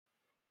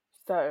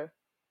So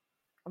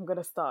I'm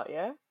gonna start,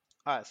 yeah?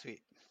 Alright,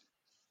 sweet.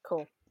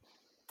 Cool.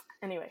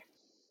 Anyway,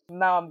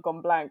 now I'm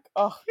gone blank.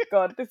 Oh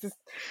god, this is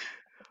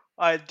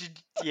I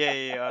did. Yeah,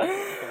 yeah, yeah.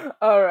 Okay.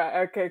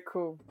 alright, okay,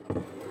 cool.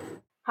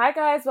 Hi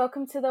guys,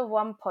 welcome to the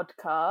One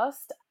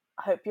Podcast.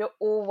 I hope you're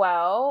all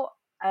well.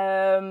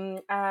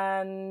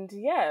 And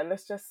yeah,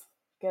 let's just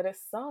get it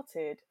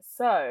started.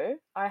 So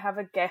I have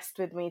a guest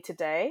with me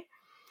today,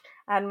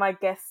 and my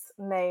guest's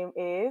name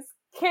is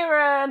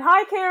Kiran.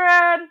 Hi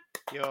Kiran!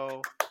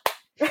 Yo,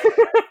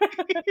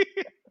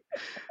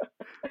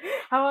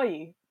 How are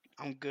you?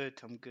 I'm good.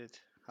 I'm good.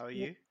 How are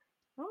Yeah, you?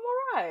 I'm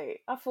alright.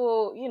 I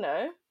thought,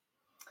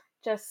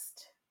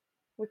 just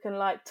we can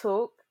like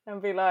talk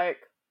and be like,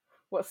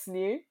 what's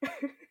new?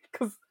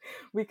 Because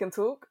we can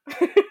talk.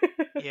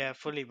 Yeah,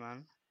 fully,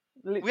 man.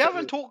 We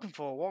haven't Literally. talked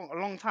for a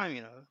long time,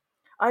 you know.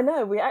 I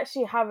know, we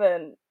actually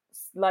haven't,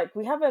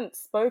 we haven't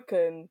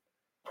spoken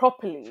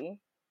properly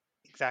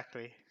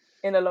Exactly.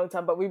 in a long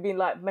time, but we've been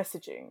like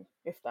messaging,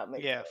 if that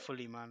makes Yeah, sense.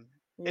 fully, man.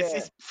 Yeah.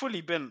 It's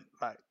fully been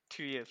like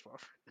 2 years, bro.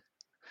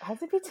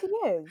 Has it been 2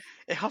 years?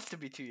 It has to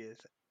be 2 years.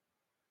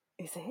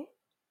 Is it?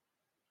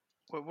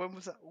 When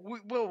was that?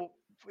 Well,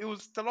 it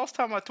was the last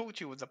time I talked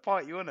to you was a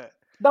party, wasn't it?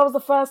 That was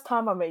the first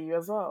time I met you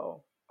as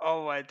well.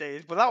 Oh my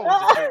days! But that was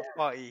a dope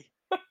party.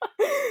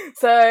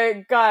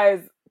 So,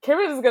 guys,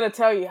 Kieran is going to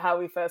tell you how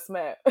we first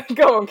met.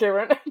 Go on,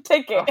 Kieran.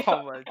 Take it.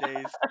 Oh my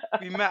days!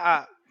 We met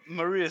at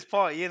Maria's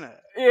party, innit?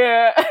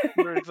 Yeah.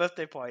 Maria's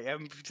birthday party,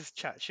 and we just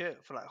chat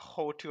shit for like a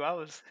whole 2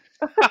 hours.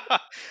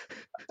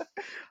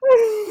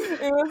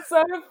 It was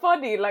so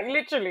funny. Like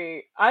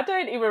literally, I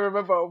don't even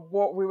remember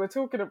what we were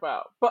talking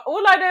about. But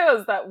all I know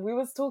is that we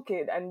was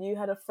talking and you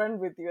had a friend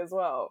with you as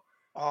well.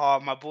 Oh,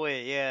 my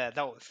boy, yeah,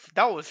 that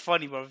was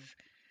funny, bro.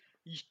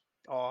 You-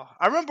 Oh,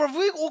 I remember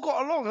we all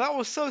got along. That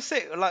was so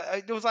sick.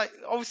 Like it was like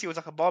obviously it was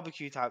like a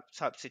barbecue type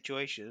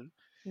situation,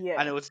 and it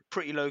Yeah. was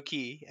pretty low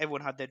key.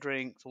 Everyone had their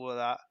drinks, all of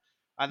that,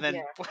 and then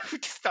Yeah. we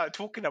just started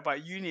talking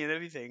about uni and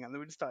everything, and then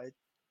we just started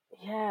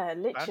Yeah,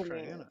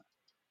 bantering, literally. innit?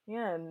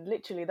 Yeah, and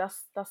literally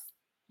that's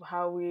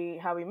how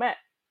we met.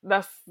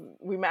 That's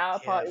we met at a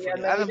Yeah, party and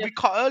fully. then And we then we just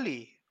cut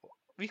early.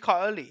 We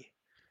cut early.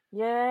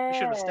 We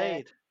should have yeah.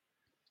 stayed.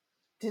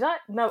 Did I?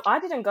 No, I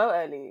didn't go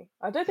early.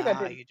 I don't think I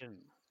Nah, did. you didn't.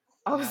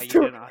 I was Nah, you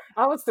still didn't.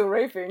 I was still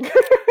raving.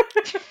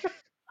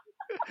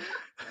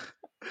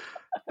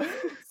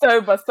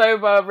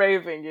 Sober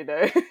raving.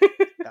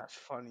 That's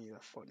funny.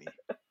 That's funny.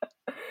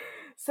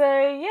 So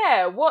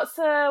yeah,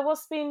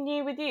 what's been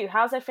new with you?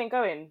 How's everything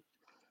going?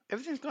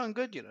 Everything's going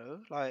good, you know.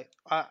 Like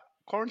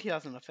quarantine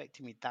hasn't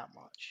affected me that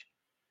much.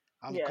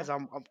 Yeah. Because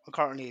I'm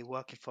currently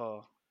working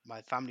for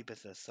my family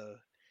business, so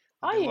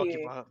I've Are been working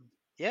you? for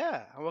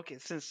yeah, I'm working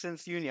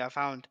since uni. I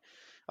found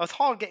it was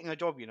hard getting a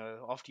job, you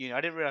know, after uni.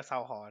 I didn't realize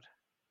how hard.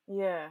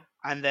 Yeah.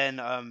 And then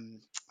I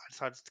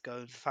decided to go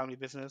into family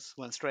business,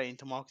 went straight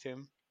into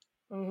marketing,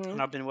 and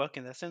Mhm. I've been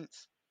working there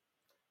since.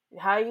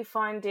 How are you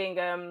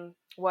finding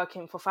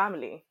working for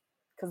family?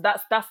 Because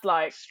that's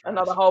like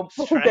another Stress, bro, whole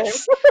ball game.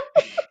 stress.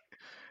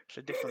 It's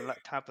a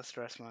different type of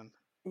stress, man.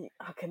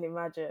 I can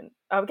imagine.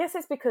 I guess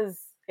it's because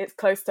it's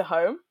close to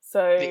home, It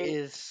so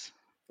is.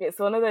 it's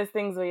one of those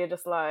things where you're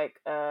just like,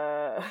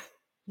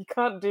 you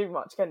can't do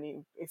much, can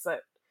you? It's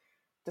like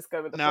just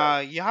go with the flow. Nah,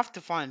 you have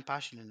to find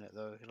passion in it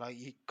though. Like,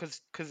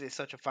 because it's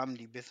such a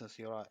family business.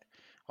 You're like,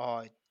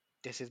 oh,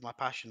 this is my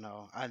passion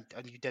now, and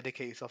you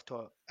dedicate yourself to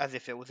it as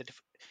if it was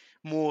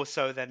more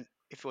so than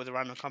if it was a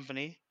random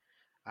company,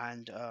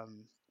 and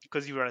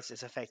because you realize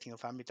it's affecting your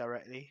family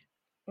directly,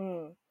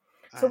 Mm.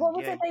 So and what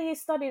was yeah, it that you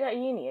studied at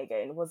uni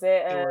again? Was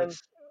it it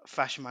was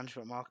fashion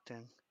management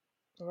marketing.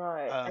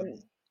 right? Um,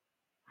 And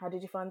how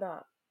did you find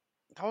that?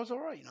 that was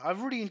alright. You know,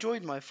 I've really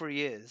enjoyed my 3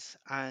 years,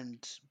 and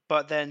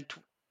but then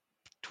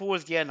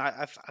towards the end,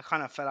 I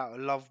kind of fell out of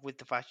love with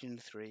the fashion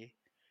industry,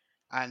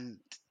 and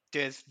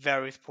there's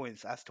various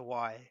points as to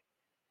why,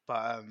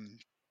 but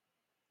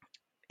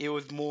it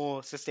was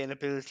more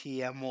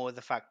sustainability and more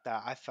the fact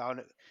that I found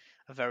it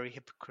a very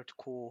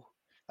hypocritical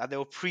that they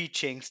were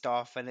preaching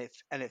stuff, and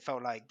it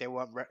felt like they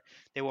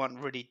weren't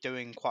really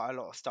doing quite a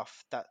lot of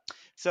stuff that.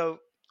 So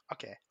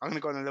okay, I'm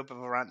gonna go on a little bit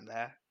of a rant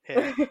there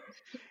here.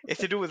 It's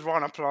to do with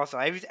Rana Plaza.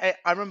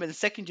 I remember in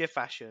second year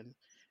fashion,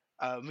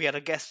 we had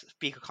a guest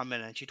speaker come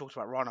in and she talked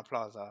about Rana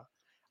Plaza,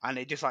 and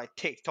it just like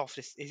ticked off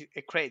this.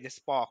 It created this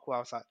spark where I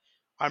was like,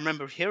 I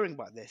remember hearing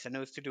about this, and it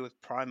was to do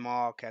with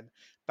Primark and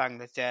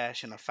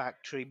Bangladesh and a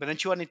factory. But then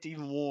she went into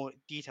even more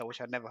detail,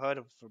 which I'd never heard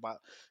of, about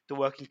the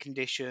working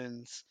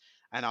conditions.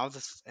 And I was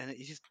just, and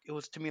it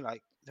was to me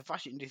like the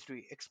fashion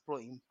industry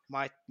exploiting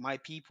my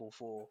people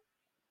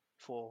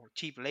for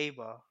cheap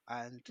labor,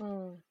 and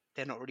Mm.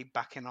 they're not really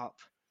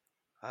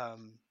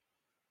um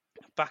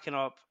backing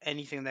up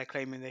anything they're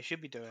claiming they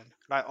should be doing.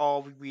 Like,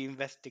 oh, we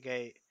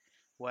investigate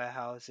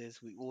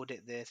warehouses, we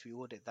audit this, we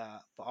audit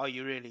that. But are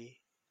you really?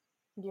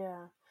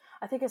 Yeah,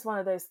 I think it's one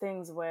of those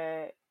things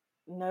where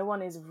no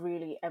one is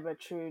really ever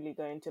truly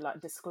going to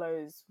like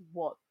disclose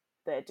what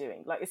they're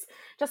doing. Like it's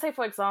just say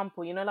for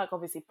example, like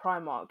obviously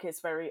Primark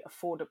is very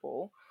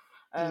affordable.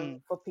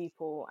 Mm. for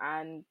people,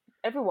 and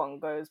everyone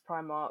goes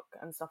Primark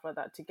and stuff like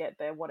that to get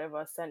their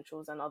whatever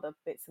essentials and other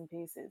bits and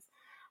pieces.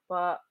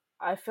 But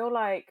I feel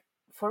like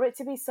for it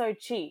to be so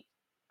cheap,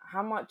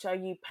 how much are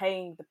you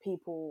paying the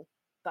people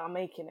that are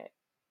making it?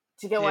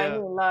 Do you get what I Yeah.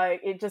 mean?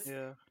 Like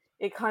Yeah.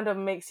 it kind of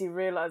makes you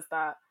realize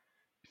that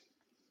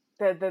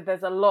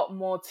there's a lot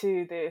more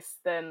to this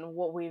than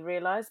what we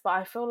realize. But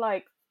I feel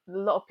like a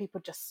lot of people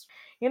just,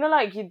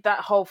 like that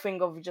whole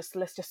thing of just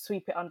let's just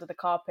sweep it under the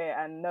carpet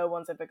and no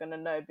one's ever gonna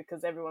know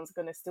because everyone's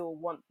gonna still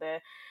want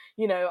their,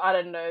 I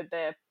don't know,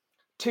 their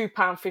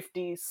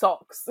 £2.50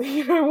 socks.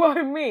 You know what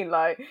I mean?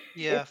 Like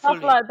Yeah. it's stuff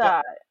Fully. like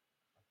that.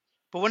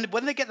 But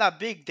when they get that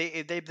big,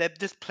 they're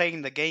just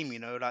playing the game, you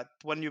know. Like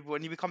when you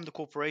become the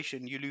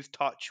corporation, you lose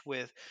touch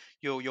with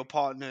your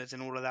partners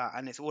and all of that,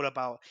 and it's all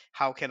about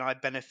how can I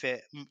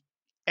benefit.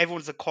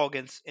 Everyone's a cog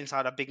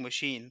inside a big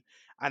machine,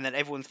 and then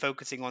everyone's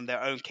focusing on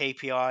their own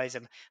KPIs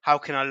and how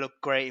can I look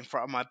great in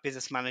front of my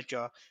business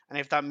manager. And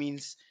if that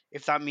means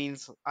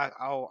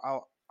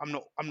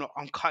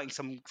I'm cutting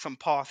some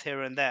path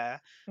here and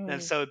there, then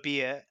Mm, so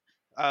be it.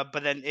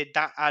 But then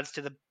that adds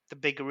to the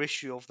bigger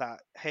issue of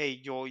that, hey,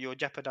 you're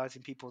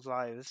jeopardizing people's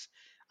lives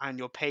and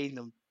you're paying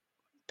them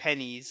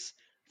pennies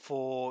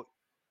for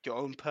your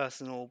own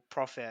personal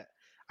profit.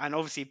 And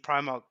obviously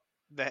Primark,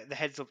 the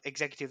heads of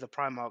executives of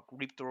Primark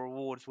reap the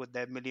rewards with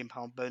their £1 million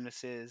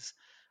bonuses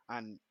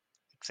and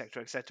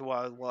etc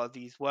while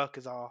these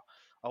workers are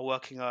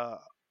working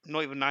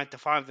not even 9 to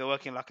 5, they're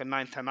working like a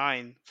 9 to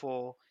 9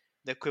 for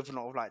the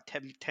equivalent of like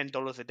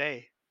 $10 a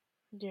day.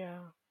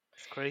 yeah,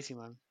 It's crazy,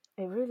 man.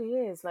 it really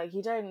is. Like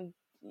you don't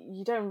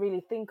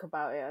really think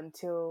about it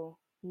until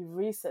you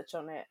research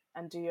on it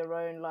and do your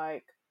own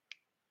like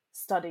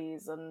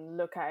studies and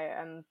look at it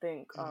and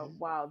think, oh Hmm.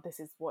 wow, this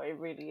is what it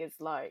really is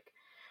like.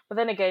 But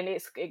then again,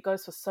 it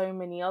goes for so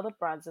many other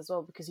brands as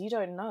well because you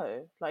don't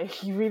know,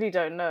 like you really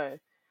don't know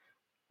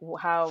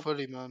how.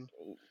 Fully, man.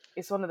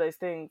 It's one of those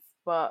things.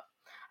 But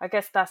I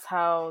guess that's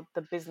how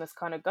the business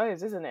kind of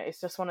goes, isn't it?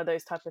 It's just one of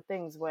those type of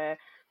things where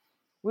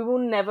we will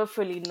never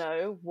fully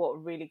know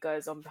what really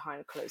goes on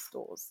behind closed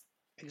doors,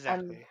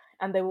 and Exactly.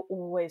 and they will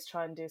always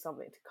try and do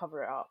something to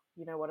cover it up.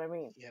 You know what I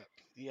mean? Yep.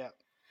 Yep.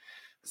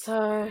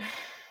 So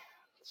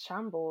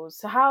shambles.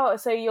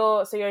 So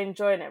you're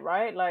enjoying it,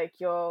 right? Like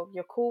you're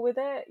cool with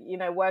it,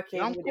 Yeah,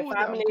 working I'm with your cool with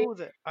it. I'm family. cool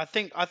with it. I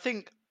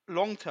think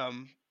long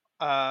term,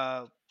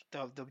 uh,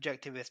 the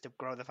objective is to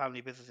grow the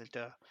family business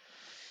into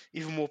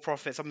even more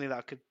profit, something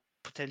that could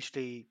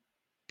potentially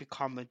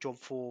become a job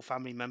for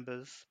family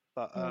members.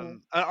 But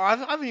Mm. I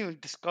haven't even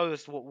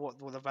disclosed what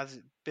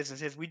the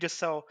business is.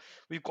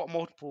 We've got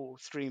multiple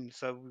streams,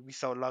 so we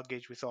sell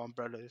luggage, we sell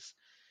umbrellas,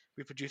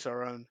 we produce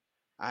our own,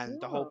 and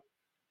the Oh, whole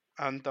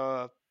and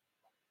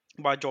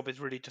my job is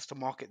really just to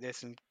market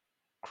this and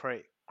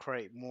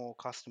create more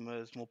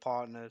customers, more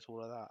partners,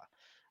 all of that.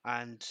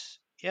 And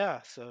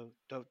yeah, so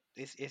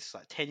it's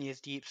like 10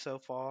 years deep so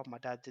far. My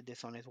dad did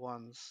this on his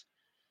ones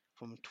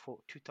from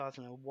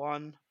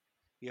 2001.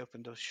 He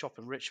opened a shop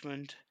in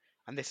Richmond,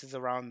 and this is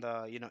around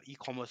the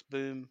e-commerce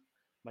boom.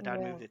 My dad yeah,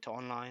 moved it to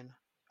online,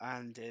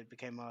 and it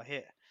became a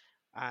hit.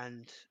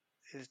 And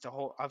it's the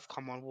whole. I've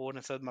come on board,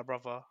 and so did my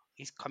brother.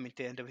 He's coming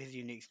to the end of his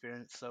uni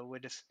experience, so we're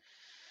just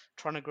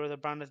trying to grow the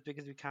brand as big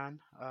as we can.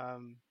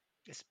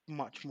 It's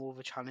much more of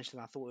a challenge than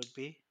I thought it would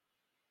be,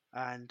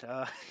 and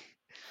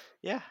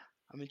yeah,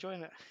 I'm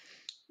enjoying it.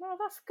 no,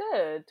 that's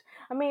good.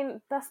 I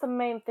mean, that's the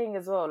main thing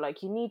as well.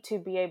 Like, you need to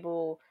be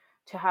able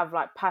to have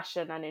like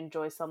passion and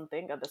enjoy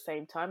something at the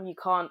same time. You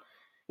can't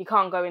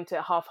go into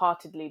it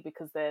half-heartedly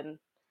because then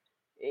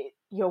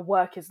your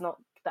work is not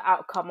the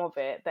outcome of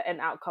it. The end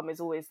outcome is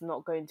always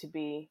not going to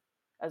be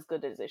as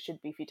good as it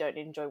should be if you don't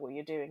enjoy what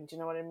you're doing. Do you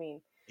know what I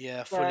mean?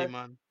 Yeah, fully, So,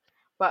 man.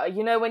 but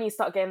when you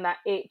start getting that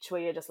itch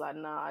where you're just like,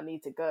 nah, I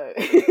need to go.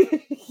 When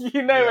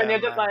Yeah,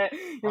 you're just man. like,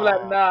 you're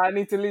like, Oh, nah, I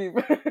need to leave.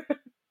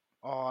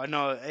 oh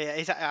no.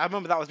 I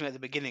remember that was me at the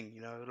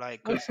beginning.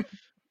 Like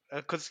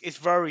because it's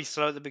very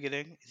slow at the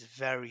beginning. It's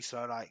very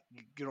slow. Like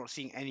you're not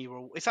seeing any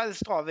rule. It's at the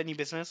start of any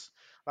business.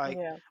 Like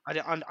Yeah,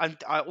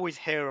 I always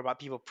hear about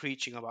people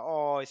preaching about,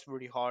 oh, it's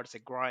really hard, it's a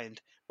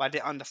grind, but I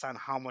didn't understand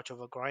how much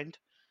of a grind.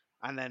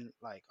 And then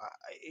like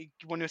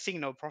when you're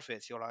seeing no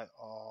profits, you're like,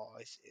 oh,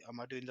 am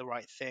I doing the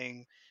right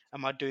thing?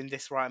 Am I doing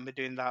this right? Am I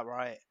doing that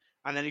right?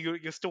 And then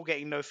you're still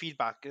getting no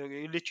feedback.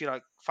 You're literally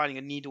like finding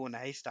a needle in a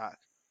haystack.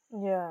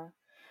 yeah.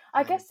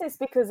 I And guess it's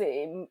because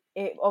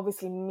it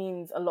obviously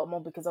means a lot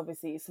more because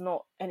obviously it's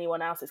not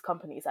anyone else's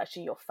company; it's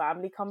actually your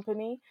family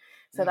company.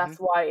 So hmm that's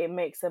why it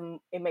makes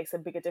a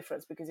bigger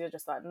difference because you're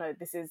just like, no,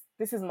 this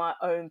is my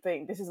own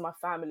thing. This is my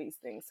family's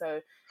thing.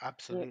 So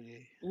you,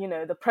 absolutely,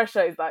 the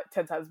pressure is like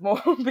 10 times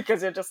more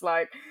because you're just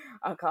like,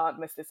 I can't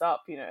mess this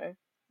up,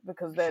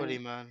 because fully, then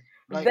man.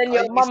 Like then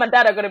your it's mom and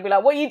dad are gonna be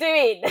like, what are you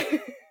doing?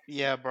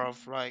 yeah, bro.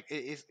 Like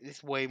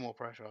it's way more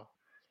pressure.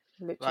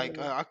 Like Literally.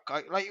 like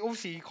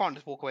obviously you can't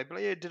just walk away, but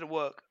like, yeah, it didn't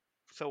work.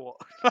 So what?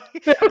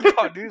 Like you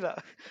can't do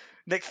that.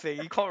 Next thing,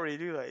 you can't really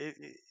do that.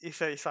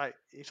 It's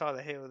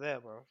either here or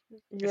there, bro.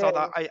 It's Yeah,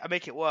 either I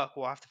make it work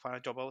or I have to find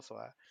a job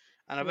elsewhere.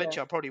 And yeah.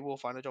 eventually, I probably will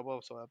find a job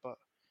elsewhere. But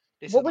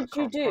This is What my would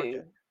you current project.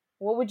 do?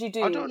 What would you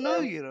I do? don't know,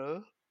 you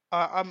know.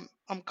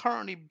 I'm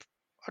currently.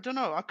 I don't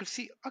know. I can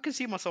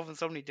see myself in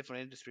so many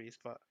different industries,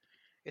 but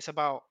it's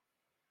about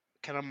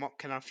can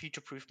I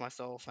future proof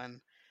myself,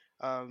 and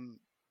um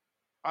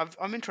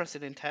I'm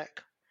interested in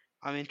tech.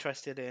 I'm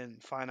interested in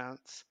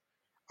finance.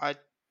 I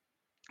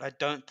I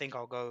don't think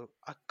I'll go.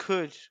 I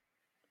could.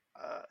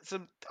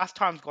 So as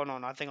time's gone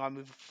on, I think I'll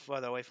move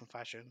further away from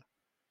fashion.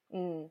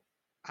 Mm,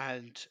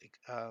 And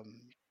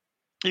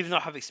even though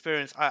I have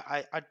experience,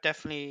 I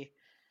definitely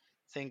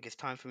think it's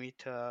time for me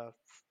to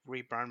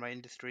rebrand my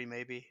industry.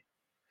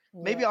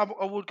 yeah, Maybe I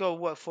would go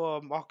work for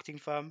a marketing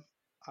firm.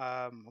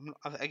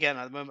 Again,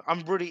 at the moment,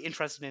 I'm really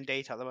interested in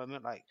data at the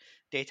moment, like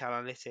data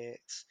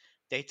analytics,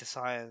 data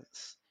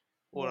science,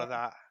 all yeah. of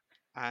that,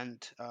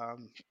 and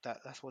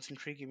that's what's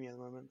intriguing me at the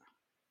moment.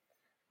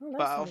 Oh,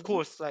 that But of sounds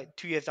course, interesting. like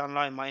 2 years down the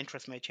line, my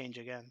interest may change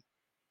again.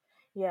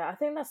 Yeah, I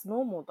think that's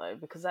normal though,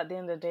 because at the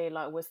end of the day,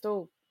 like we're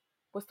still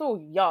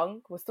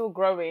young, we're still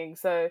growing.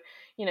 So,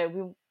 we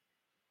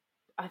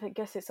I think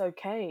guess it's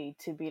okay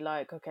to be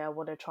like, okay, I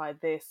want to try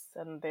this,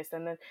 and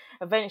then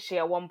eventually,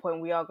 at one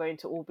point, we are going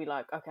to all be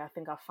like, okay, I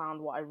think I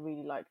found what I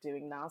really like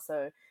doing now.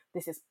 So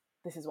this is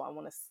this is what I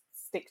want to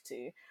stick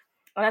to.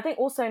 And I think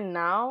also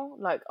now,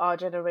 like our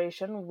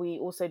generation, we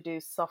also do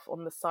stuff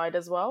on the side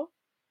as well.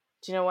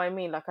 Do you know what I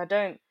mean? Like I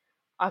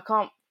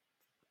can't,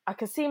 I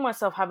can see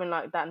myself having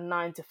like that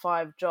 9 to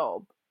 5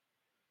 job,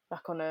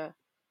 like on a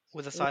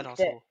With a side weekday.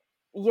 hustle,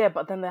 Yeah,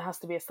 but then there has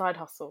to be a side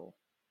hustle.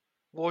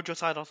 what would your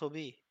side hustle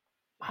be?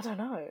 I don't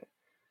know.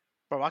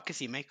 Bro, I could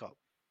see makeup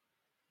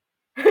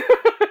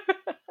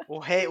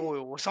or hair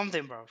oil or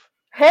something, bro.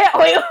 Hair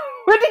oil.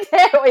 Where did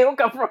hair oil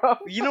come from?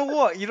 You know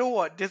what? You know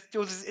what? There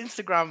was this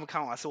Instagram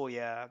account I saw,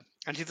 yeah,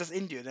 and she's just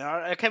Indian, and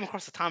I came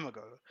across a time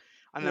ago,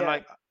 and then Yeah,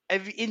 like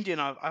every Indian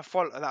I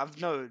follow that I've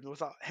known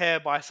was like hair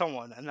by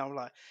someone, and I'm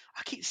like,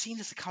 I keep seeing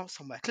this account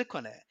somewhere. Click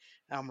on it,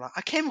 and I'm like,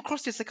 I came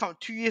across this account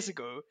 2 years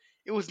ago.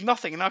 It was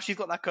nothing, and now she's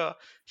got like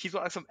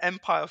some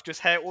empire of just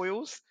hair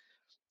oils,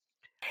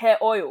 hair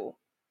oil.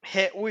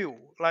 hair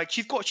oil. Like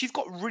she's got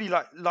really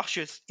like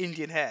luscious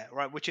Indian hair,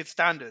 right, which is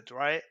standard,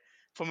 right,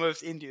 for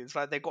most Indians.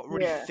 Like they got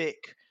really Yeah,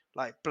 thick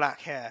like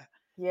black hair,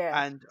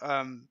 yeah. and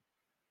and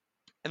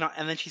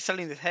then she's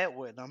selling this hair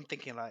oil, and I'm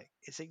thinking like,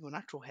 is it your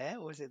natural hair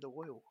or is it the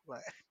oil?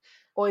 Like,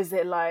 Or is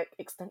it like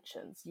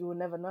extensions? You will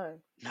never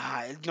know.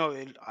 nah, no.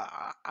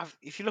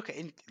 If you look at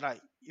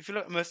if you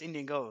look at most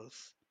Indian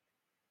girls,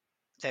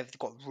 they've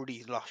got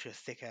really luscious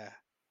thick hair.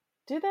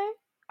 Do they?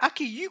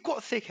 Aki, you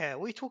got thick hair.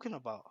 What are you talking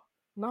about?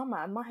 No,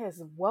 man. My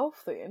hair's well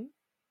thin.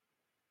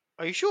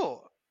 Are you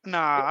sure?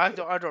 Nah, I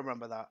don't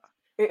remember that.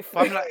 It But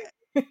I'm like,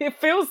 it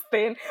feels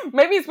thin.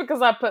 Maybe it's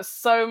because I put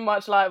so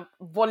much like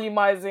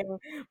volumizing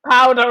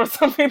powder or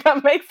something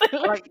that makes it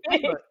look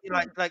thin.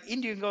 remember, like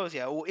Indian girls,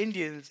 yeah, or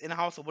Indians in a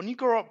household. When you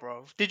grow up,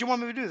 bro, did your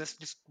mom ever do this?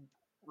 Just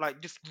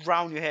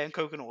drown your hair in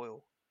coconut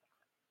oil.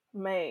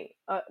 Mate,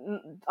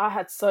 I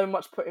had so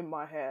much put in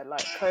my hair,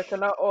 like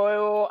coconut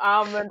oil,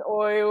 almond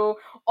oil,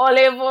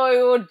 olive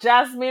oil,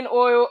 jasmine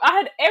oil. I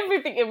had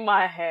everything in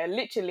my hair,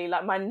 literally.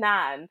 Like my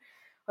nan,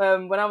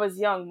 when I was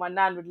young, my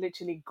nan would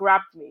literally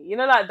grab me. You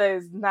know, like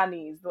those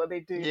nannies, what they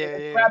do. They Yeah,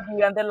 would yeah. grab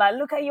you and they're like,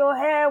 "Look at your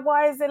hair.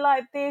 Why is it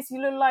like this?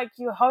 You look like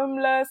you're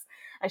homeless."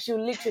 And she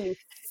would literally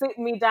sit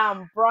me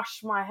down,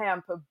 brush my hair,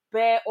 and put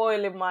bare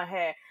oil in my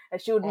hair,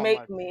 and Oh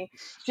my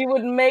days. she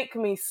would make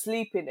me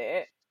sleep in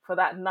it for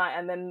that night,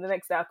 and then the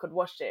next day I could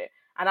wash it,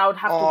 and I would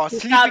have to Oh,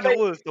 pick out sleeping in the.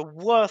 oil is the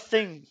worst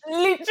thing.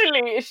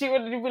 Literally, she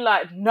would be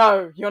like,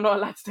 "No, you're not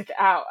allowed to take it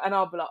out," and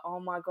I'll be like, "Oh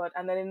my god!"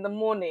 And then in the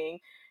morning,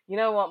 you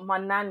know what my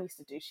nan used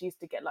to do? She used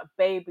to get like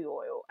baby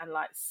oil and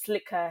like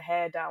slick her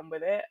hair down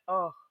with it.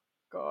 Oh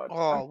god,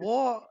 Oh,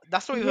 what?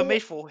 That's not even yeah,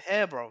 made for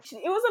hair, bro.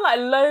 it wasn't like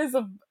loads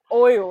of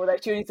oil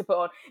that she would need to put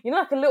on. You know,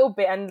 like a little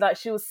bit, and like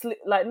she was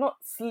like not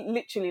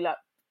literally like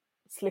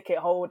slick it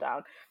whole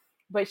down,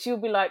 but she'll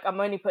be like, I'm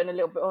only putting a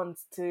little bit on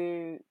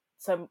to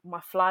so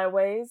my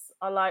flyaways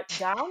are like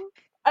down.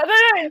 I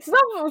don't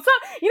know.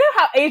 You know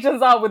how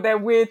Asians are with their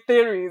weird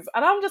theories,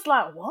 and I'm just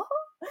like, what?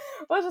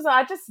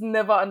 I just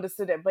never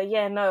understood it. But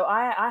yeah, no,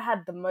 I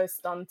had the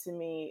most done to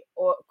me,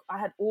 or I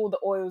had all the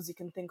oils you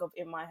can think of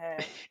in my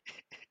hair,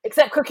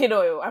 except cooking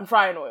oil and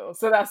frying oil.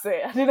 So that's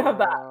it. I didn't have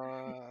that.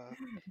 Uh,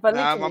 But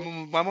nah, literally,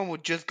 my mom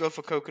would just go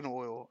for coconut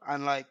oil,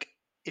 and like,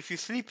 if you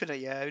sleep in it,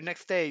 yeah, the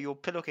next day your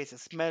pillowcase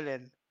is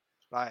smelling.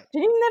 Like,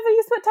 did you never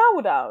use to put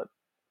towel down?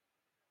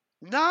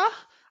 nah,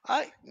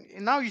 I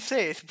now you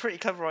say it's a pretty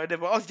clever idea,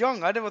 but I was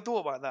young, I never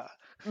thought about that.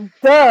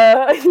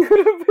 Duh, you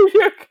could put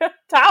your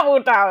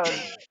towel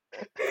down.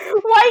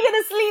 Why are you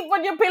gonna sleep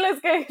on your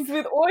pillowcase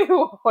with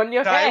oil on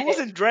your Nah, it head?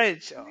 wasn't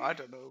drenched. Oh, I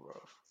don't know,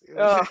 bro. It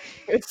was. Oh,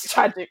 it's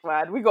tragic,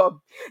 man. We got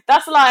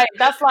that's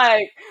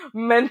like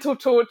mental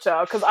torture.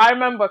 Because I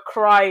remember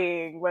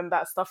crying when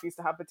that stuff used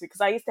to happen to. Because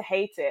I used to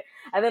hate it,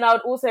 and then I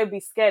would also be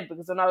scared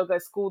because when I would go to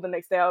school the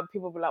next day,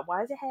 people would be like,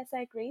 "Why is your hair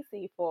so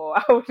greasy for?"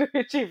 I would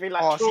literally be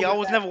like Oh, see, I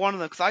was traumatized. never one of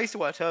them because I used to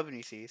wear a turban,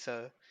 you see.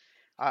 So,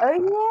 Oh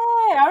I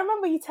yeah, I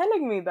remember you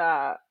telling me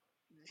that.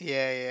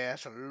 yeah, yeah,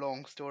 that's a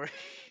long story.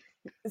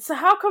 So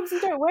how comes you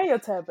don't wear your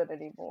turban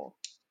anymore?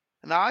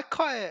 And I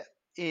cut it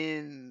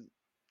in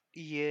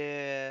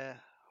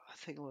year, I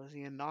think it was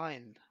year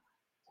 9,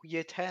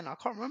 year 10. I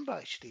can't remember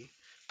actually.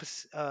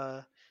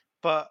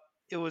 But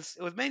it was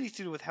mainly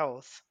to do with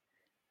health.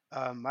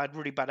 I had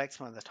really bad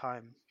eczema at the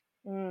time,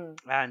 Mm,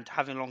 and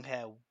having long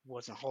hair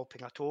wasn't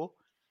helping at all.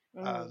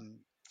 mm,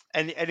 Um,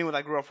 anyone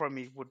that grew up from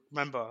me would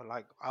remember,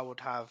 like I would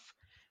have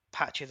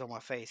patches on my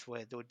face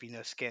where there would be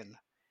no skin,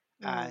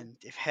 mm. and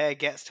if hair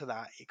gets to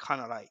that, it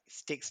kind of like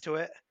sticks to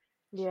it,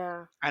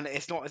 Yeah. and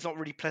it's not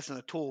really pleasant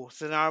at all.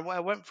 So then I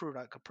went through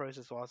like a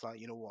process where I was like,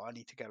 you know what, I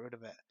need to get rid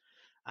of it.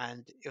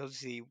 And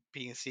obviously,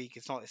 being a Sikh,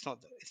 it's the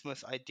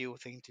most ideal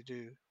thing to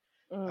do,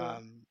 Mm,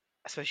 um,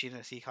 especially in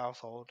a Sikh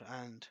household.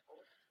 And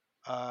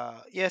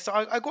yeah, so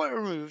I got it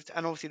removed,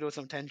 and obviously there were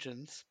some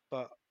tensions,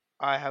 but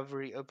I have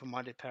really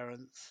open-minded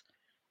parents,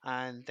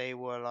 and they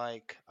were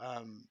like,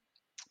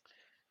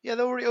 yeah,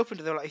 they were really open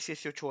to. They were like,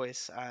 it's your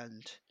choice,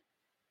 and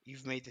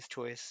you've made this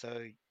choice,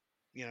 so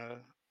you know,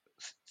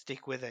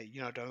 stick with it.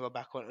 Don't go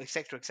back on,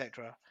 etc.,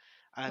 etc.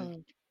 And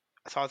mm.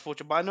 so I was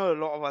fortunate, but I know a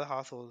lot of other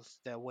households.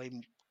 They're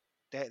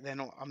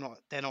not. I'm not.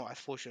 They're not as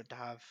fortunate to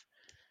have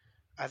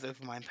as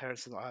open-minded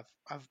parents that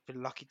I've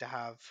been lucky to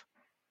have,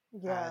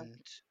 Yeah.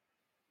 and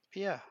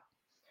yeah.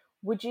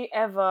 Would you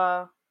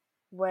ever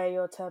wear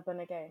your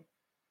turban again?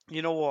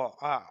 You know what?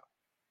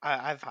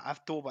 I've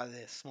thought about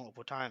this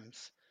multiple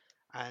times,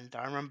 and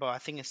I remember I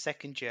think in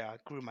second year I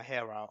grew my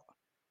hair out,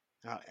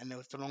 and it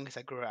was the longest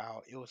I grew it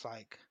out. It was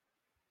like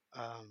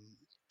um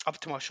up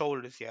to my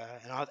shoulders,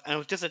 yeah, and it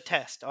was just a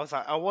test. I was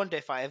like, I wonder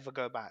if I ever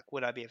go back,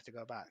 would I be able to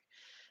go back?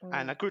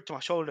 And Mm, I grew it to my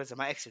shoulders, and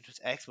my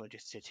eczema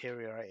just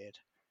deteriorated.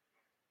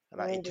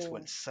 Like it just really?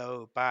 went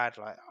so bad.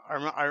 Like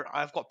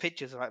I've got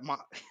pictures of like my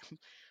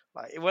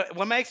like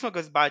when my eczema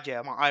goes bad,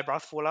 yeah, my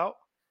eyebrows fall out.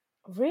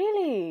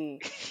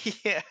 Really?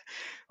 Yeah,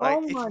 Oh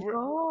like my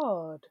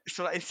god.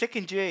 so like in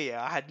second year,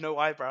 yeah, I had no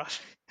eyebrows.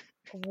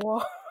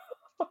 What?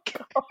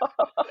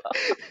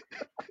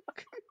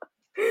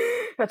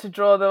 Had to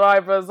draw the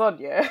eyebrows on,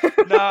 yeah.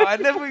 No, I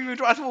never even.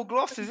 I wore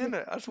glasses, in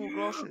it. I just wore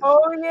glasses.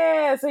 Oh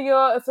yeah. So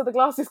the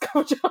glasses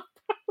covered up.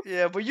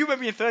 Yeah, but you met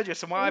me in third year,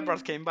 so my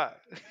eyebrows came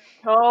back.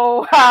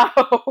 Oh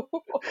wow.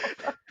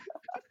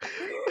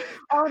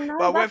 Oh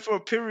But no, I that's went for a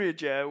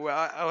period, yeah, where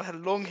I had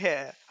long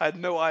hair, I had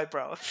no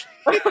eyebrows.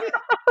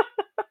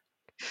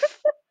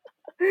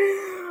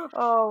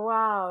 oh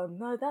wow.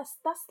 No, that's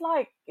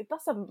like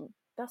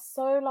that's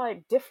so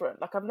like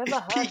different. Like I've never It's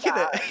heard peaking it.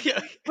 that.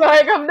 Yeah,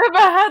 Like I've never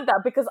heard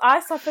that because I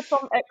suffered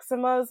from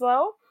eczema as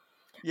well.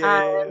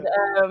 yeah, And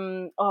yeah.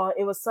 oh,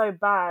 it was so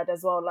bad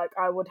as well. Like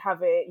I would have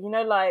it,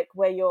 like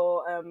where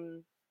your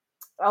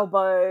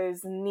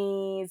elbows,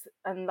 knees,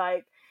 and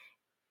like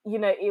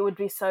it would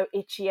be so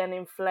itchy and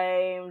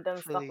inflamed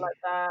and stuff Fully. like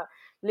that.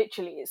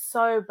 Literally, it's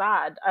so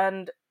bad.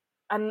 And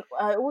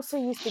I also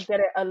used to get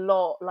it a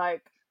lot,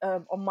 like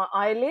on my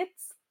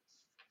eyelids.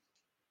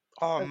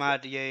 Oh,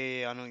 mad. Yeah, yeah,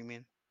 yeah. I know what you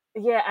mean.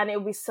 Yeah, and it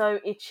would be so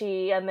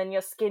itchy, and then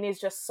your skin is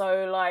just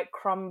so like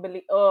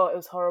crumbly. Oh, it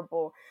was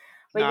horrible.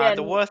 But Nah, yeah,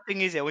 the worst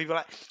thing is, yeah, we were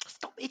like,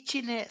 stop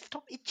itching it,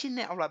 stop itching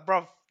it. I'm like,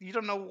 bruv, you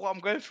don't know what I'm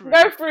going through.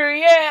 go through.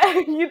 Yeah,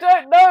 you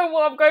don't know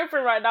what I'm going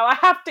through right now. I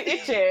have to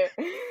itch it,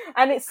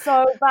 and it's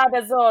so bad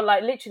as well.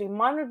 Like literally,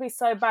 mine would be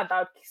so bad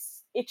that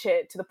I'd itch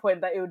it to the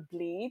point that it would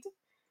bleed.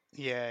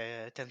 Yeah,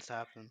 yeah, it tends to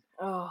happen.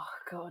 Oh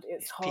god,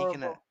 it's It's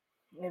peaking it. horrible.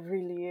 It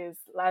really is.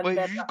 And Well,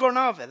 then you've gone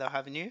out of it though,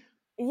 haven't you?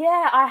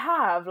 yeah, I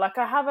have. Like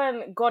I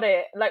haven't got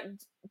it. Like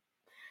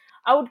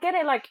I would get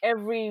it like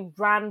every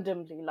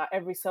randomly, like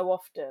every so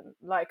often.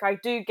 Like I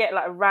do get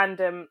like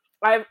random.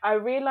 I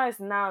realize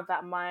now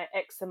that my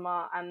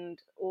eczema and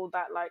all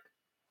that like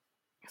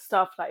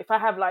stuff. Like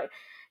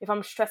if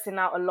I'm stressing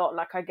out a lot,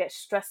 like I get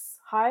stress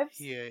hives.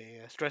 Yeah, yeah,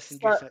 yeah. Stress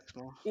So induced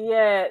eczema.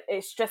 yeah,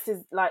 it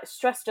stresses like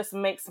stress just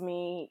makes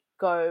me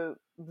go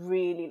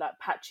really like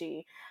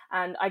patchy,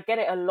 and I get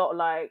it a lot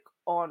like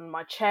on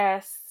my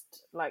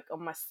chest, like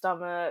on my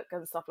stomach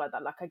and stuff like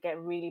that. Like I get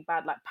really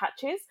bad like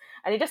patches,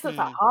 and it just looks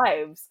like Mm.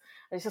 hives,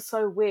 and it's just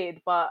so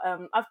weird. But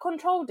I've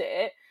controlled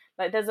it.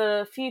 Like there's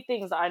a few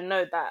things that I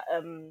know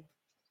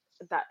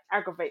that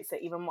aggravates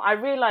it even more. I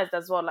realized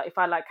as well, like if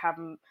I like have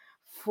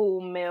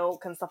full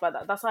milk and stuff like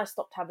that, that's why I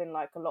stopped having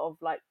like a lot of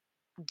like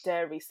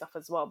dairy stuff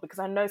as well because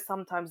I know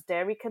sometimes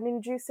dairy can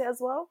induce it as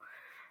well.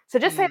 So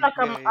just say like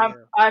Yeah, yeah,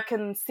 yeah. I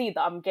can see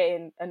that I'm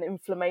getting an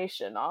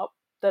inflammation up,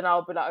 then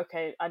I'll be like,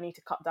 okay, I need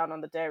to cut down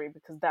on the dairy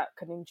because that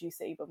can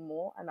induce it even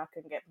more, and I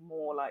can get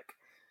more like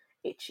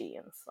itchy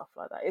and stuff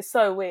like that. It's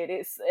so weird.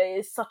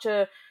 It's such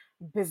a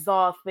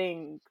bizarre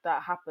thing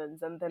that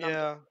happens, and then I'm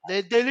just Yeah,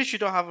 they literally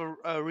don't have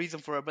a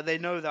reason for it, but they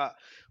know that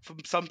for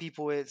some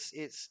people it's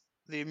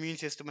the immune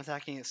system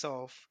attacking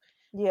itself,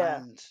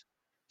 yeah, and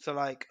so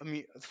like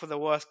for the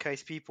worst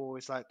case people,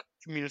 it's like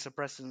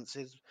immunosuppressants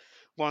is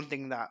one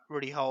thing that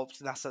really helps,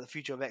 and that's like the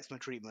future of eczema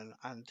treatment,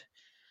 and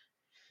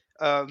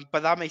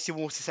but that makes you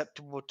more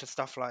susceptible to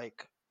stuff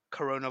like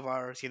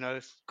coronavirus,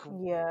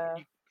 yeah.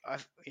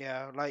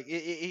 yeah, like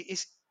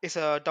it's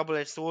a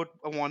double-edged sword.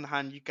 On one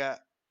hand, you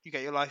get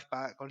your life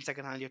back. On the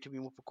second hand, you have to be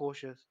more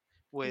precautious.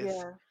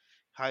 with Yeah.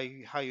 how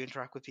you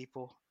interact with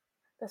people.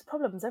 There's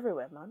problems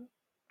everywhere, man.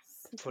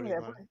 You can't Fully, get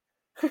a man. break.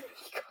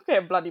 You can't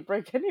get a bloody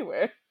break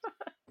anywhere.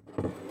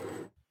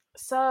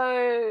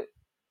 So,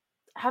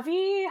 have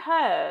you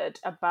heard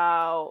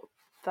about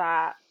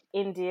that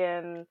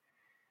Indian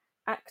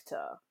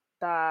actor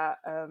that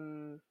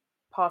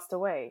passed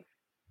away?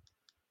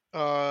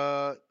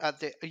 At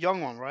the a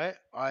young one, right?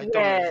 I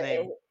don't know his Yeah,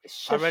 name.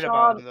 I read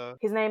about Shashant. him though.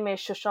 His name is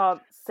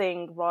Shashant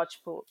Singh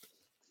Rajput.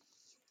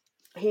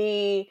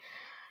 He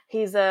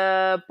he's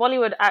a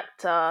Bollywood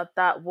actor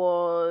that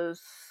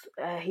was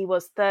he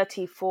was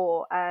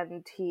 34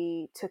 and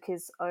he took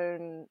his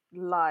own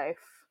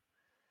life.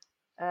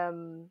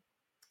 Um,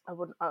 I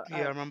wouldn't.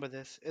 Yeah, I remember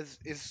this.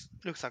 Is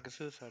looks like a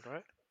suicide,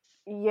 right?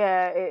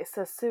 Yeah, it's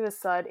a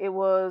suicide. It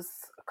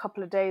was a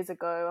couple of days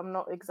ago. I'm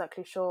not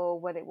exactly sure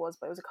when it was,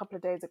 but it was a couple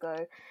of days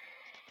ago.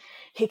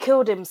 He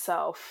killed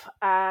himself,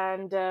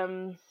 and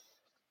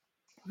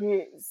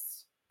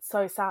it's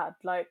so sad.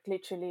 Like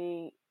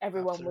literally,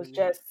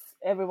 Absolutely.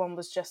 everyone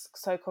was just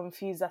so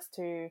confused as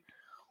to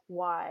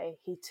why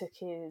he took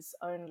his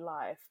own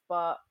life.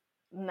 But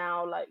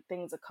now, like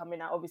things are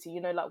coming out. Obviously,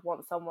 like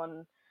once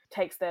someone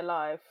takes their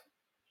life,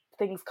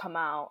 things come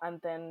out,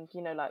 and then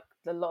like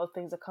a lot of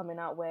things are coming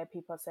out where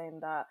people are saying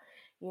that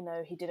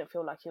he didn't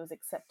feel like he was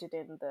accepted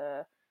in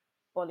the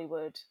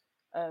Bollywood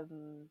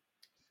um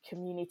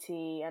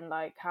community, and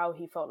like how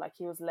he felt like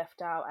he was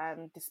left out,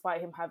 and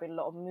despite him having a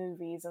lot of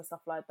movies and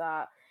stuff like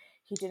that,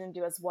 he didn't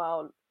do as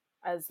well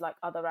as like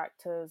other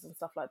actors and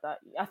stuff like that.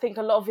 I think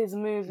a lot of his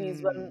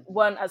movies Mm.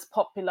 weren't as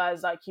popular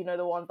as like the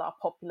ones that are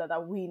popular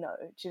that we know.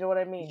 Do you know what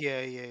I mean?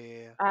 Yeah, yeah, yeah,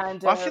 yeah.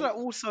 And But I feel like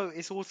also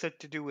it's also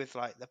to do with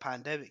like the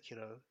pandemic.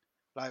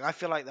 Like I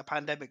feel like the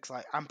pandemic's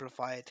like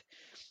amplified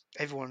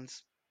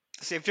everyone's.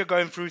 So if you're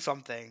going through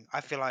something,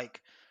 I feel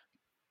like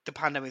the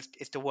pandemic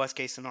is the worst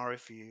case scenario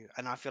for you,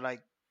 and I feel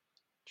like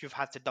you've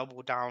had to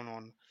double down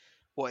on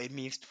what it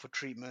means for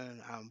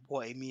treatment and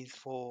what it means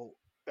for.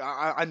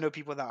 I know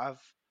people that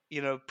have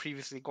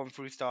previously gone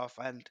through stuff,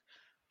 and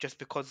just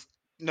because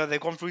no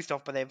they've gone through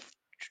stuff, but they've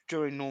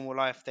during normal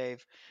life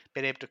they've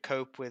been able to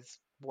cope with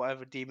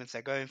whatever demons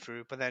they're going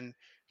through. But then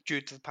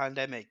due to the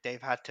pandemic,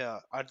 they've had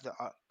to either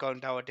gone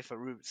down a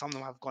different route. Some of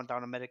them have gone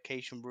down a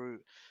medication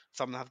route.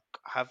 Some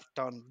have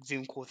done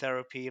Zoom call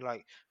therapy.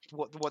 Like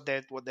what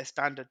their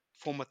standard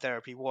form of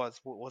therapy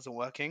wasn't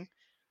working,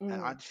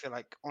 and I mm, just feel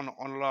like on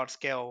a large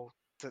scale,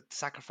 the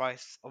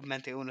sacrifice of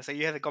mental illness. So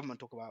you hear the government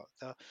talk about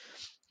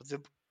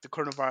the the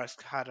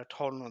coronavirus had a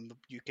toll on the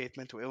UK's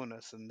mental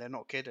illness, and they're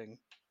not kidding.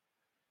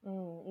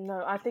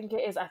 No, I think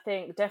it is. I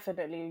think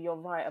definitely you're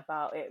right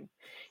about it.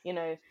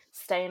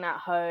 Staying at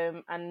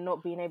home and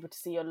not being able to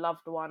see your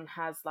loved one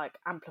has like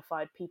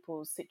amplified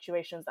people's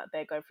situations that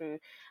they go through,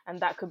 and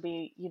that could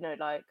be,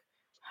 like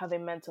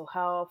having mental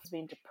health,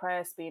 being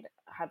depressed, being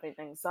having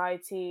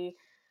anxiety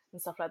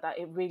and stuff like that.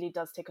 It really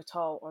does take a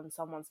toll on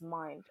someone's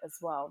mind as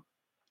well.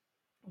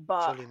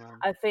 But Fully,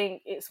 man. I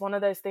think it's one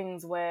of those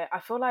things where I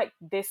feel like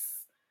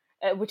this,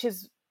 which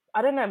is,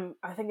 I don't know,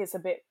 I think it's a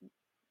bit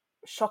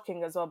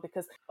shocking as well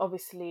because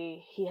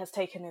obviously he has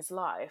taken his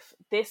life.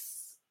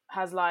 This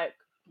has like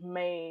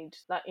made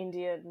like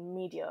Indian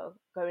media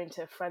go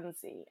into a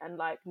frenzy, and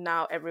like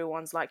now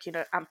everyone's like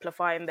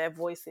amplifying their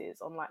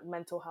voices on like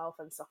mental health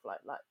and stuff like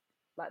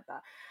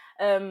that.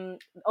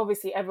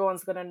 Obviously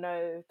everyone's gonna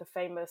know the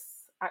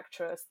famous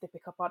actress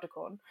Deepika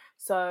Padukone,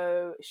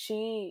 so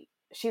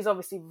she's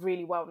obviously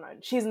really well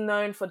known. She's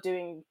known for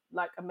doing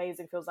like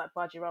amazing films like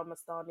Bajirao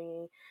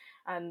Mastani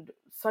and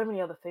so many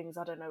other things.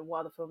 I don't know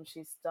what other films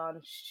she's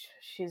done.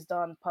 She's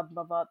done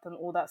Padmavat and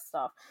all that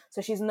stuff.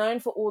 So she's known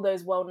for all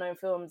those well-known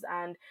films.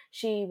 And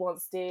she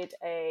once did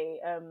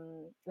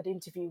an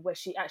interview where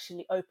she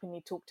actually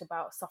openly talked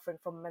about suffering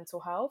from mental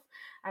health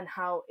and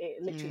how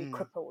it literally Mm.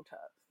 crippled her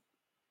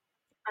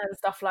and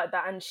stuff like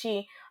that. And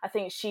I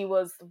think she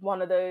was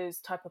one of those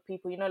type of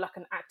people, like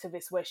an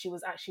activist, where she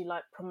was actually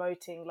like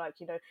promoting, like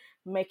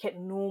make it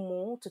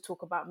normal to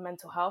talk about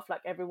mental health,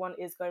 like everyone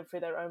is going through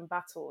their own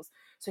battles.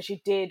 So she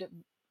did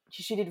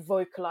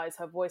vocalize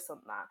her voice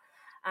on that.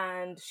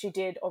 And she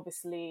did,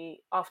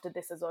 obviously, after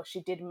this as well,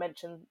 she did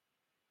mention,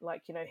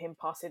 like him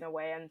passing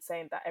away, and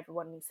saying that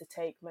everyone needs to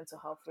take mental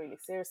health really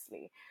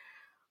seriously.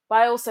 But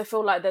I also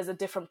feel like there's a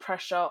different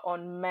pressure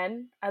on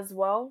men as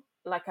well.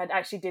 Like I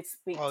actually did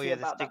speak Oh to you yeah,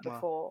 the about that stigma.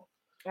 before,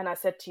 and I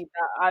said to you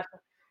that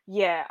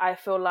yeah, I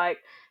feel like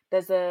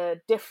there's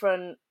a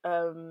different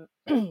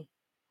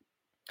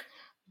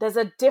there's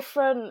a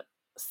different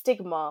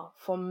stigma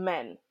for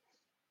men.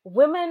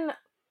 Women,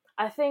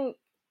 I think,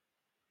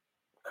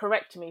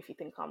 correct me if you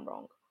think I'm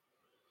wrong,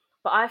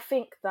 but I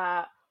think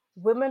that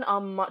women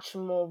are much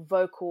more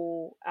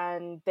vocal,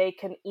 and they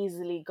can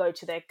easily go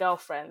to their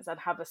girlfriends and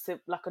have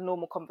like a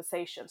normal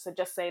conversation. So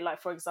just say,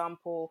 like, for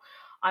example,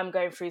 I'm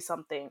going through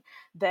something,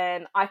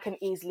 then I can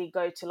easily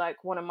go to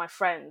like one of my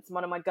friends,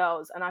 one of my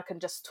girls, and I can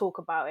just talk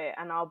about it,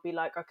 and I'll be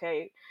like,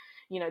 okay,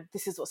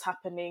 this is what's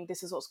happening,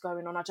 this is what's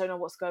going on, I don't know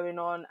what's going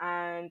on,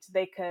 and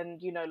they can,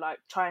 like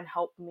try and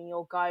help me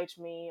or guide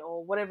me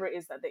or whatever it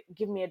is, that they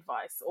give me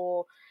advice,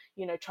 or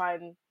try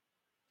and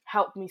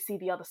help me see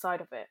the other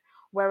side of it.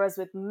 Whereas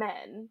with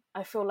men,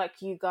 I feel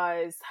like you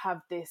guys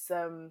have this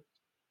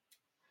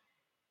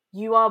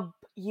you are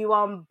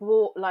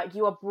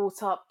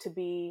brought up to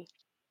be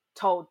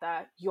told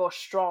that you're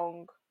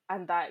strong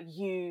and that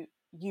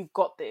you've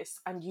got this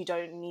and you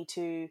don't need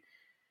to,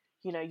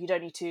 you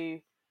don't need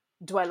to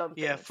dwell on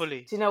Yeah, things.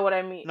 fully. Do you know what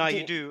I mean? No,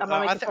 you do. Am I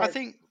making I sense?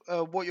 think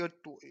what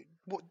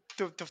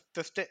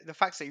the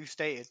facts that you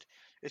stated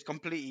is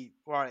completely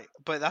right.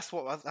 But that's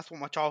what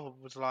my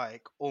childhood was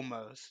like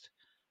almost,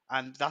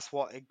 and that's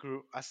what it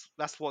grew.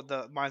 That's what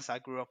the mindset I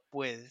grew up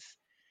with.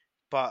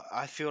 But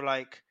I feel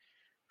like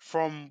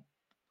from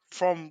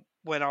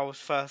when I was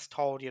first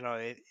told,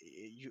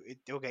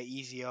 it'll get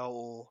easier,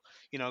 or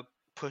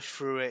push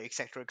through it,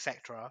 etc.,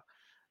 etc.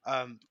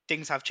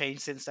 Things have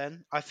changed since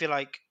then. I feel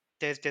like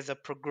there's a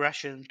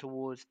progression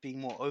towards being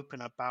more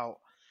open about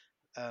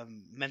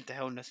mental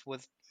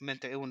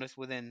illness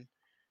within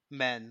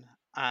men,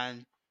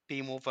 and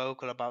being more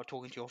vocal about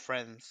talking to your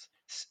friends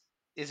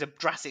is a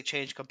drastic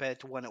change compared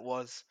to when it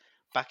was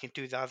back in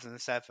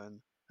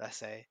 2007, let's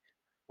say,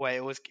 where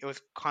it was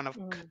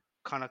Mm.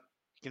 kind of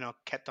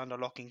kept under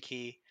lock and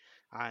key,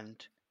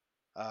 and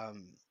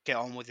get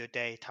on with your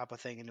day type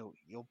of thing, and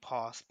you'll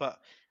pass. But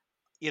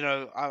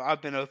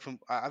I've been open.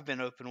 I've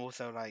been open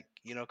also, like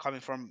coming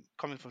from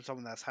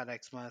someone that's had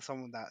eczema,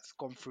 someone that's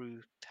gone through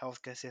the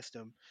healthcare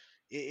system.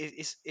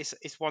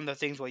 It's one of the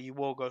things where you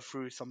will go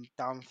through some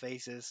down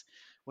phases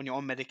when you're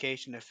on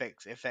medication.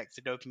 Affects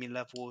the dopamine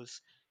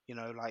levels.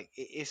 Like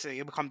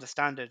it becomes a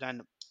standard.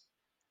 And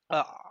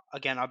uh,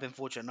 again, I've been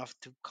fortunate enough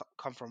to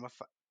come from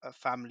a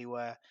family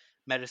where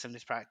medicine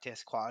is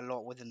practiced quite a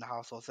lot within the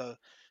household. So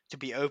to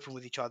be open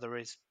with each other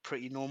is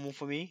pretty normal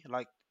for me.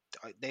 Like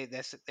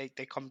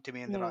they come to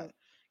me and they're like,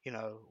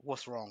 Mm.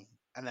 what's wrong?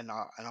 And then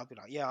I'll be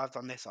like, yeah, I've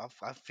done this. I'm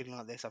feeling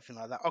like this. I'm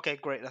feeling like that. Okay,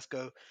 great. Let's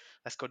go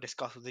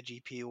discuss with the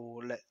GP,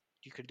 or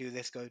you can do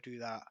this, go do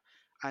that.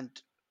 And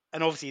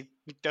obviously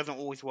it doesn't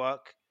always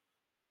work.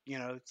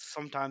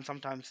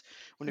 Sometimes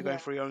when you're going Yeah.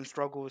 through your own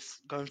struggles,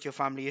 going to your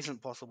family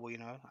isn't possible.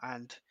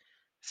 And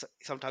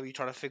sometimes you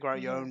try to figure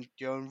out your Hmm.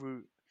 own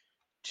route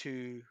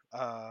to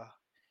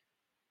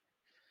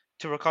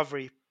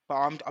recovery. But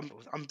I'm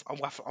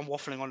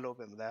waffling on a little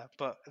bit there.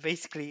 But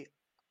basically,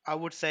 I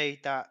would say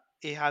that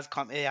it has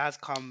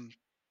come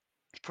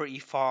pretty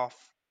far.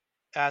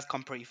 It has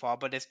come pretty far,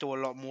 but there's still a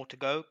lot more to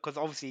go, because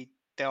obviously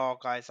there are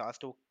guys that are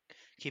still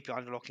keeping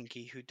under lock and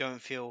key, who don't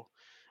feel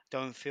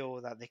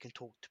that they can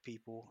talk to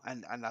people.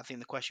 And I think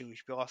the question we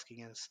should be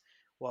asking is,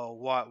 well,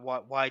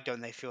 why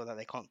don't they feel that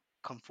they can't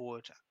come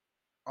forward?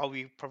 Are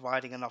we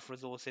providing enough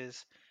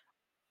resources?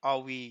 Are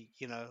we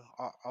you know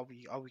are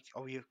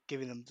we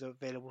giving them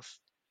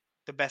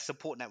the best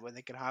support network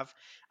they can have?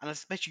 And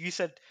especially, you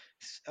said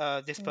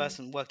this Mm.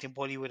 person worked in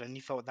Bollywood, and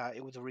you felt that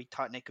it was a really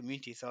tight knit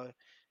community. So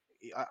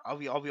are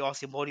we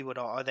asking Bollywood,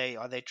 or are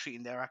they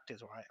treating their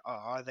actors right?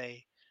 Are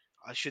they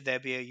should there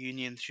be a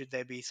union? Should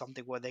there be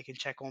something where they can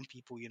check on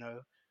people?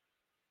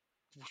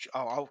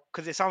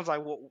 Because it sounds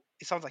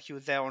like he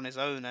was there on his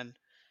own. And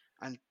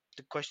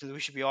the question that we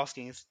should be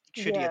asking is,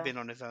 should he have Yeah. been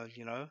on his own?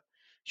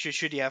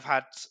 Should he have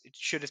had?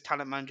 Should his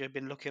talent manager have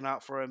been looking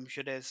out for him?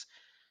 Should his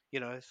you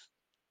know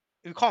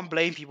we can't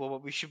blame people,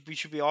 but we should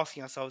be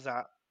asking ourselves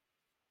that,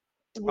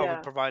 are we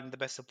Yeah. providing the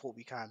best support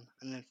we can?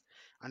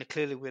 And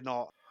clearly we're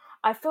not.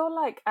 I feel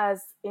like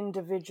as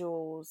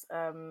individuals,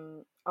 I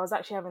was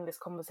actually having this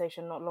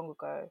conversation not long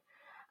ago,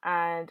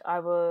 and I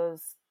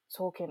was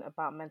talking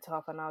about mental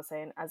health, and I was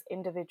saying, as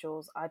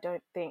individuals, I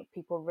don't think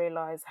people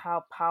realize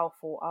how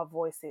powerful our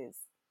voice is.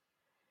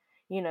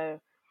 You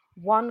know,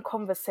 one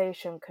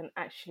conversation can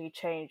actually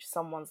change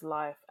someone's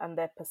life and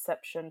their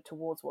perception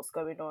towards what's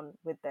going on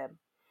with them.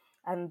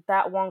 And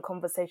that one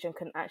conversation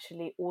can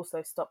actually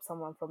also stop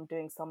someone from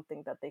doing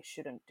something that they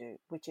shouldn't do,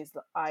 which is,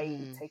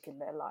 i.e., Mm, taking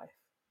their life,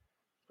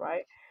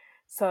 right?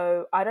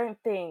 So I don't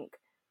think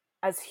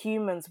as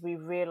humans we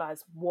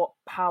realize what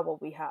power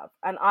we have.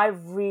 And I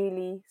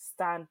really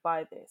stand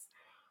by this.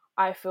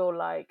 I feel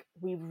like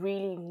we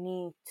really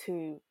need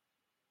to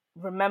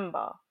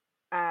remember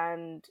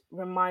and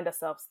remind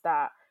ourselves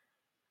that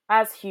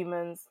as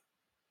humans,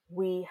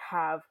 we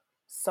have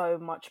so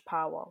much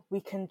power.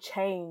 We can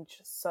change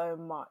so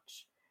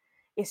much.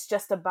 It's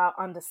just about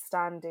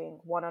understanding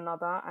one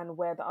another and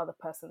where the other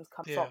person's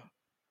come from. yeah.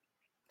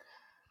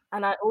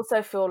 And I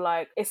also feel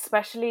like,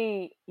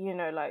 especially,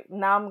 like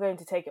now I'm going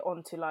to take it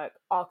on to like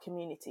our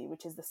community,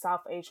 which is the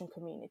South Asian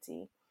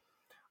community.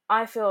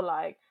 I feel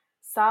like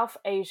South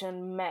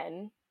Asian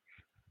men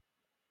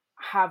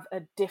have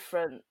a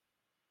different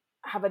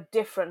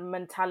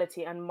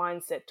mentality and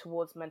mindset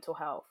towards mental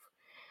health.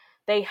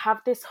 They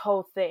have this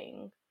whole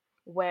thing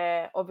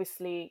where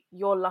obviously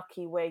you're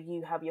lucky where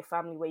you have your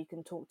family where you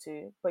can talk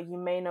to, but you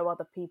may know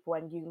other people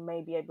and you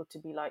may be able to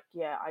be like,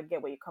 yeah, I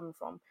get where you're coming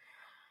from.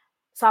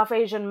 South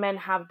Asian men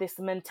have this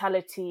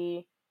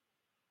mentality: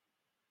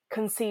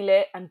 conceal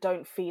it and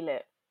don't feel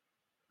it,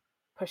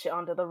 push it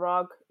under the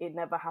rug, it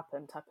never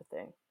happened type of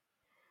thing.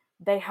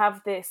 They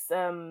have this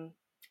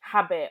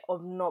habit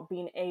of not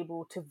being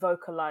able to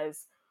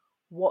vocalize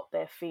what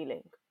they're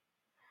feeling.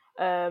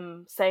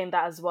 saying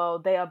that as well.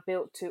 They are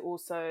built to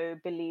also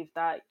believe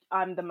that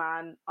I'm the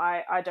man.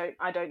 I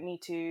don't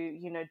need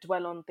to,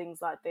 dwell on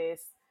things like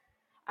this,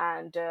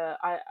 and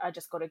I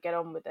just got to get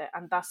on with it.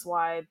 And that's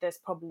why there's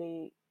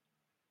probably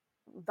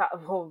that.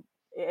 Well,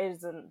 it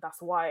isn't.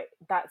 That's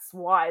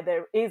why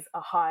there is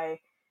a high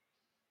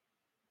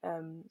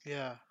um,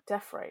 Yeah,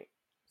 death rate,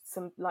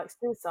 some like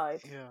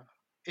suicide. yeah.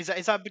 Is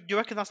that? Do you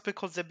reckon that's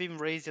because they've been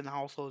raised in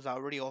households that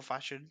are really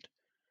old-fashioned,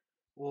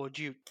 or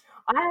do you?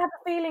 I have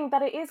a feeling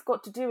that it is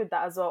got to do with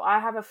that as well. I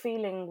have a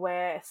feeling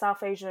where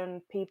South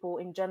Asian people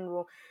in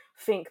general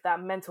think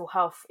that mental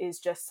health is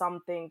just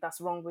something that's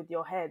wrong with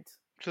your head.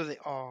 So they?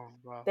 Oh,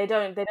 wow. They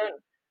don't,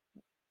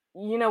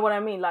 you know what I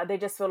mean? Like they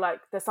just feel like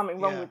there's something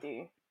wrong Yeah. with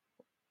you.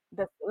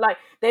 Like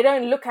they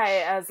don't look at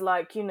it as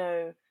like,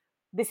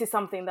 this is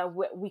something that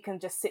we can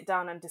just sit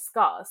down and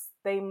discuss.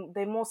 They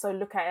more so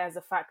look at it as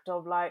a fact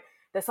of like,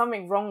 there's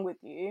something wrong with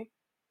you,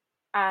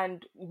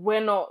 and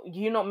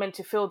you're not meant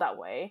to feel that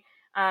way.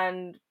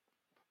 And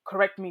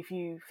correct me if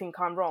you think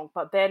I'm wrong,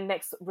 but their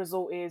next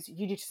result is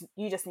you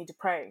just need to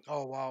pray.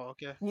 Oh, wow.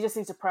 Okay. You just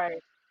need to pray.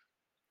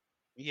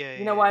 Yeah,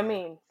 You know yeah, what I yeah.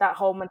 mean? That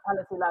whole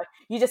mentality, like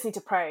you just need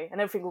to pray and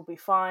everything will be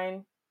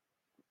fine.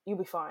 You'll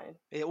be fine.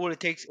 All it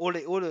takes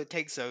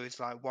though is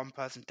like one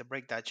person to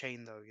break that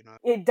chain though, you know.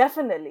 It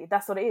definitely,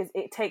 that's what it is.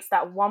 It takes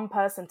that one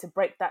person to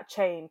break that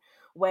chain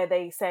where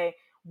they say,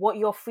 what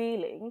you're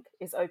feeling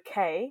is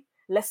okay.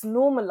 Let's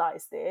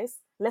normalize this.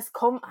 Let's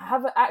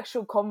have an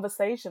actual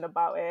conversation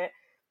about it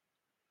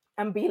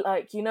and be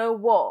like, you know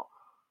what?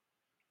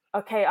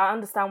 Okay, I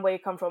understand where you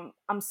come from.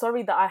 I'm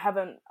sorry that I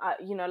haven't,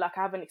 like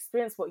I haven't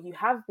experienced what you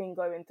have been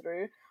going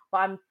through,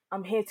 but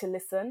I'm here to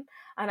listen.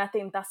 And I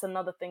think that's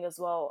another thing as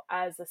well.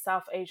 As a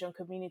South Asian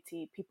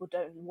community, people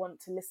don't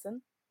want to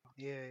listen.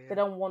 Yeah, They yeah.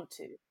 don't want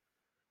to.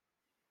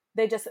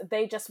 They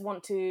just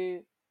want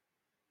to.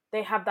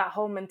 They have that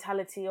whole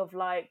mentality of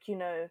like,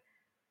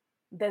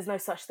 there's no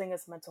such thing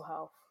as mental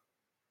health.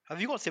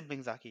 Have you got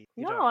siblings, Zaki?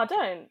 You No, don't. I Okay.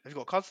 don't. Have you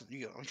got cousins?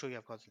 I'm sure you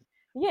have cousins.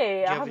 Yeah, yeah, Do yeah,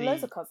 you I have have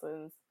loads of any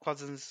cousins.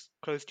 cousins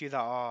close to you that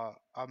are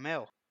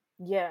male,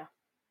 Yeah,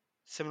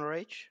 similar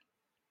age?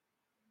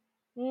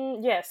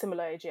 yeah,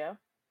 similar age. Yeah,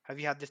 Have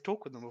you had this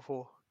talk with them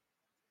before?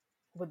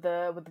 with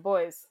the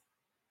boys.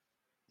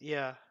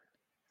 Yeah.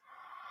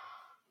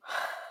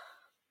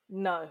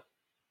 No,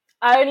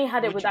 I only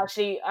had it Would with you?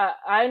 actually.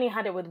 I only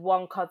had it with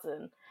one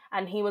cousin,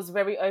 and he was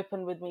very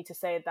open with me to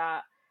say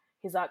that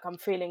he's like, I'm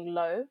feeling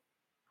low,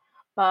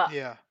 but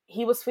Yeah.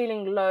 he was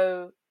feeling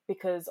low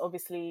because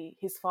obviously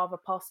his father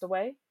passed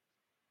away.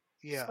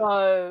 Yeah.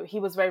 So he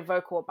was very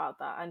vocal about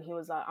that, and he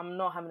was like, "I'm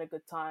not having a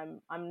good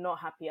time. I'm not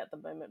happy at the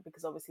moment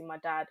because obviously my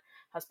dad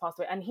has passed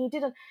away." And he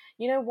didn't.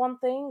 One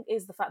thing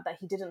is the fact that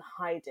he didn't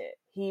hide it.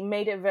 He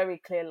made it very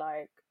clear,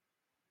 like,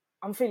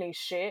 I'm feeling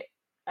shit,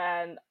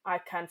 and I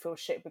can feel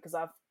shit because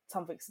I've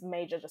something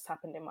major just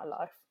happened in my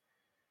life.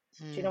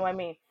 Do you know Mm. what I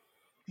mean?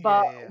 Yeah,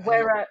 But yeah. And you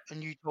where,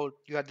 and you told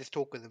you had this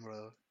talk with them,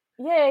 brother.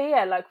 yeah,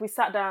 yeah, like we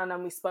sat down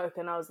and we spoke,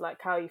 and I was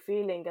like, "How are you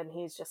feeling?" And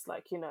he's just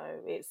like,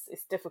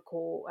 it's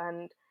difficult,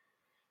 and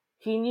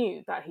he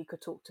knew that he could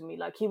talk to me.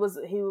 Like he was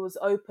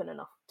open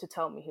enough to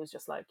tell me. He was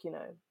just like,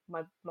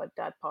 my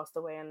dad passed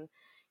away, and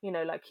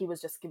like he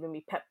was just giving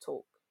me pep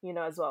talk,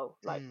 as well.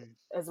 Like Mm.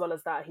 as well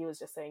as that, he was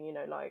just saying,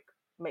 like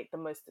make the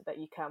most that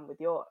you can with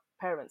your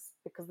parents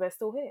because they're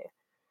still here,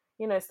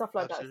 stuff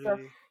like that. So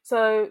Absolutely.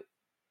 so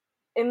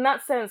in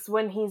that sense,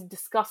 when he's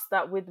discussed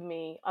that with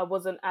me, I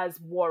wasn't as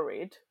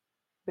worried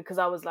because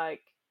I was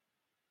like,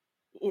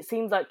 it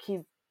seems like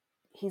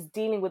he's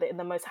dealing with it in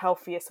the most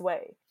healthiest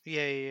way.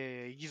 Yeah,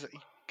 yeah,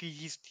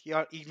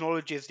 yeah. He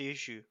acknowledges the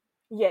issue.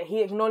 Yeah,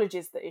 he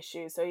acknowledges the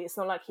issue, so it's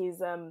not like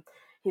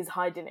he's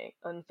hiding it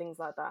and things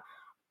like that.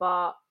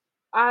 But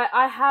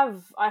I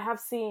have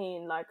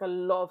seen like a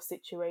lot of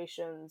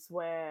situations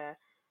where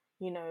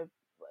you know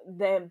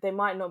they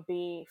might not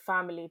be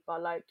family,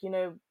 but like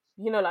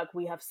like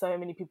we have so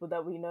many people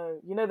that we know.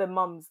 The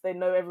mums, they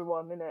know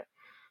everyone in it,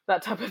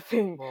 that type of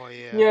thing. Oh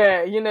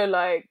yeah. Yeah,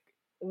 like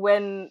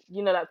when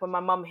like when my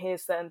mum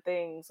hears certain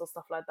things or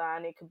stuff like that,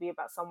 and it could be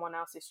about someone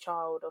else's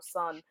child or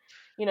son,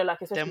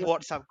 like especially Them with,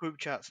 WhatsApp group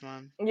chats,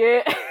 man.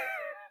 yeah.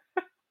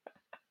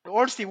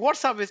 Honestly,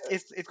 WhatsApp is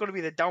it's gonna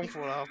be the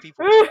downfall of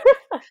people, man.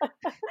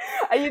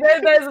 And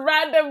those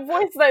random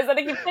voice notes that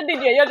they keep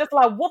sending you. You're just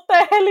like, what the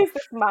hell is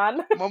this, man?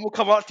 Mum will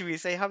come up to me and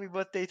say happy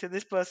birthday to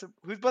this person.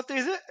 Whose birthday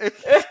is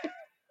it?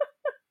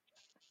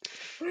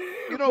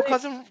 But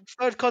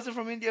third cousin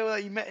from India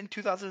that you met in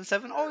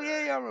 2007. Oh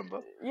yeah, yeah, I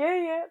remember. yeah,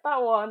 yeah,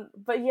 that one.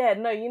 But yeah,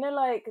 no,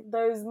 like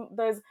those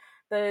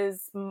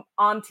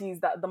aunties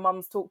that the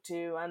mums talk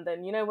to, and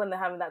then when they're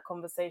having that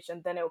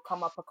conversation, then it'll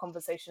come up a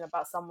conversation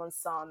about someone's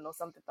son or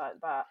something like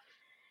that.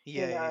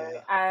 Yeah,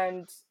 yeah,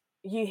 And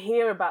you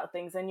hear about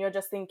things, and you're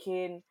just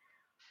thinking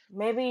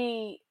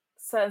maybe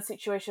certain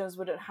situations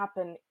wouldn't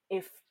happen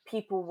if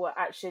people were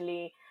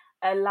actually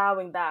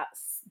allowing that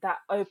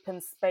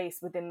open space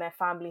within their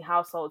family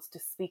households to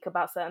speak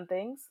about certain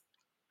things.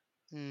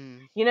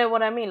 Mm. You know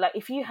what I mean? Like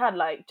if you had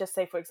like just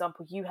say for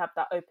example you have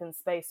that open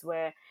space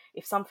where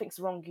if something's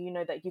wrong, you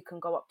know that you can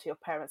go up to your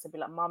parents and be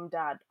like, "Mum,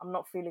 Dad, I'm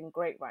not feeling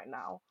great right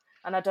now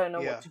and I don't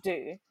know what Yeah. to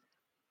do."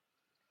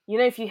 You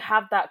know, if you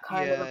have that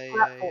kind of a Yeah. Yeah. Yeah.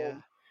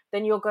 platform,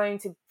 then you're going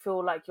to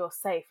feel like you're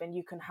safe and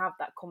you can have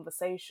that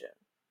conversation.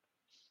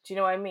 Do you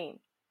know what I mean?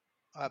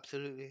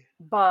 Absolutely.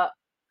 But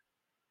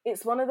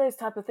it's one of those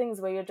type of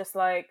things where you're just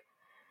like,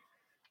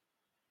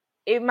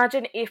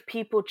 imagine if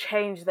people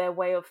change their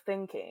way of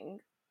thinking,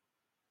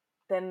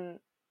 then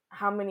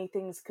how many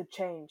things could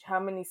change?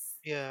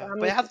 Yeah, how but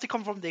many it has to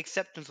come from the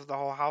acceptance of the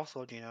whole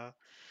household.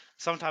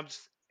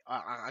 Sometimes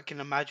I can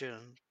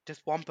imagine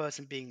just one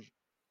person being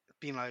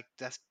like,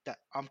 that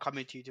I'm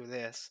coming to you to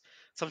this.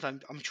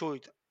 Sometimes I'm sure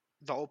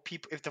the old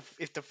people,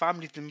 if the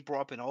family's been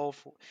brought up in an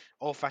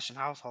old fashioned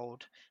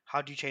household,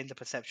 how do you change the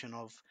perception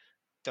of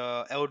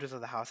the elders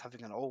of the house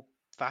having an old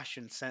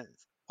fashioned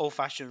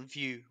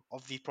view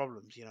of these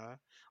problems?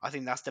 I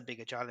think that's the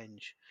bigger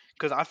challenge,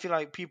 because I feel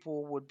like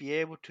people would be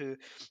able to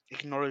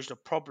acknowledge the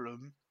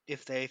problem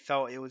if they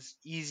felt it was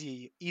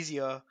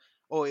easier,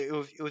 or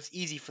it was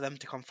easy for them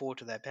to come forward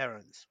to their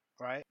parents,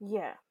 right?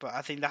 Yeah, But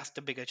I think that's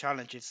the bigger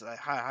challenge. Is like,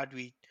 how do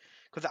we?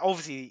 Because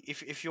obviously,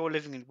 if you're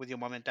living with your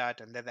mom and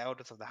dad and they're the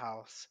elders of the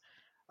house,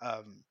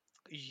 um,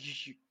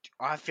 you,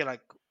 I feel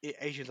like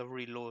Asians are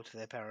really loyal to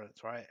their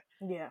parents, right?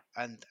 yeah,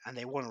 And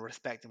they want to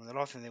respect them. And the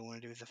last thing they want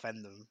to do is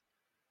offend them.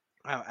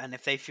 And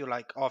if they feel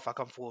like, oh, if I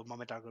come forward, mom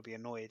and dad are gonna be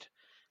annoyed,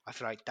 I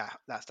feel like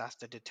that's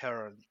the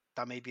deterrent.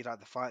 That may be like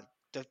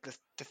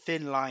the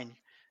thin line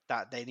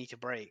that they need to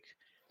break.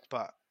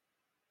 But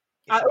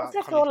I it's about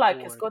also coming feel like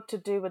it's forward. got to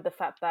do with the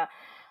fact that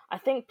I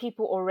think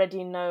people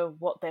already know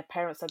what their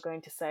parents are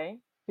going to say,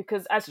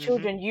 because as Hmm.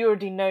 children you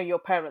already know your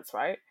parents,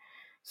 right?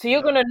 So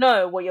you're going Yeah, to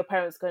know what your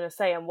parents are going to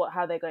say and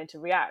how they're going to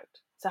react.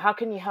 So how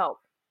can you help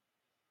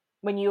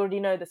when you already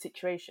know the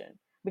situation?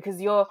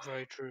 Because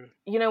very true.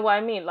 you know what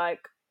I mean? Like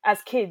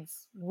as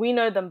kids, we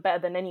know them better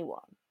than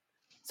anyone.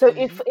 So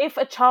Hmm. if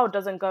a child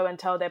doesn't go and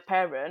tell their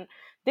parent,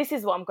 this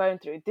is what I'm going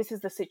through, this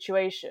is the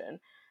situation,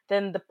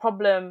 then the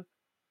problem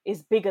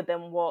is bigger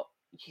than what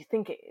you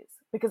think it is.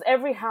 Because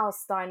every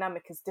house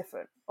dynamic is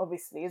different,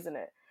 obviously, isn't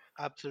it?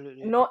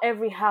 Absolutely. Not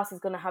every house is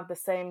going to have the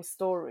same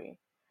story.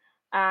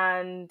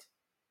 And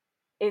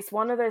it's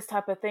one of those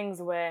type of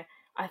things where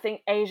I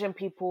think Asian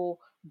people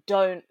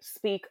don't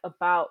speak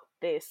about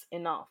this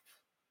enough.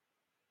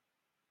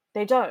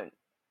 They don't.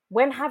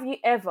 When have you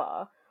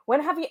ever?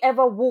 When have you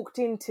ever walked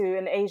into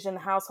an Asian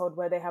household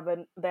where they're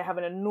having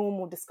a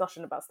normal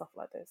discussion about stuff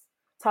like this?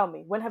 Tell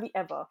me, when have you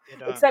ever? They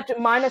don't. Except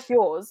minus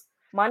yours,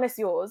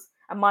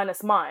 and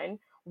minus mine.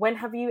 When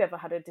have you ever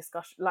had a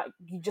discussion like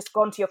you just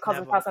gone to your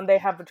cousin's Never. house and they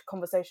have a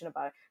conversation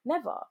about it?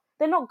 Never.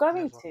 They're not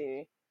going Never.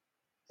 to.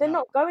 They're No.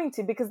 not going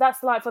to, because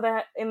that's like for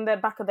their in the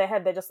back of their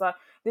head. They're just like,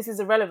 this is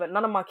irrelevant.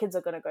 None of my kids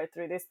are going to go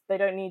through this. They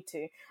don't need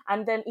to.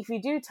 And then if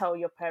you do tell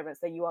your parents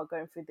that you are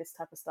going through this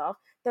type of stuff,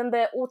 then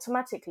they're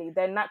automatically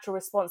their natural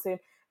response in,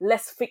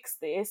 let's fix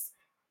this.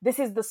 This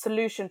is the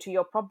solution to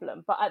your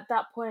problem. But at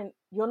that point,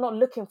 you're not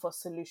looking for a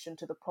solution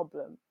to the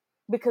problem,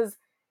 because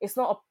it's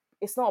not a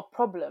it's not a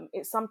problem.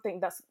 It's something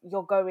that's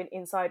you're going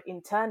inside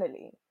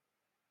internally.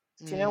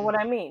 Do you know Mm. what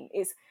I mean?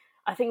 It's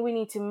I think we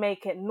need to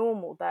make it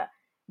normal that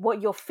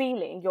what you're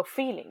feeling, you're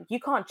feeling. You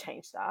can't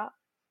change that.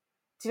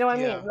 Do you know what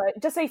I mean? Yeah. Like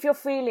just say if you're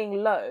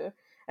feeling low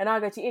and I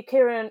go to you,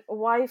 Kiran,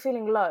 why are you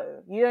feeling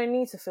low? You don't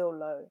need to feel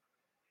low.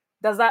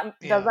 Does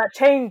Yeah. that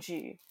change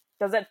you?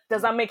 Does that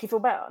No. make you feel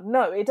better?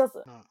 No, it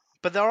doesn't. No.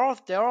 But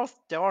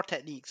there are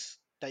techniques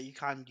that you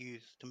can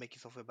use to make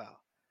yourself feel better.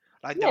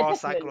 Like there Yeah, are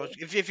definitely.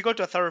 psychological. If you go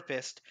to a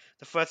therapist,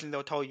 the first thing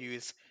they'll tell you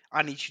is,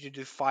 "I need you to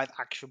do 5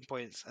 action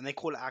points," and they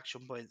call it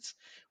action points.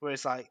 Where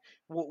it's like,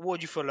 what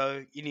do you feel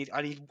low?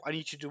 I need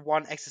you to do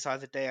one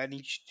exercise a day. I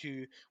need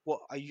you to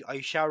what are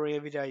you showering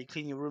every day? Are you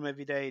cleaning your room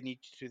every day? I need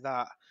you to do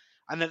that.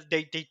 And then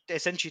they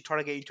essentially try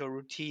to get into a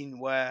routine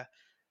where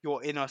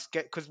you're in a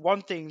because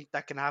one thing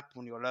that can happen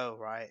when you're low,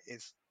 right,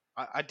 is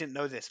I didn't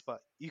know this,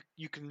 but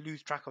you can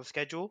lose track of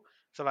schedule.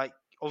 So like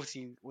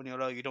obviously when you're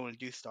low, you don't want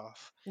to do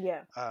stuff.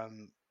 Yeah,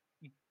 Um,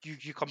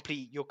 you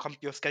complete your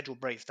schedule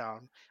breaks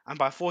down, and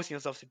by forcing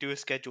yourself to do a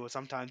schedule,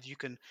 sometimes you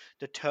can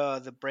deter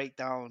the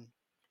breakdown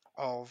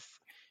of.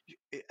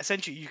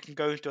 Essentially, you can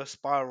go into a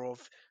spiral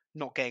of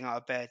not getting out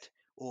of bed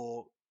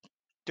or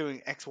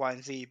doing X, Y,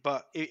 and Z.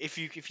 But if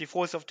you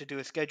force yourself to do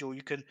a schedule,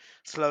 you can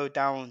slow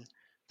down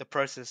the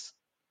process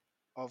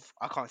of.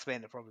 I can't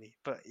explain it probably,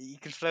 but you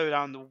can slow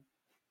down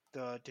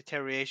the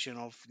deterioration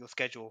of your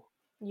schedule,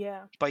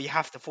 yeah, but you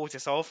have to force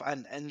yourself,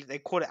 and they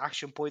call it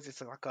action points.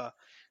 It's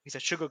a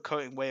sugar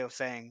coating way of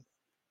saying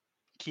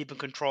keep in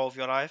control of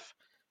your life.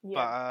 But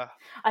yeah.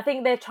 I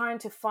think they're trying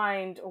to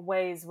find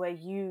ways where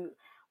you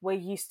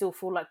still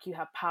feel like you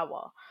have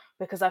power,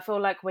 because I feel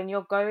like when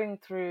you're going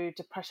through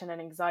depression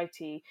and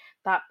anxiety,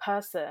 that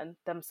person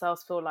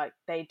themselves feel like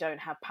they don't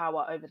have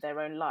power over their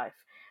own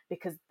life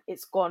because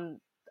it's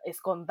gone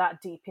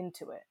that deep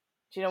into it.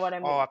 Do you know what I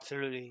Oh, mean?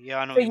 absolutely. Yeah,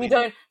 I know So what you you mean.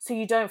 don't so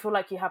you don't feel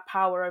like you have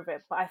power over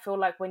it. But I feel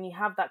like when you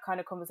have that kind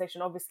of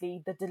conversation,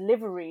 obviously the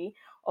delivery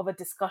of a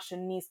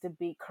discussion needs to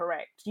be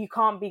correct. You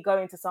can't be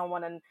going to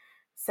someone and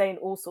saying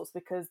all sorts,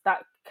 because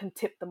that can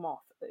tip them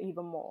off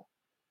even more.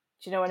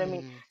 Do you know what I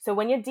mean? Mm, So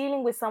when you're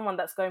dealing with someone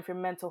that's going through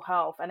mental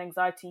health and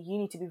anxiety, you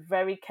need to be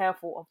very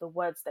careful of the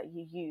words that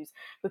you use,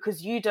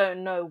 because you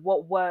don't know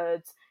what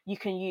words you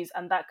can use,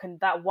 and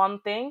that one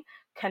thing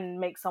can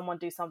make someone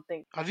do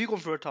something. have you gone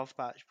through a tough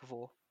patch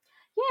before?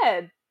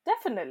 Yeah,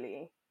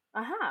 definitely.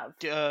 I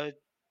have.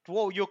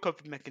 What were your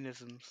coping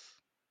mechanisms?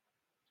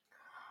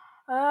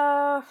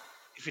 Uh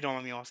If you don't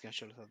mind me asking, I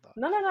should have said that.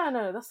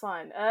 no, that's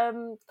fine.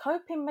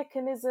 Coping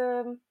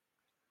mechanism.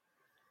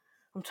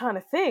 I'm trying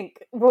to think.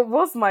 What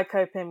was my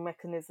coping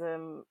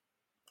mechanism?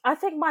 I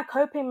think my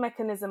coping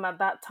mechanism at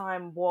that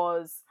time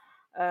was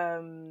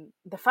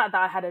the fact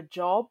that I had a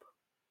job.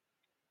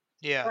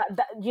 Yeah,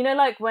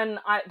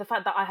 Like the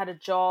fact that I had a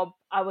job,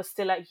 I was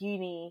still at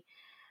uni,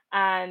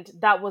 and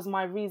that was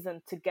my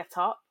reason to get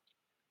up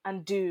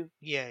and do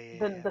yeah, yeah,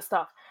 the yeah.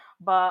 stuff.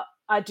 But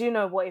I do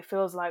know what it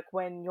feels like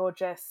when you're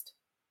just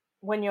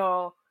when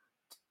you're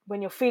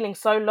when you're feeling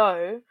so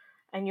low,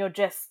 and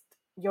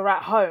you're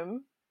at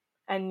home,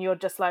 and you're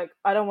just like,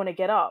 I don't want to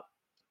get up.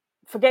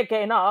 Forget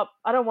getting up.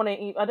 I don't want to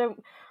eat. I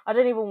don't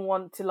even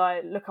want to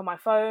like look at my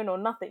phone or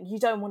nothing. You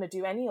don't want to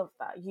do any of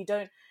that. You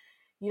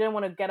don't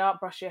want to get up,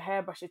 brush your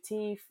hair, brush your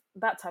teeth,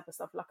 that type of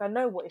stuff. Like, I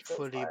know what it feels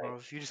Fully, like. bro.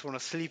 If you just want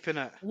to sleep in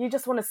it. You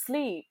just want to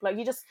sleep. Like,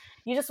 you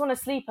just want to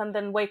sleep, and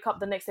then wake up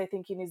the next day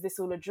thinking, is this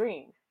all a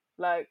dream?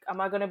 Like, am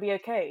I going to be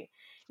okay?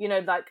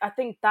 Like, I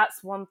think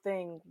that's one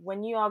thing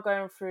when you are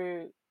going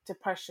through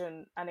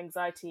depression and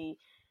anxiety.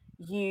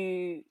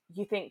 You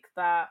think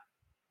that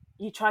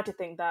you try to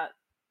think that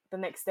the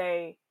next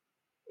day,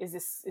 is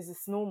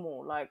this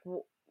normal? Like,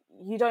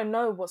 you don't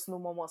know what's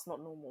normal and what's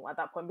not normal at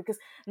that point, because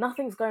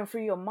nothing's going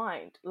through your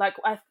mind. Like,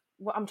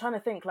 I'm trying to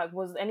think, like,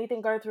 was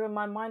anything going through in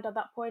my mind at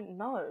that point?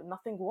 No,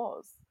 nothing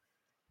was.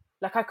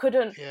 Like,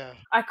 Yeah,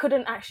 I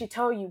couldn't actually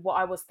tell you what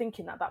I was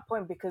thinking at that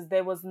point, because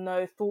there was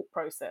no thought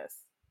process.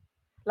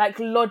 Like,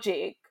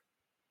 logic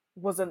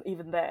wasn't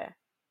even there.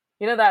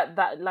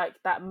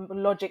 That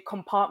logic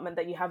compartment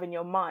that you have in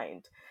your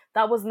mind,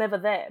 that was never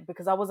there,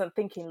 because I wasn't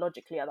thinking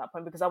logically at that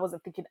point, because I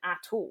wasn't thinking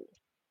at all.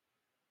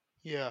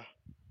 yeah.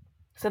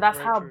 So that's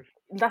Very how true.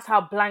 that's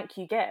how blank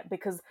you get,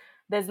 because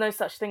there's no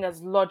such thing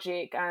as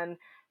logic. And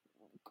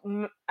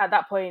at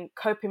that point,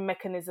 coping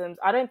mechanisms,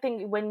 I don't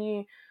think, when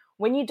you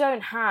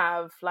don't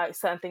have like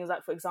certain things,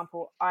 like for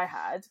example I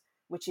had,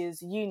 which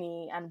is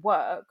uni and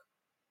work.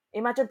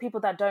 Imagine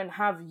people that don't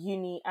have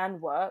uni and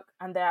work,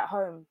 and they're at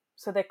home,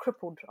 so they're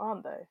crippled,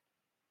 aren't they?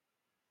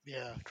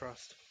 Yeah,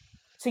 trust.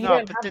 So you No,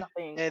 don't but have then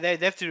nothing.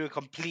 they have to do a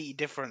completely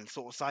different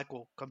sort of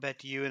cycle compared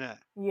to you, innit?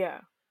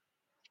 Yeah,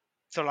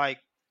 So like,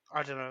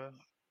 I don't know.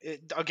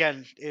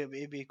 Again,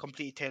 it'd be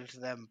completely tailored to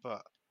them,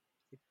 but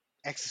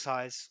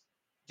exercise.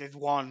 There's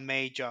one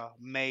major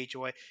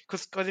way.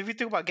 Because if you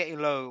think about getting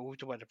low, we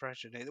talk about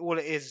depression. All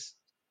it is,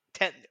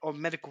 or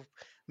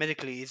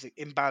medically, is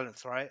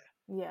imbalance, right?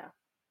 yeah,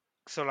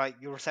 So like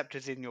your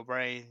receptors in your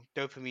brain,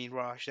 dopamine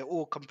rush, they're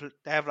all complete.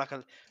 They have like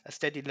a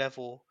steady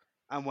level,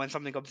 and when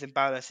something comes in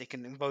balance, it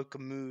can invoke a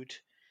mood.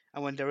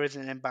 And when there is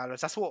an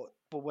imbalance, that's what.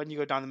 But when you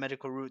go down the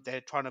medical route,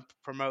 they're trying to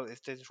promote is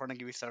they're trying to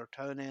give you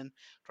serotonin,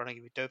 trying to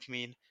give you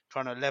dopamine,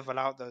 trying to level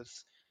out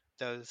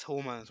those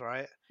hormones,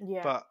 right?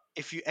 yeah, But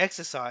if you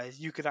exercise,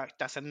 you could act.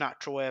 That's a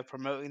natural way of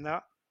promoting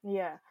that.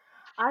 yeah.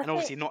 I And think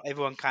obviously, not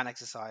everyone can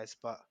exercise,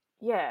 but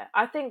Yeah,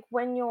 I think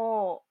when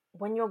you're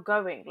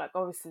going, like,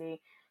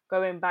 obviously,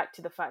 going back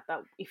to the fact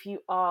that if you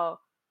are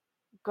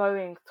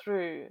going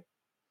through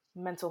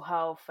mental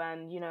health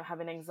and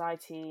having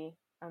anxiety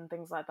and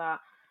things like that,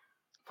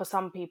 for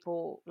some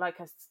people, like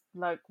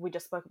we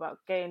just spoke about,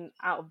 getting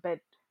out of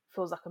bed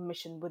feels like a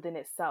mission within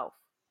itself.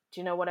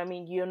 Do you know what I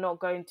mean? You're not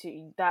going to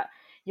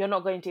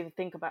even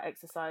think about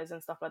exercise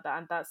and stuff like that,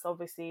 and that's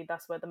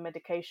where the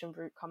medication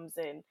route comes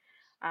in.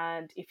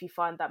 And if you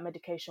find that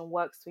medication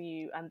works for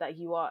you, and that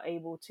you are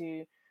able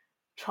to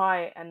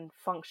try and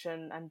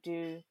function and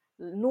do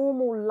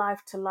normal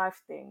life to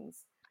life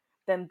things,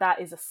 then that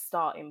is a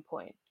starting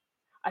point.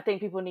 I think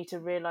people need to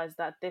realize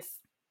that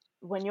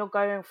when you're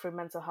going through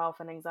mental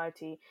health and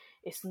anxiety,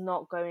 it's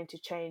not going to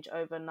change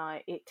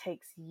overnight. It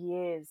takes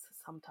years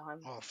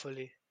sometimes. oh,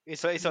 fully.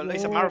 It's a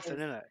marathon, Years.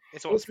 isn't it?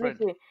 It's not a It's sprint.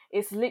 literally,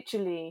 it's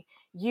literally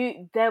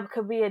there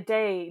could be a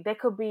day, there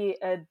could be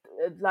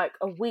like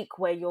a week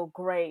where you're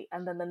great,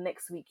 and then the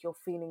next week you're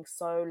feeling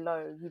so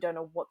low, you don't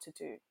know what to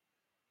do.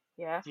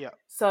 Yeah. Yeah,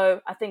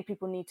 So I think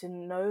people need to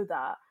know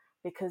that,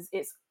 because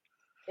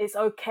it's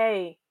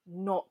okay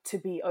not to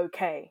be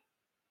okay.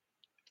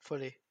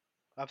 fully.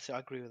 Absolutely, I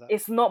agree with that.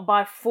 It's not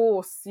by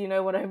force, you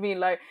know what I mean?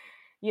 Like,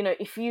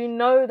 if you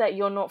know that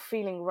you're not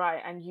feeling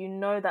right, and you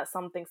know that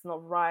something's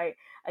not right,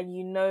 and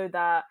you know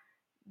that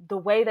the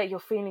way that you're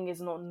feeling is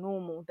not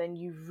normal, then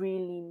you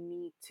really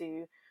need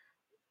to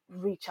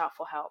reach out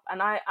for help. And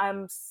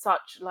I'm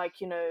such, like,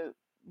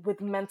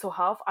 with mental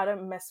health, I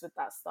don't mess with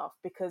that stuff,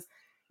 because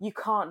You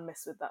can't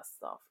mess with that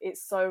stuff.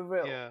 It's so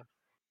real. Yeah.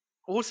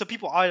 Also,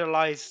 people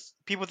idolize.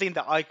 People think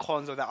that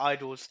icons or their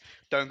idols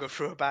don't go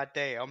through a bad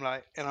day. I'm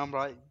like,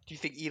 do you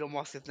think Elon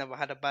Musk has never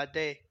had a bad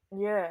day?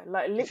 Yeah,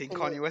 like Do you think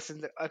literally.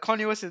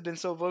 Kanye West has been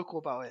so vocal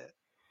about it?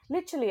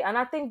 Literally. And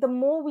I think the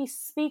more we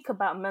speak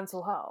about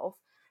mental health,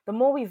 the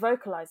more we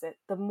vocalize it,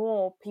 the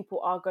more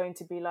people are going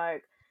to be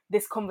like,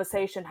 this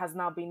conversation has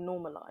now been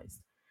normalized.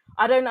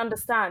 I don't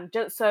understand.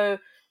 Just so,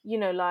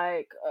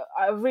 like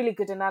a really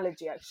good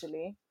analogy,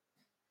 actually.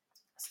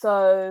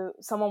 So,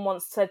 someone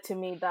once said to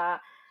me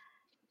that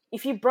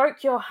if you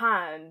broke your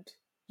hand,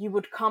 you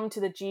would come to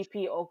the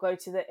GP or go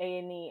to the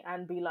A&E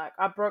and be like,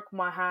 I broke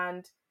my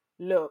hand.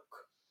 Look,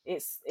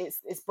 it's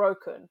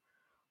broken.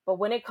 But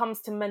when it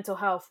comes to mental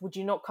health, would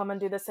you not come and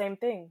do the same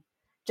thing?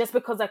 Just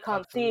because I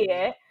can't see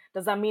Absolutely. it,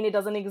 does that mean it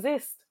doesn't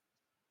exist?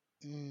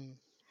 Mm,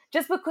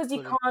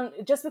 fully.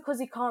 Just because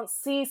you can't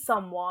see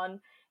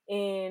someone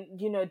in,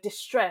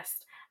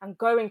 distressed and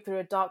going through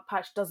a dark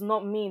patch does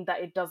not mean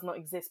that it does not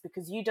exist,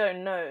 because you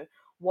don't know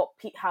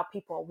how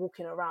people are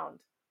walking around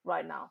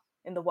right now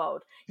in the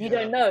world. Yeah,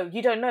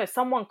 You don't know,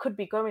 someone could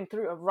be going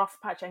through a rough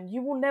patch and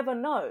you will never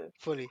know.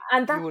 fully.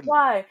 And You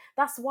wouldn't.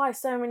 that's why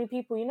so many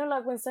people,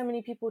 like when so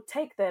many people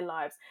take their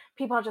lives,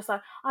 people are just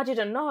like, I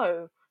didn't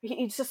know,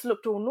 he just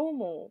looked all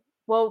normal.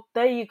 Well,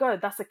 there you go,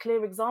 that's a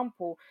clear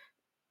example.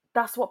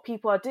 That's what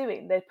people are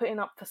doing. They're putting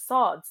up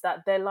facades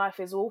that their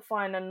life is all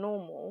fine and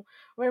normal,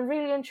 when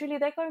really and truly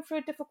they're going through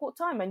a difficult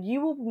time, and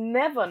you will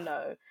never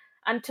know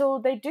until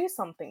they do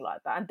something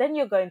like that. And then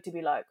you're going to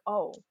be like,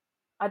 oh,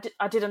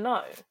 I didn't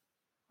know.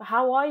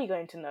 How are you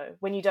going to know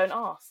when you don't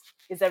ask?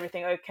 Is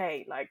everything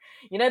okay? Like,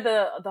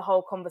 the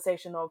whole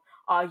conversation of,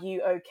 are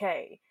you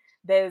okay?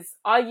 There's,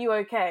 are you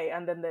okay?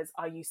 And then there's,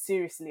 are you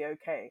seriously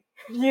okay?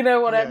 You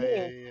know what I Yeah,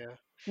 yeah, mean? yeah.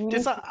 You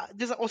There's need a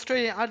there's an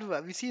Australian advert.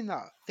 Have you seen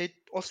that?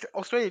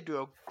 Australia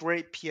do a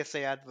great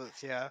PSA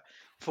adverts, yeah,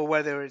 for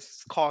whether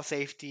it's car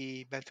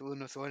safety, mental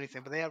illness, or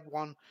anything. But they had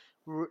one.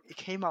 It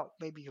came out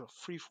maybe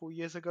 3, 4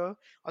 years ago.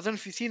 I don't know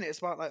if you've seen it. It's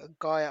about like a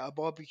guy at a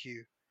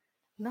barbecue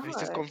and he's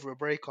just no. gone through a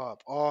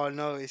breakup. Oh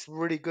no, it's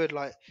really good.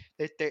 Like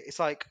it's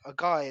like a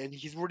guy and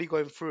he's really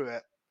going through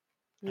it,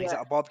 and he's Yeah,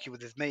 at a barbecue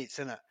with his mates,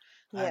 innit?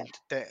 yeah, And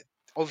they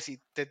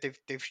obviously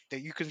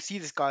you can see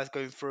this guy's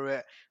going through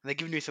it, and they're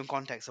giving you some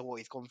context of what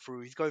he's gone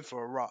through. He's going through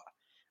a rut,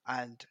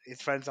 and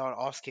his friends are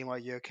asking him, "Are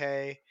you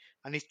okay?"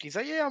 And he's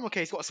like, "Yeah, I'm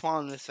okay." He's got a smile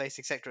on his face,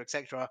 etc.,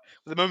 etc.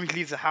 But the moment he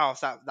leaves the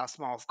house, that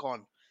smile's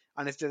gone,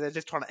 and they're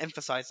just trying to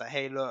emphasize that,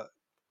 hey, look,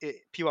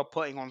 people are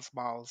putting on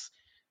smiles.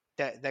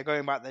 They're going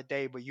about their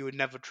day, but you would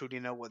never truly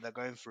know what they're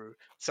going through.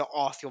 So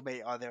ask your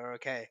mate, are they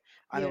okay?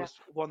 And it yeah, was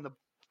one of the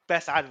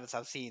best adverts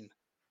I've seen,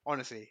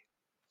 honestly.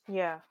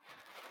 yeah.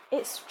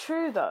 It's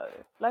true though.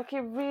 Like,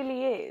 it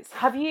really is.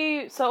 Have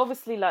you, so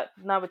obviously, like,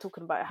 now we're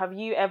talking about it, have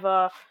you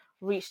ever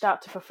reached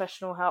out to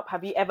professional help?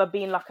 Have you ever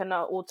been like an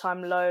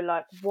all-time low?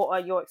 Like, what are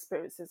your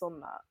experiences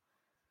on that?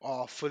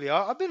 Oh, fully.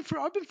 I've been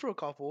through a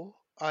couple.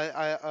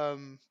 I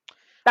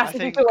That's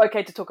if you feel think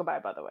okay to talk about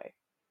it, by the way.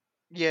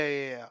 yeah,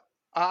 yeah, yeah.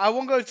 I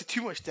won't go into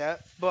too much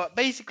depth, but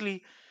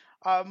basically,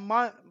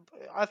 my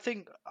I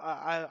think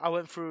I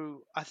went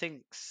through. I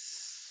think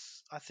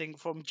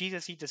from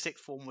GCSE to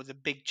sixth form was a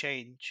big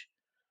change,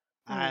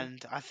 Mm,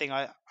 and I think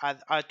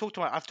I've talked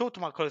to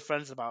my close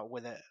friends about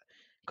with it,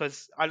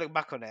 because I look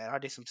back on it and I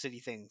did some silly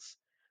things,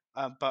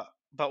 but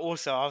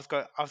also I was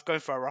going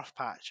for a rough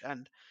patch,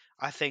 and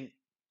I think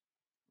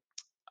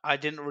I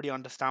didn't really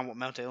understand what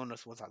mental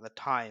illness was at the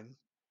time,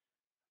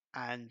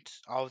 and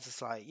I was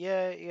just like,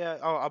 yeah, yeah,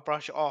 I'll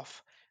brush it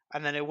off,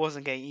 and then it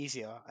wasn't getting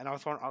easier, and I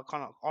kind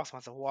of asked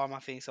myself, why am I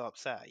feeling so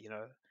upset,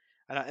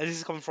 and this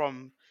is coming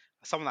from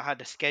someone that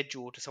had a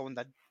schedule to someone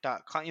that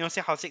can't, see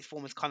how sixth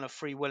form is kind of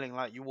free willing,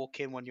 like you walk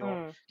in when you're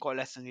mm, got a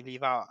lesson, you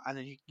leave out, and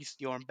then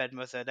you're in bed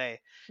most of the day,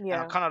 and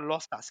I yeah, kind of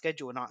lost that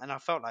schedule, and I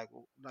felt like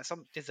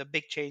there's a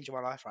big change in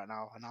my life right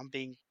now, and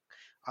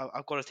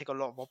I've got to take a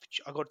lot of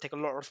I've got to take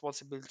a lot of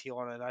responsibility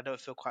on it. I don't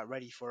feel quite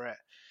ready for it,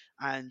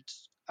 and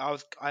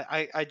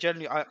I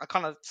generally I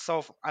kind of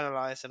self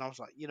analyzed, and I was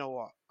like, you know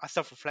what, I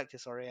self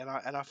reflected, sorry, and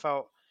I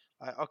felt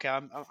like, okay,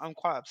 I'm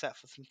quite upset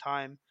for some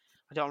time.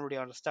 I don't really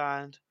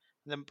understand.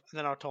 And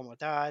then I told my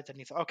dad, and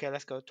he's like, okay,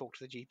 let's go talk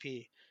to the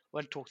GP.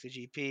 Went to talk to the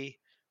GP,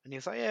 and he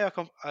was like, yeah,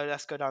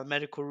 let's go down the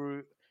medical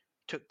route.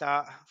 Took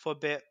that for a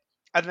bit,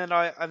 and then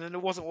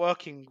it wasn't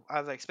working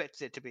as I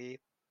expected it to be,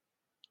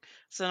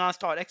 so then I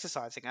started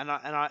exercising, and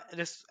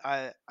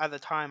at the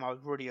time I was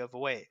really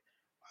overweight,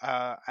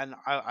 and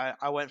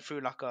I went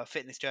through like a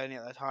fitness journey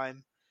at the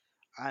time,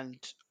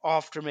 and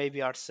after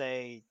maybe I'd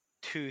say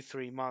 2,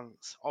 3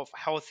 months of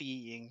healthy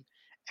eating,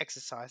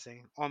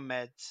 exercising, on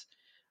meds,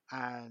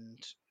 and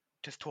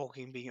just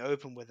talking, being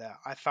open with it,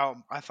 I felt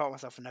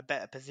myself in a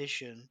better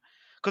position.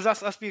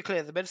 Because let's be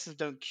clear, the medicines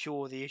don't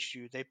cure the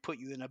issue; they put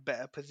you in a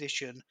better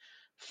position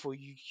for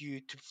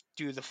you to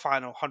do the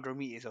final 100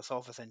 meters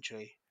yourself,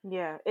 essentially,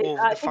 yeah. or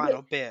the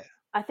final bit.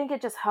 I think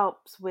it just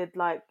helps with,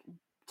 like,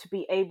 to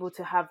be able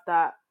to have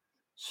that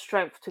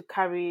strength to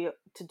carry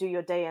to do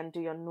your day and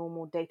do your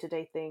normal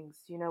day-to-day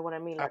things. You know what I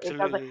mean? Like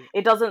Absolutely.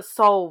 it doesn't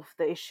solve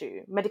the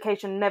issue.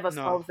 Medication never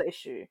No, solves the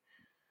issue.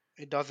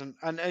 it doesn't,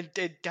 and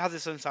it has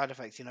its own side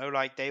effects. You know,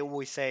 like they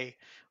always say,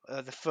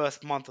 the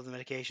first month of the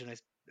medication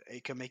is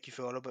it can make you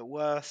feel a little bit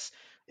worse,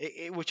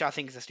 which I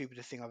think is the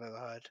stupidest thing I've ever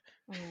heard.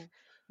 Mm.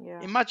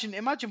 Yeah.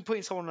 Imagine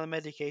putting someone on a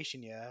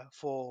medication, yeah,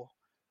 for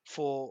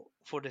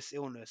this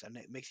illness, and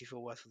it makes you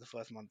feel worse for the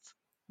first month.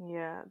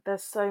 Yeah,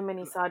 there's so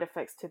many side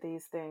effects to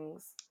these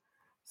things.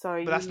 So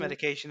But you that's need,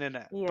 medication, isn't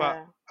it?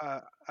 yeah,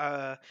 Uh,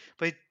 uh,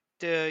 but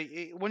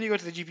when you go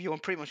to the GP, you're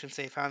pretty much in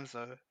safe hands,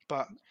 though.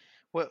 But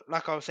well,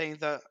 like I was saying,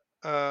 that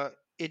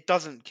it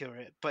doesn't cure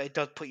it, but it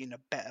does put you in a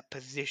better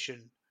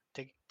position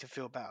to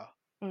feel better.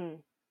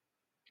 mm,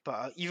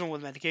 But even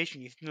with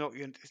medication, it's not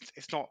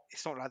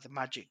like the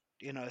magic,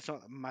 it's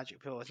not a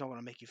magic pill. It's not going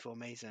to make you feel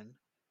amazing.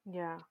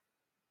 yeah,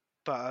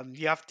 But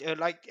you have to,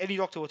 like any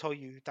doctor will tell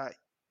you that,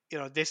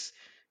 this,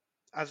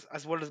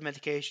 as well as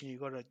medication, you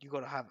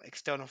gotta have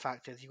external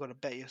factors. You gotta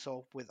bet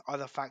yourself with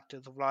other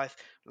factors of life,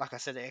 like I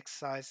said,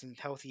 exercise and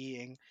healthy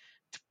eating,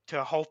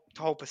 to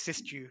help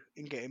assist you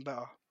in getting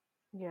better.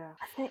 yeah.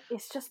 I think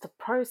it's just a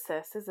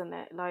process, isn't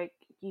it? Like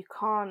you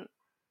can't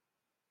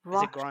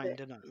It's a rush it. grind,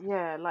 isn't it?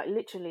 Yeah, like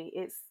literally,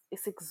 it's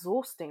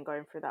exhausting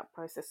going through that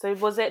process. So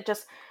was it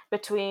just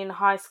between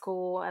high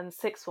school and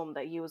sixth form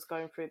that you was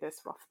going through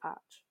this rough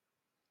patch?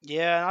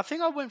 Yeah, and I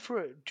think I went through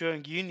it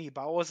during uni,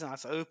 but I wasn't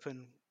as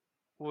open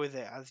with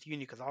it as uni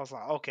because I was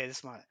like, okay,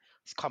 this might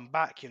it's come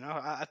back.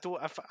 I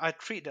thought I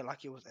treated it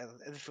like it was as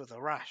if it was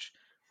a rash.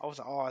 I was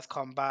like, oh, it's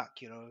come back.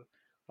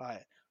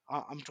 Like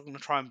I'm gonna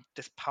try and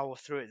just power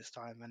through it this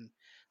time. And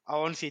I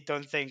honestly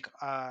don't think,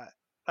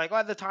 like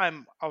at the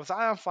time, I was like,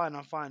 I'm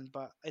fine.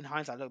 But in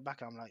hindsight, I look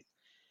back and I'm like,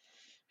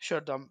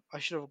 I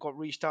should have got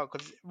reached out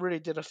because it really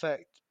did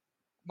affect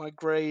my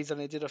grades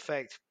and it did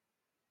affect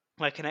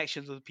my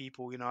connections with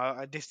people.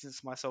 I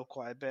distanced myself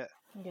quite a bit,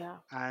 Yeah,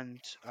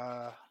 and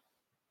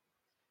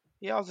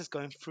yeah, I was just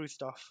going through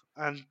stuff.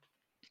 And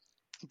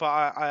but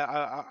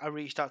I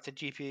reached out to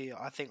GP,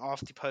 I think,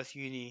 after post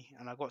uni,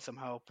 and I got some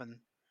help, and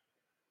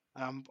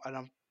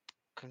I'm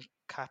can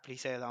happily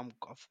say that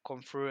I've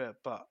gone through it.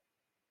 But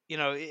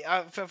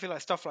I feel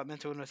like stuff like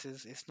mental illness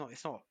is it's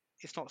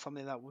not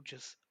something that would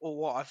just, or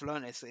what I've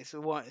learned is it's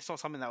not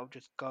something that will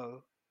just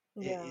go.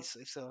 yeah,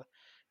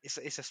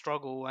 It's a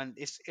struggle, and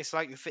it's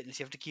like your fitness.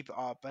 You have to keep it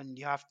up, and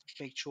you have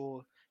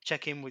to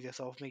check in with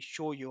yourself, make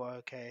sure you are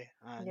okay,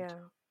 and yeah.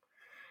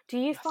 Do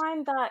you that's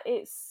find that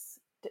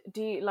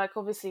do you like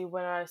obviously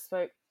when I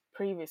spoke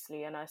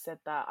previously and I said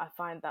that I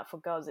find that for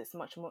girls it's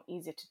much more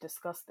easier to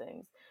discuss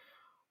things,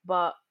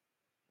 but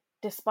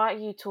despite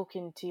you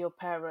talking to your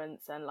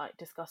parents and like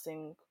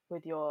discussing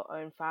with your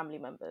own family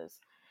members,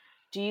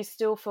 do you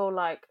still feel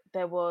like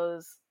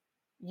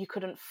you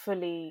couldn't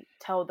fully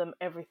tell them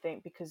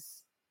everything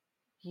because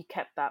you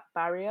kept that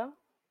barrier?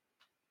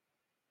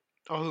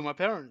 oh, who my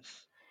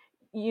parents.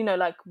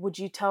 Like would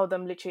you tell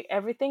them literally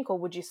everything or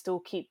would you still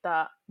keep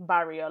that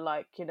barrier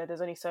like,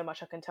 there's only so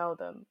much I can tell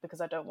them because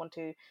I don't want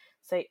to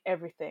say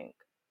everything?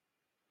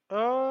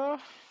 Uh,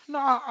 no,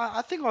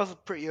 I think I was a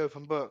pretty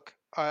open book.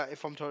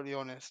 If I'm totally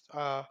honest.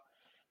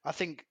 I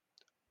think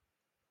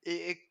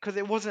because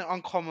it wasn't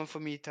uncommon for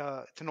me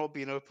to not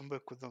be an open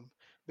book with them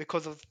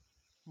because of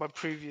my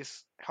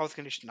previous health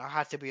condition. I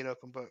had to be an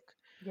open book.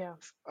 Yeah,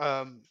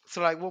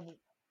 So like, well,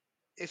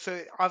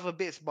 so I have a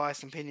bit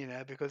biased opinion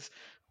there because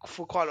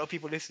for quite a lot of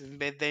people listening,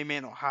 they may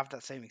not have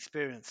that same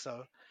experience.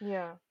 So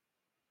yeah,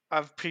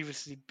 I've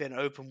previously been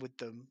open with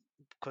them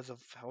because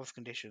of health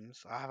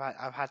conditions.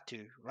 I've had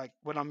to, like,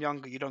 when I'm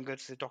younger, you don't go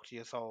to the doctor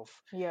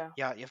yourself. yeah,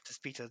 Yeah, you have to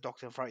speak to the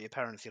doctor in front of your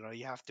parents.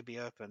 You have to be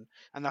open,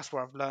 and that's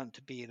where I've learned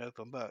to be an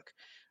open book.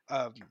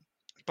 Um,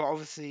 but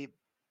obviously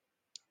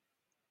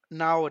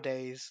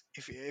nowadays,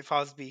 if I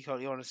was to be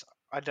totally honest,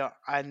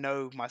 I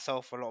know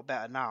myself a lot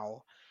better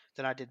now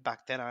than I did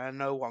back then. And I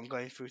know what I'm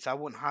going through, so I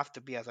wouldn't have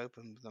to be as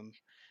open with them.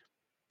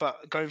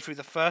 But going through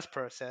the first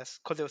process,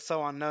 because it was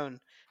so unknown,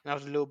 and I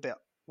was a little bit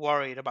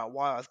worried about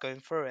why I was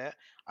going through it,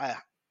 I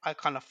I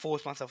kind of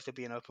forced myself to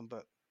be an open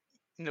book,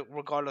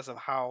 regardless of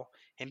how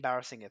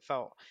embarrassing it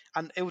felt.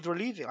 And it was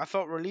relieving. I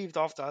felt relieved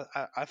after.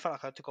 I felt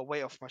like I took a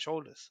weight off my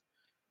shoulders.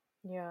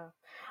 yeah.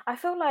 I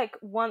feel like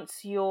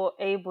once you're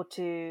able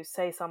to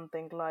say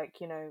something like,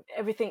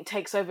 everything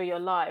takes over your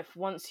life,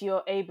 once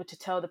you're able to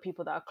tell the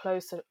people that are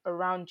close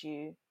around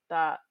you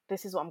that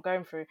this is what I'm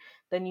going through,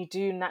 then you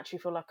do naturally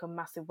feel like a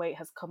massive weight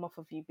has come off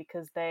of you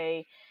because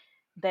they're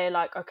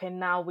like, okay,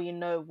 now we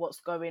know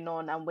what's going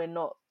on and we're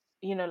not,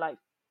 like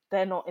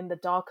they're not in the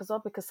dark as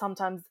well. Because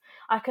sometimes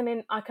I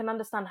can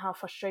understand how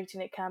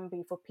frustrating it can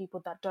be for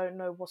people that don't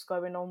know what's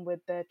going on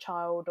with their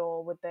child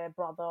or with their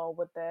brother or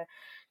with their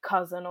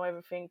cousin or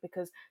everything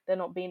because they're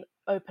not being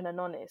open and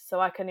honest. So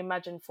I can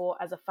imagine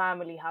for as a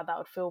family how that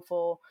would feel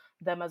for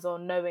them as well,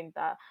 knowing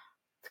that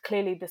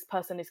clearly this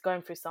person is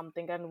going through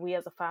something and we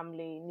as a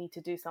family need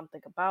to do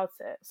something about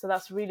it. So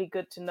that's really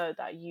good to know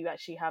that you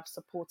actually have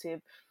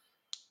supportive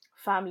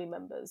family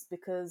members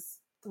because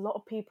a lot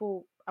of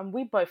people, and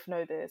we both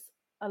know this,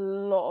 a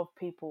lot of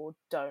people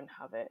don't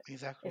have it,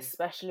 Exactly.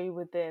 especially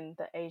within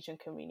the Asian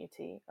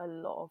community. A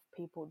lot of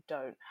people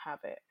don't have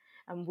it,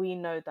 and we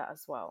know that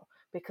as well,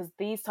 because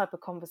these type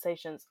of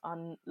conversations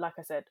are, like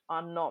I said,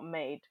 are not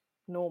made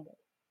normal.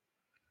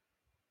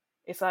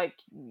 It's like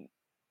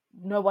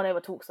no one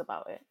ever talks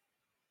about it,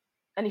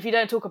 and if you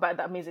don't talk about it,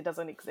 that means it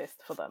doesn't exist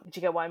for them. Do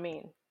you get what I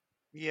mean?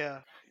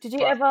 Yeah. Did you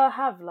But ever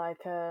have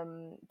like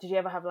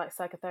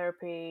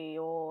psychotherapy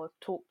or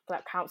talk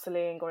like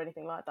counseling or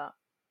anything like that?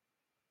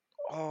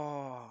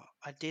 oh,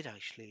 I did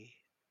actually.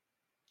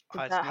 Did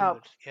I just that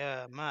help? remembered.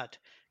 Yeah, mad.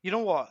 You know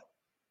what?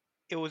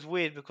 It was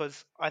weird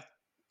because I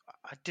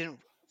didn't.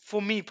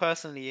 For me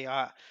personally,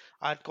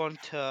 I'd gone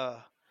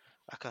to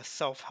like a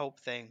self-help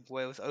thing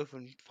where it was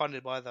open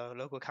funded by the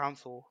local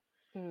council,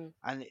 Mm,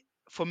 and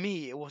for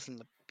me it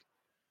wasn't.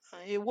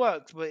 It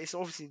worked, but it's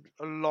obviously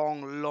a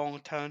long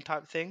term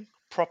type thing,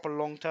 proper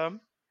long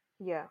term.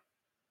 yeah.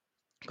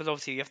 Because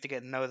obviously you have to get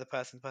to know the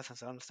person has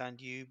to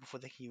understand you before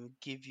they can even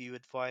give you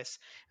advice.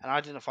 And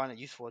I didn't find it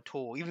useful at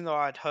all, even though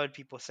I'd heard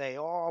people say,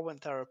 "Oh, I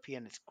went therapy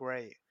and it's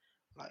great."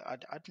 Like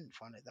I didn't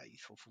find it that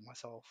useful for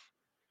myself.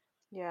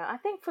 Yeah, I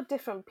think for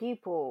different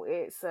people,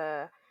 it's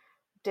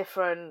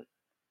different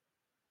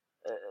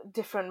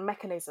different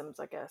mechanisms,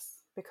 I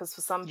guess. Because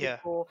for some Yeah,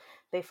 people,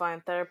 they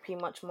find therapy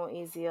much more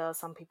easier.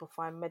 Some people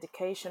find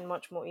medication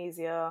much more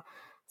easier.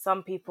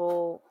 Some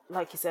people,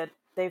 like you said,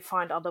 they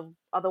find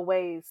other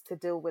ways to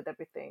deal with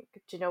everything. Do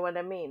you know what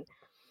I mean?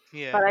 But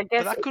yeah. I But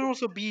guess, that could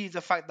also be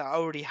the fact that I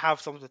already have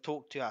someone to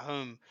talk to at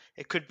home.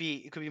 It could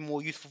be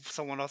more useful for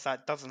someone else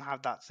that doesn't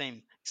have that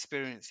same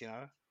experience. You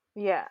know?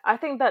 yeah, I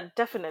think that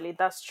definitely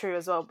that's true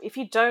as well. If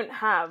you don't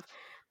have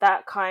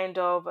that kind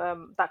of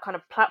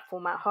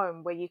platform at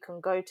home where you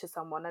can go to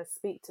someone and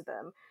speak to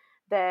them,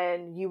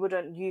 then you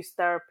wouldn't use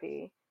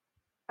therapy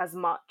as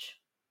much.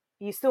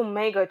 You still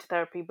may go to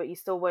therapy, but you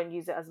still won't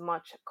use it as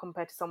much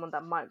compared to someone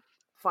that might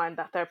find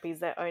that therapy is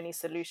their only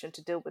solution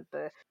to deal with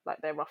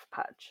their rough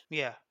patch. Yeah,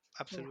 Yeah.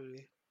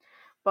 absolutely.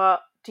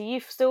 But do you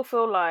still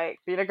feel like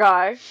being a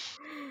guy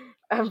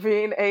and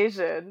being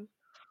Asian?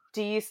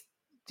 Do you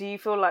do you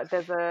feel like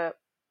there's a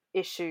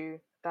issue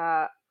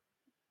that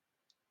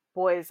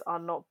boys are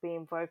not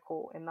being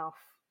vocal enough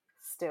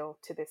still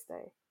to this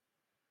day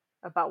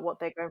about what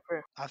they're going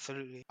through?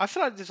 Absolutely. I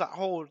feel like there's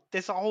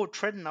a whole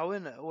trend now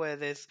in it where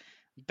there's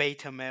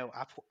beta male,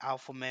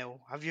 alpha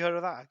male. Have you heard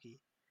of that, Aki?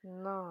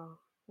 No,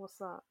 what's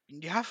that?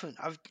 You haven't.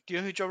 Do you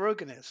know who Joe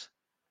Rogan is?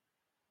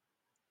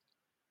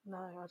 No,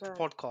 I The don't.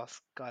 podcast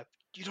guy.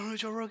 You don't know who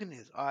Joe Rogan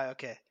is? Alright,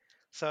 okay.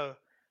 So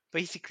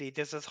basically,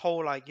 there's this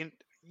whole like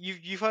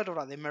you've heard of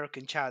like the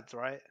American Chads,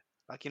 right?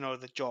 Like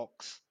the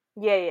jocks.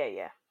 Yeah, yeah,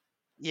 yeah,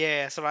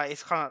 Yeah. So like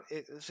it's kind of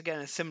it's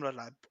again it's similar.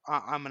 Like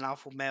I'm an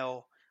alpha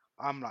male.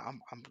 I'm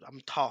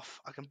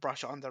tough. I can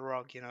brush it under the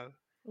rug. I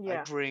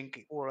yeah,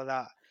 drink all of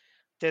that.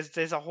 There's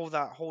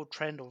that whole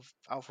trend of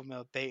alpha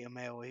male, beta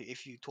male.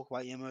 If you talk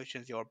about your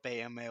emotions, you're a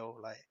beta male,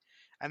 like,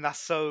 and that's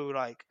so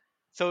like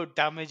so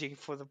damaging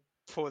for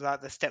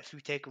the steps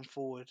we've taken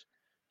forward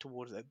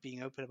towards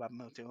being open about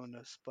mental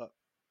illness. But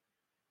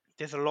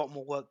there's a lot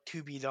more work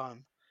to be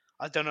done.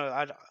 I don't know.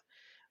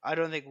 I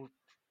don't think.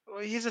 Well,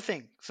 here's the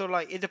thing. So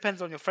like, it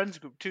depends on your friends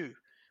group too.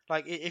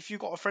 Like, if you've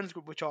got a friends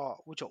group which are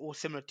all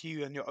similar to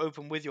you and you're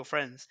open with your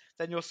friends,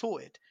 then you're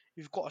sorted.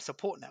 You've got a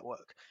support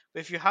network.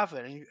 But if you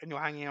haven't and you're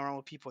hanging around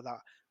with people that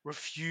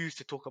refuse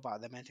to talk about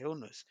their mental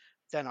illness,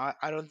 then I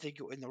don't think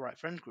you're in the right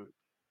friends group.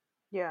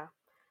 yeah.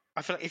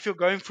 I feel like if you're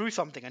going through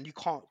something and you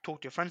can't talk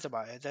to your friends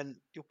about it, then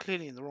you're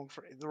clearly in the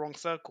wrong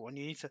circle, and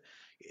you need to.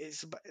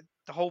 It's about,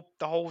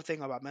 the whole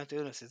thing about mental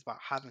illness is about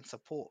having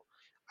support,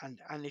 and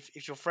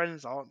if your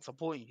friends aren't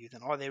supporting you,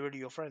 then are they really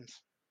your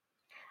friends?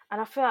 And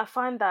I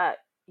find that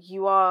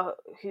you are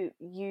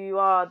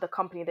the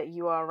company that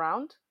you are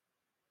around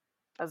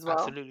as well.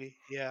 Absolutely,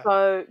 yeah,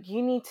 So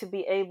you need to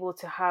be able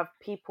to have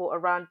people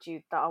around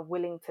you that are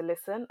willing to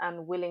listen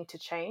and willing to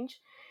change.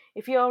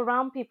 If you're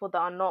around people that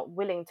are not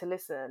willing to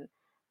listen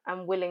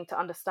and willing to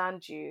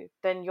understand you,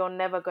 then you're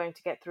never going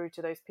to get through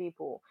to those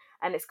people.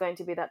 And it's going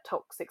to be that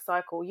toxic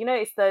cycle.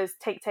 It's those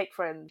take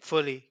friends.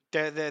 fully.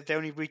 They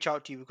only reach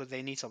out to you because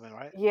they need something,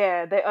 right?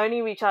 Yeah, they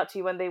only reach out to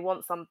you when they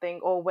want something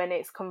or when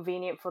it's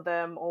convenient for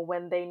them or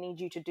when they need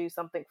you to do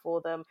something for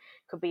them.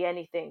 Could be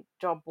anything,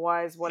 job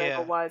wise,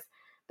 whatever Yeah, wise.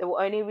 They will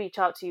only reach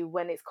out to you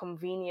when it's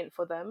convenient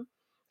for them.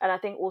 And I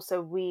think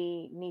also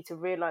we need to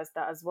realize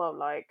that as well.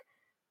 Like,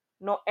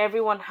 not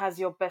everyone has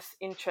your best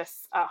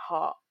interests at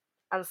heart.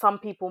 And some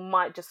people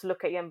might just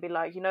look at you and be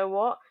like, you know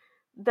what?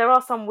 There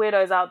are some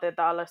weirdos out there that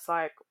are just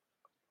like,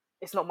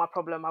 it's not my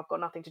problem. I've got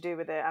nothing to do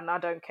with it. And I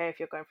don't care if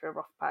you're going through a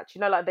rough patch.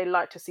 Like they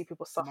like to see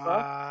people suffer.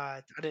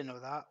 mad. I didn't know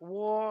that.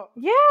 What?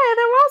 Yeah,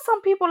 there are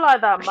some people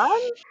like that, man.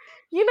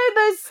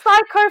 Those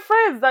psycho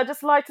friends that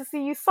just like to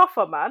see you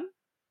suffer, man.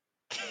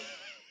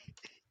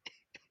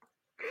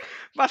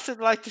 Mustn't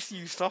like to see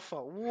you suffer.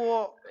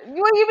 What?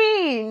 What do you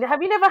mean?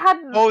 Have you never had?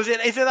 Oh, is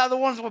it that the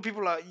ones where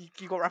people like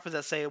you got rappers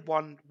that say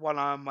one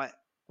eye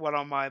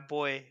my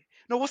boy.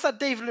 No, what's that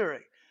Dave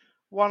lyric?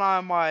 One eye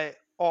on my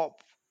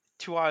op,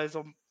 two eyes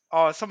on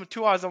Oh, some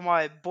 2 hours on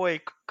my boy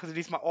because at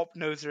least my op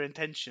knows their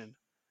intention.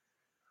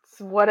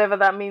 So whatever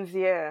that means,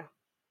 yeah.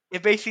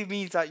 It basically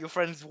means that your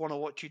friends want to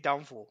watch you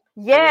downfall.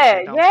 They want to see Yeah,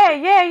 your yeah,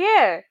 downfall. yeah,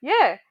 yeah,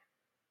 yeah.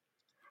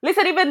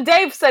 Listen, even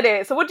Dave said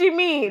it. So what do you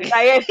mean?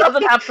 Like, it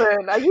doesn't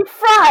happen. Are you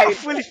I fried?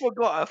 fully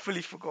forgot. I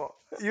fully forgot.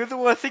 You know the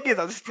worst thing is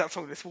I listened to that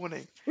song this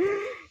morning.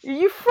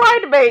 You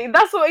fried, mate.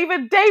 That's what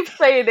even Dave's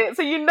saying it.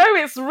 So you know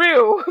it's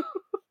real.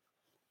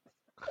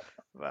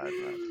 Mad,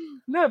 mad.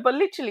 No, but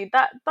literally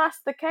that's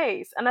the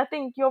case. And I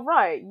think you're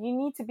right. You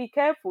need to be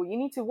careful. You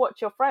need to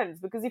watch your friends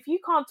because if you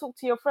can't talk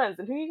to your friends,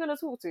 then who are you going to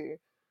talk to?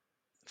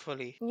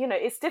 Fully.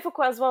 It's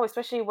difficult as well,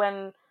 especially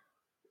when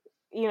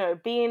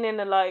being in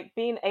a like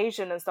being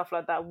Asian and stuff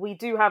like that. We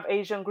do have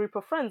Asian group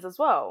of friends as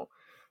well.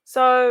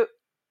 So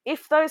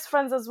if those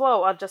friends as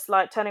well are just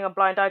like turning a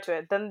blind eye to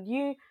it, then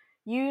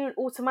you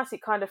automatically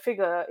kind of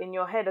figure in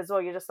your head as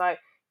well. You're just like,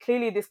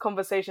 clearly this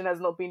conversation has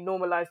not been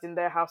normalized in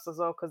their house as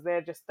well because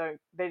they just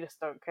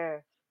don't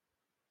care.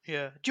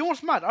 Yeah. Do you know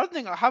what's mad? I don't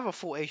think I have a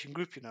full Asian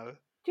group. Do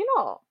you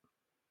not?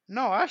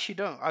 No, I actually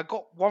don't. I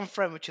got one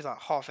friend which is like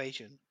half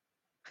Asian.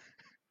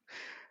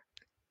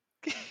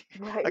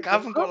 That Like is I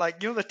haven't got enough.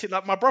 like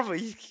like my brother.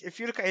 If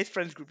you look at his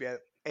friends group, yeah,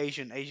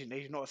 Asian,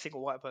 not a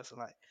single white person.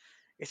 Like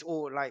it's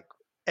all like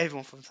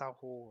everyone from South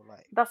Hall,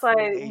 like That's why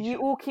all you Asian.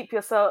 all keep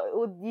yourself,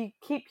 you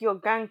keep your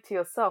gang to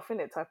yourself, in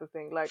it, type of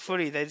thing. Like,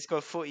 Fully, they just go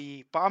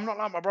footy. But I'm not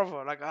like my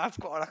brother. Like I've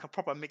got like a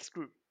proper mixed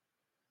group.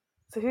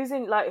 so who's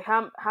in like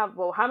how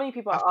many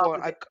people I've are got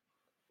within, like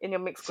in your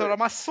mixed so group? like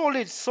my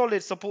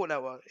solid support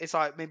network is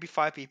like maybe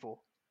 5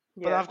 people.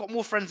 But then Yeah, I've got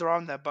more friends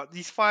around there. But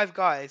these 5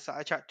 guys that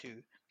I chat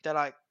to, they're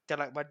like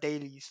my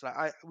dailies.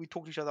 Like we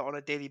talk to each other on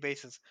a daily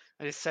basis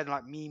and just send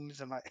like memes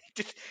and like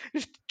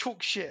just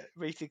talk shit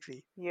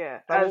basically. yeah,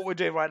 Like as what we're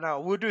doing right now.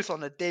 We'll do this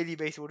on a daily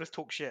basis. We'll just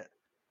talk shit.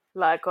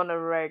 like on a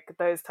reg,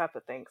 those type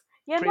of things.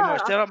 Yeah, Pretty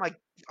much. no, They're like my.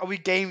 Are we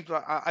games?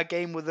 Like, I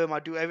game with them. I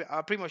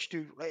pretty much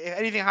do. Like, if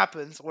anything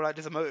happens or like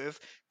there's a motive,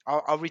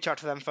 I'll reach out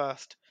to them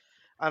first.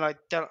 And I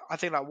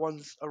think like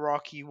one's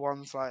Iraqi,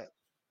 one's like.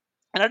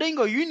 And I didn't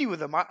go uni with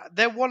them.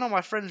 They're one of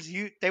my friends.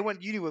 They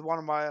went uni with one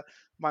of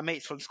my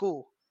mates from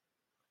school.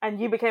 and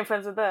you became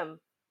friends with them.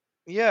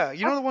 Yeah,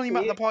 you know That's the one you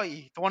met at the cute.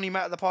 party. The one you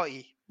met at the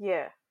party.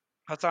 Yeah.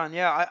 Hassan.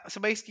 Yeah. So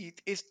basically,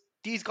 it's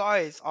these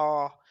guys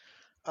are.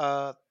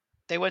 Uh,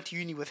 they went to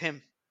uni with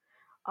him.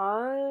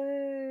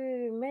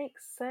 Oh,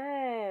 makes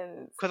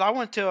sense. Because I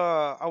went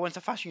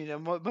to fashion uni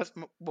and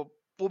well,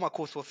 all my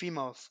courses were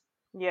females,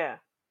 Yeah.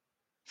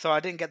 so I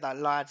didn't get that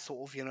lad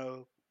sort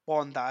of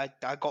bond that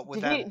I got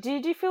with them.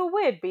 Did you feel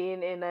weird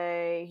being in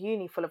a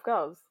uni full of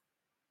girls?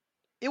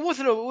 It was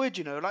a little weird,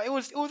 like it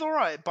was all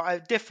right, but I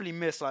definitely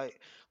miss like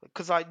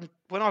because I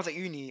when I was at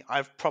uni,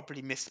 I've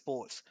properly missed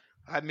sports.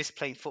 I missed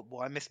playing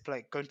football. I missed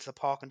going to the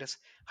park and just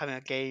having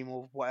a game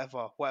or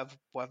whatever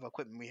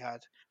equipment we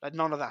had. Like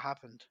none of that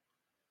happened.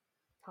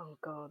 Oh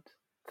God.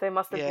 So it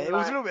must have Yeah, been it was a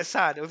like, little bit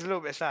sad. It was a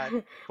little bit sad.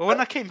 But when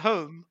but I came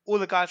home, all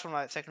the guys from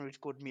like secondary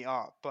school would meet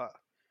up. But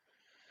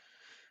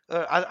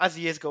as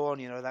the years go on,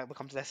 that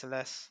becomes less and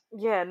less.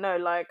 yeah, no,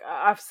 like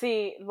I've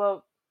seen.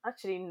 Well,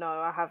 actually, no,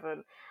 I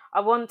haven't.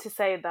 I want to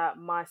say that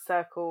my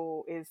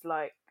circle is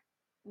like,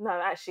 no,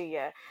 actually,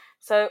 yeah.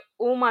 So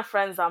all my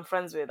friends I'm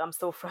friends with, I'm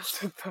still friends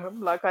with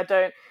them. Like I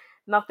don't,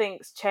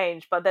 nothing's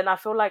changed. But then I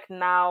feel like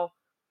now,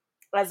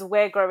 as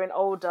we're growing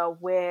older,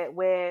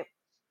 we're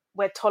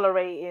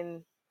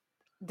tolerating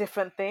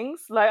different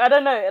things. Like I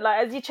don't know,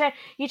 like as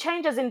you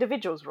change as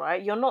individuals,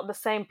 right? You're not the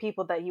same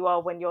people that you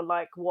are when you're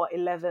like what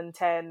 11,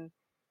 10.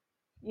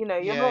 You're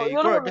Yeah, not you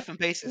you're grow at not different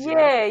paces.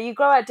 yeah, you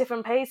grow at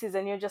different paces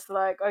and you're just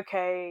like,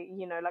 okay,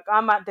 like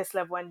I'm at this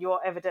level and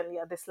you're evidently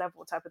at this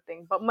level, type of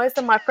thing. But most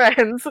of my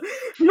friends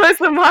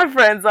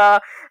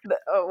are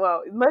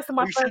well, most of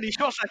Are my you friends sending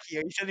shots, Aki?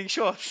 Are you sending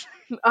shots?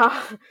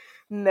 are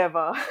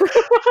never.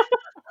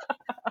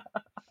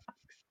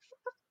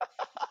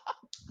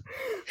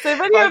 So if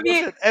any My of God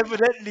you said,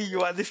 evidently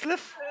you are at this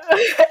level.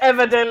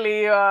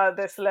 evidently you are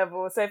this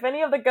level, so if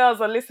any of the girls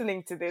are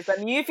listening to this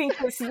and you think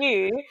it's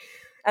you,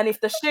 and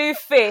if the shoe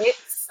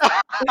fits,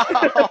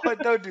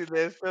 Don't do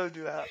this. Don't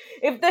do that.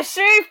 if the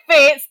shoe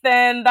fits,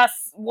 then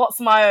that's what's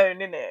my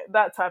own, in it,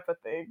 that type of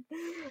thing.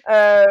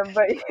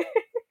 But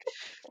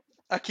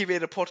Aki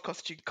made a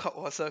podcast. You can cut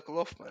our circle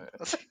off, man.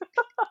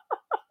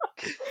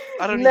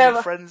 I don't need your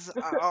never. friends.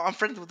 I'm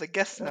friends with the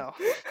guests now.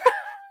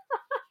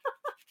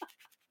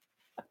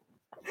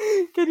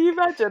 Can you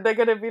imagine? They're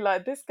gonna be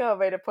like, "This girl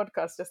made a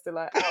podcast just to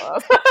like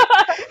out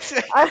us."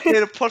 Made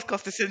a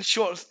podcast to send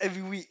shots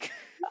every week.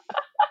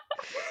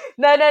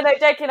 No, no, no,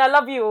 joking. I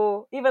love you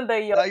all, even though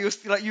you're.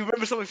 You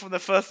remember something from the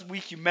first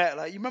week you met.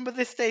 Like you remember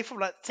this day from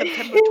like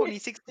September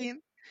 2016.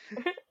 You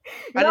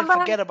I didn't remember?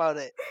 forget about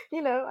it.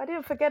 I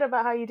didn't forget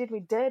about how you did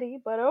me dirty,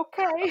 but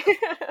okay.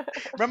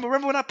 Remember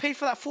when I paid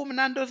for that four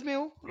Nando's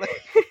meal? Like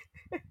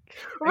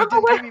you remember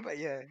didn't when? pay me, but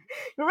yeah.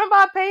 Remember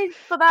I paid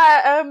for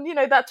that?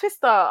 That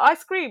Twister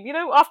ice cream.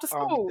 After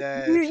I'm school. You,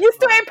 dead. you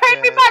still I'm ain't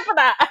paid me dead. back for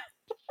that.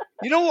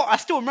 You know what? I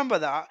still remember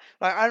that.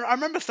 Like I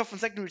remember stuff from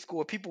secondary school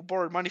where people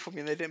borrowed money from me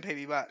and they didn't pay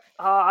me back.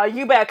 Ah,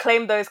 you better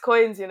claim those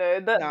coins. You know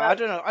that Nah, I that.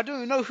 don't know. I don't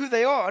even know who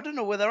they are. I don't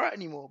know where they're at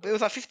anymore. But it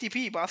was like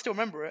 50p, but I still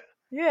remember it.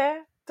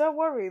 Yeah, don't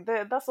worry.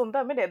 That's on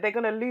them, innit? They're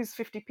gonna lose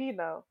 50p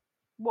now.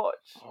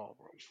 Watch. Oh,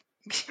 bro.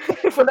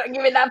 If we're not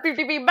giving that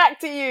 50p back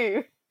to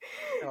you.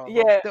 Oh,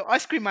 bro. Yeah. The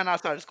ice cream man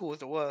outside of school was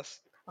the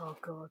worst. Oh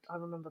god, I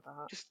remember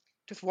that. Just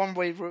just one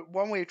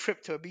way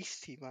trip to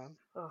obesity, man.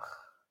 Ugh.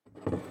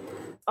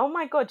 Oh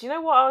my god, do you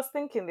know what I was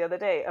thinking the other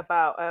day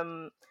about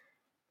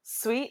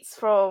sweets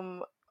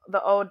from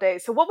the old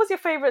days? So what was your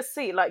favorite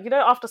sweet? Like, you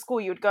know, after school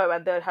you would go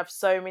and they'd have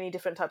so many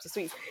different types of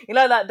sweets. You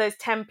know, like those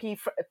 10p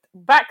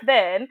back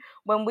then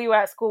when we were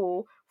at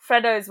school,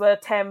 Freddos were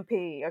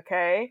 10p,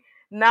 okay?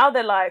 Now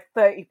they're like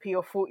 30p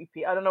or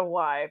 40p. I don't know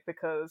why,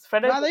 because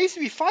Freddos. Nah, they used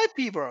to be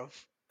 5p, bro.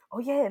 Oh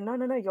yeah, no,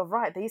 you're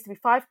right. They used to be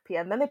 5p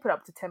and then they put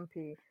up to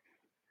 10p.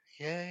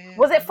 Yeah, yeah.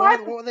 Was it 5?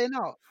 What are they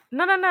now?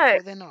 No. What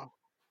are they now?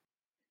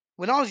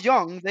 When I was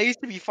young, they used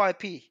to be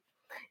 5p.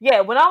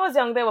 Yeah, when I was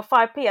young, they were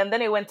 5p, and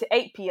then it went to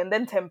 8p, and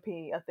then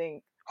 10p, I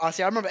think. Ah,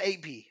 see, I remember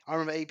 8p. I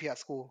remember 8p at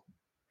school.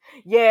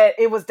 Yeah,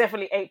 it was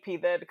definitely 8p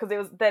then, because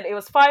it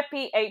was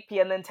 5p, 8p,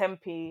 and then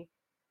 10p.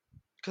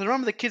 Because I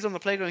remember the kids on the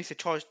playground used to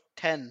charge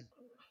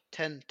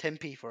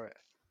 10p for it.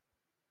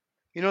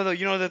 You know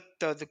the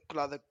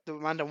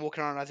man that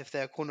walking around as if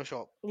they're a corner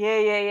shop.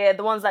 Yeah.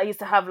 The ones that used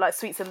to have like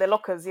sweets in their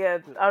lockers. Yeah,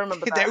 I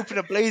remember They that. open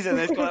a blazer and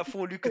it's got like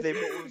four Lucozade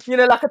bottles. You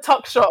know, like a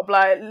tuck shop,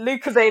 like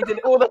Lucozade in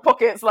all the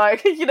pockets,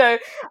 like you know.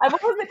 And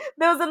what was it?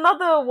 There was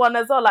another one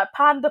as well, like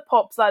Panda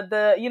Pops, like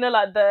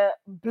like the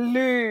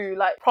blue,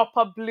 like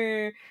proper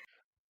blue.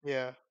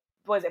 Yeah,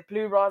 What is it?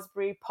 Blue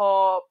raspberry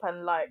pop,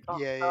 and like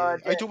oh yeah.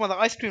 god, Are you yeah. talking about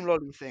the ice cream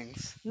lolly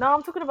things? No,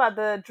 I'm talking about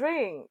the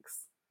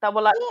drinks that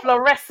were like What?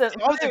 fluorescent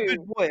See, I was a good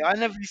blue. boy. I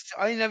never used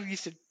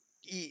to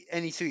eat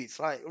any sweets.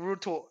 Like real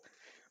talk.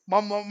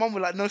 Mum was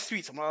like, no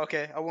sweets. I'm like,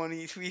 okay, I want to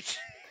eat sweets.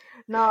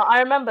 No, I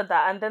remember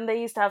that. And then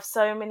they used to have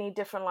so many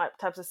different like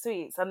types of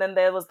sweets. And then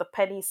there was the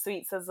penny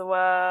sweets as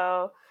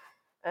well.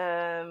 So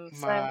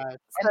Mad.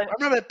 I so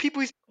remember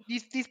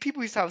these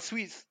people used to have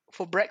sweets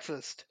for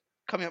breakfast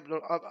coming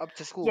up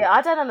to yeah, school.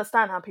 I don't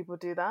understand how people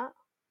do that.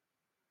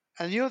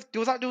 And you know, there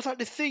was like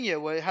this thing here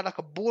where it had like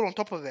a ball on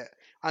top of it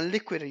and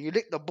liquid, and you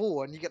lick the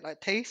ball and you get like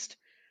taste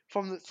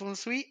from the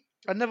sweet.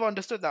 I never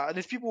understood that. And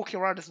there's people walking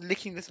around just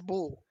licking this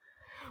ball,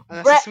 and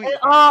that's a sweet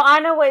Oh, apparently. I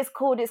know what it's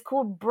called. It's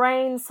called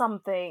brain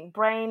something.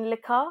 Brain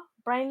liquor.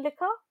 Brain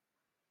liquor.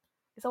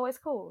 Is that what it's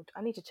called?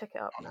 I need to check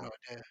it up I have now. no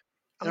idea.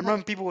 And I I'm gonna.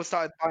 remember people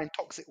started buying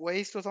toxic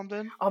waste or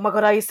something. Oh my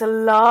god, I used to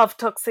love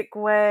toxic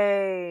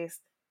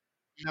waste.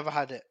 Never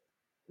had it.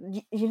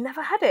 You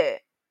never had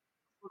it.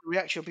 What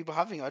reaction of people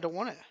having it? I don't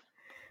want it.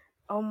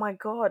 Oh my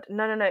god.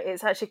 No.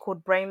 It's actually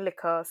called brain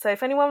liquor. So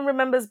if anyone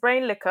remembers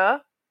brain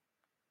liquor,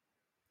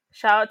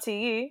 shout out to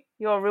you.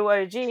 You're a real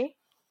OG.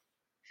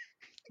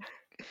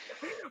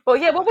 But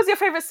yeah, what Mad, was your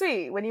favorite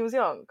sweet when you was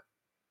young?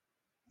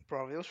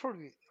 bro. It was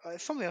probably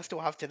something I still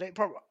have today.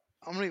 Probably.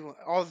 I'm not even.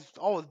 I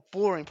was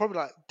boring. Probably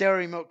like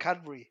Dairy Milk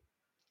Cadbury.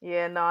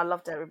 Yeah, no, I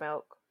love dairy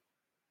milk.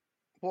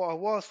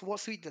 What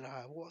sweet did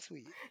I have? What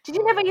sweet? Did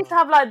you never used to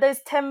have like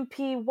those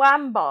 10p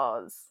wham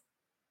bars?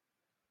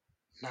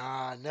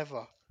 Nah,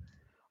 never.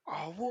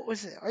 Oh, what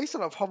was it? I used to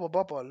love Hubba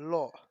Bubba a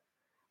lot.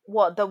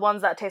 What, the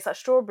ones that taste like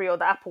strawberry or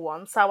the apple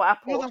one? Sour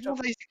apple You know or the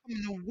ones that used to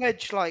come in a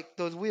wedge like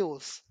those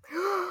wheels?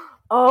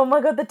 Oh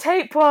my god, the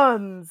tape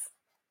ones.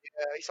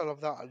 Yeah, I used to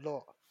love that a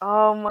lot.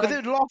 Oh Because my.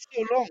 it would last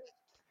so long.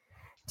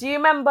 Do you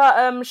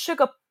remember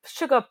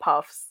sugar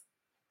puffs?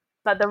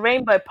 Like the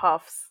rainbow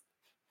puffs?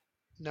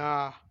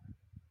 Nah,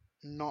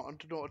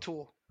 not at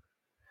all.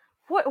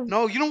 What,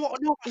 No, you know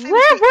what? No, my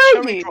favorite where sweet, were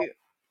cherry drop. you?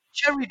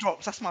 Cherry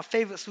drops, that's my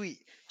favorite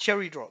sweet.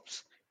 Cherry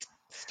drops.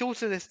 Still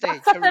to this day,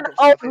 That's such cherry an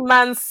drops are old my favorite.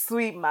 man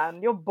sweet,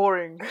 man. You're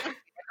boring.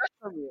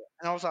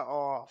 And I was like,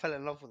 oh, I fell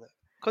in love with it.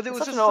 Because it You're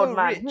was such an just old so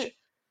man. rich.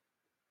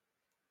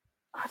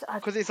 I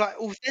Because it's like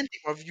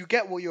authentic, bro. You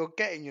get what you're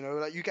getting,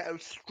 like you get a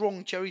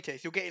strong cherry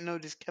taste. You're getting all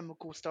this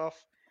chemical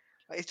stuff.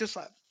 Like, it's just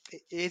like,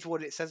 it is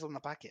what it says on the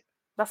packet.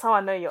 That's how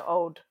I know you're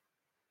old.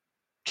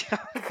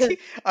 I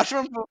just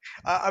remember,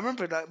 I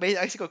remember like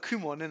I used to go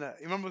Kumon in it.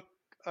 You remember,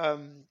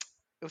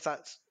 it was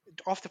like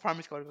after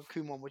primary school I go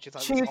Kumon, which is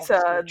like this after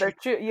school Tutor,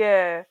 tutor.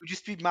 yeah. We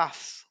just did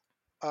maths,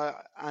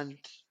 and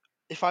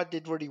if I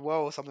did really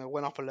well or something, I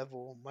went up a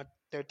level.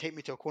 They would take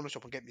me to a corner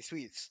shop and get me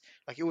sweets.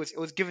 Like it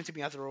was given to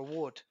me as a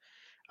reward.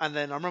 And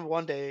then I remember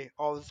one day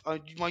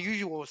my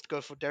usual was to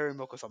go for dairy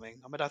milk or something.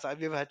 And my dad's like,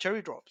 "Have you ever had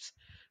cherry drops?"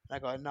 And I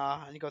go,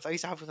 "Nah." And he goes, "I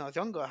used to have it when I was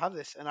younger. I have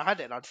this," and I had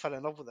it, and I just fell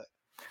in love with it.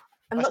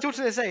 And I not still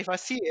to this day, if I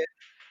see it,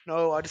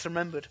 no, I just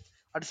remembered.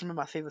 I just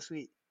remember my favorite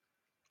sweet.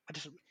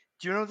 Do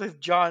you know those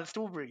giant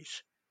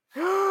strawberries?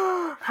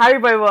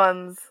 Haribo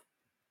ones.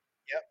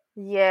 Yep.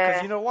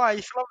 Because Yeah. you know why? I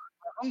used to love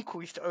my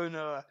uncle used to own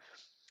a.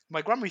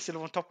 My grandma used to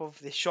live on top of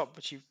this shop,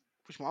 which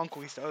my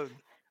uncle used to own.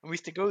 And we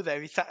used to go there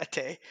every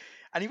Saturday.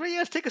 And he went,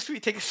 yeah, take a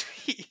sweet, take a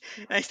sweet.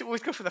 And I used to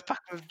always go for the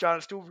pack of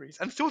giant strawberries.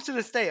 And still to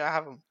this day, I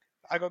have them.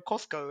 I go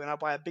Costco and I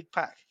buy a big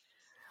pack.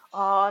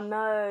 Oh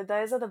no,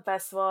 those are the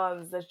best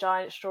ones. The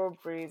giant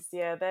strawberries.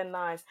 Yeah, they're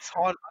nice. It's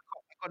hard.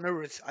 I got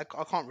no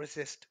I can't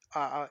resist.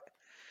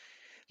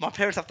 My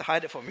parents have to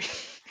hide it from me.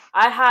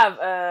 I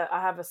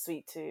have a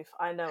sweet tooth.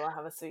 I know I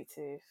have a sweet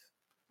tooth.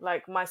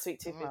 Like my sweet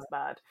tooth is Right.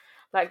 bad.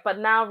 Like but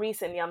now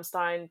recently I'm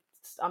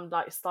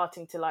like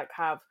starting to like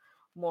have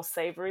more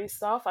savory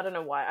stuff. I don't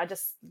know why. I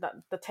just that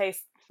the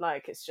taste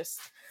like it's just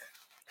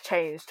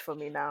changed for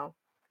me now.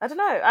 I don't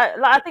know.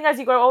 I think as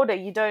you grow older,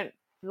 you don't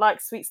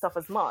like sweet stuff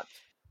as much.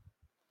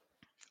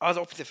 I was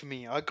opposite for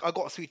me. I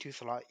got a sweet tooth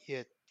for like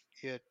year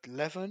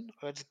 11.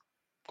 I just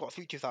got a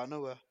sweet tooth out of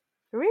nowhere.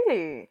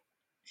 Really?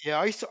 Yeah,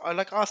 I used to.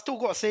 I still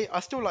got to say. I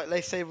still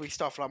like savory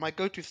stuff. Like my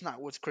go-to snack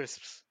was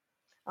crisps,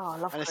 Oh, I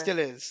love and it crisps. still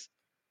is.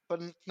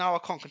 But now I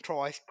can't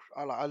control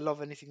I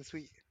love anything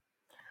sweet.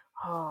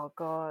 Oh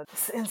god,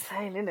 it's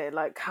insane, isn't it?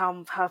 Like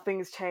how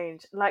things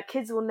change. Like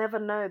kids will never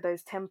know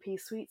those 10p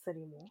sweets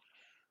anymore.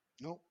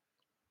 Nope,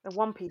 The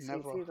 1p sweets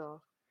never. either.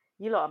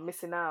 You lot are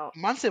missing out.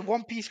 Man said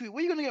 1p sweet.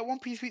 Where are you gonna get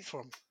 1p sweets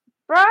from?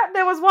 Bruh,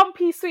 there was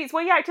 1p sweets.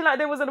 Were you acting like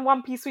there wasn't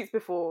 1p sweets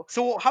before?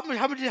 So how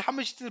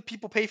much did the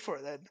people pay for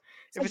it then?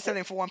 If So it's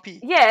selling for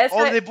 1p? yeah,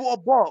 Oh, so they bought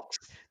a box.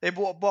 They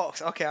bought a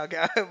box. Okay,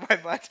 okay, my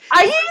bad.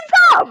 are you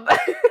dumb?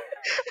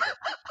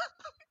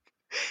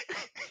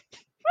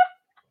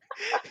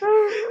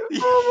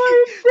 Oh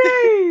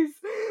my days!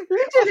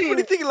 I was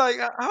really Literally, thinking like,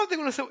 how are they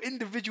gonna sell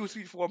individual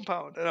sweets for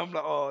 £1? And I'm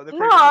like, oh, they're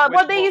probably gonna put no. them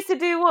What into a they used box. to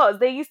do was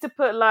they used to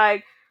put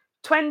like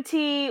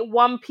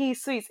 21p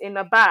sweets in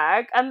a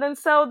bag and then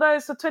sell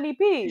those for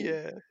 20p.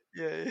 Yeah,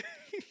 yeah.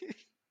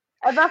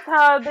 And that's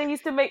how they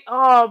used to make.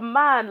 Oh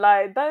man,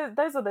 like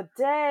those are the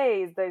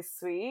days. Those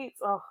sweets.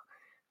 Oh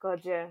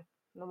god, yeah.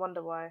 No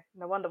wonder why.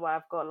 No wonder why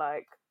I've got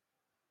like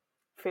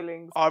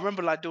feelings I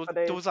remember like for there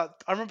days. was like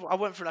I remember I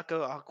went through like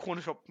a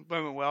corner shop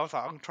moment where I was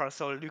like I'm trying to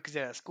sell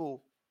Lucozade at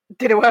school,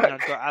 Did it and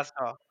I'd work? go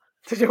Asda.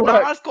 Did it No,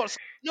 work? I just got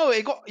no.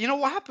 It got you know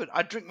what happened?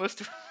 I drink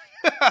most of.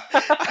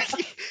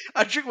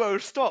 I drink my own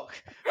stock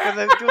because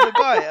there was a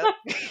guy.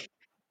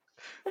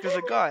 There was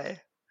a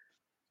guy.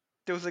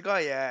 There was a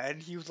guy, yeah,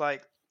 and he was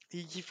like,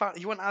 he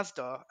went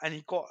Asda and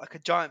he got like a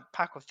giant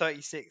pack of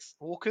 36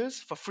 Walkers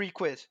for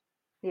 £3.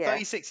 Yeah.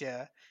 36,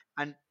 yeah.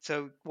 And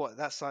so what?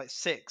 That's like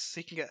six. So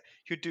you can get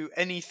you do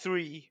any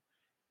three,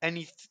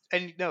 any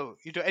no,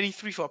 you do any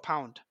three for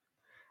 £1,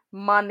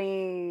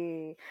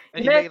 Money.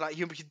 and You he know, made like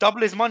you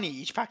double his money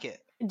each packet.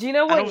 do you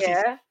know And what, obviously,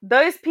 it's yeah?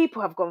 Those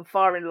people have gone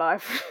far in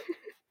life.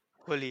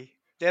 fully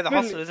they're the Really.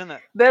 hustlers, isn't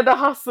it? They're the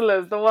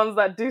hustlers, the ones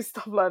that do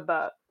stuff like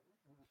that.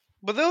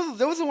 But those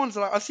are the ones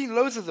that I've seen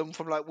loads of them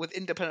from like with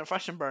independent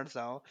fashion brands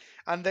now,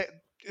 and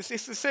it's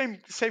the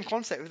same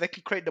concept. If they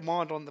can create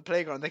demand on the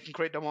playground, they can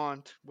create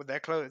demand with their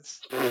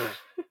clothes.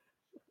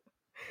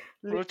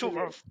 Real talk,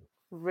 bro. Literally.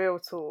 Real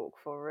talk,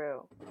 for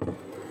real.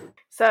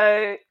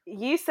 So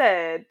you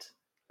said,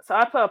 so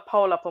I put a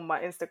poll up on my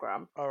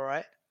Instagram All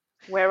right.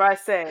 where I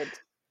said,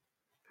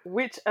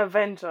 which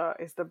Avenger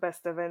is the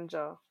best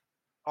Avenger?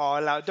 Oh,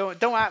 allow,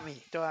 don't at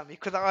me,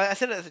 because I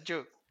said it as a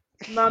joke.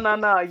 No, no,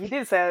 no. You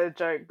didn't say it as a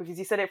joke because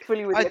you said it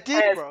fully with I your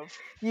did, chest. bro.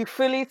 You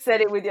fully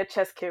said it with your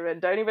chest,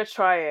 Kiran. Don't even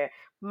try it.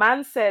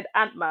 Man said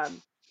Ant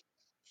Man.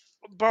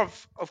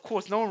 Bruv, of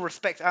course, no one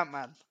respects Ant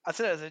Man. I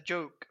said it as a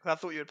joke. I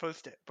thought you would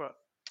post it, but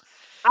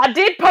I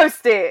did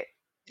post it.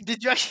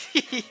 did you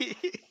actually?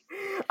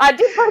 I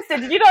did post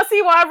it. Did you not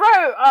see what I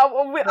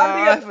wrote No, under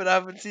your? I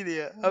haven't seen it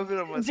yet. I've been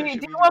on my Do social you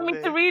media want all me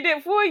to day. read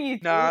it for you?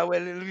 Nah,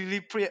 well,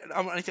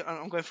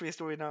 I'm going through your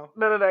story now.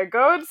 No, no, no.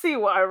 Go and see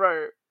what I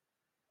wrote.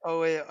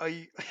 Oh wait, are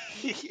you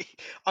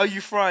are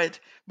you fried?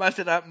 Man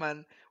said Ant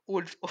Man.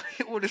 All,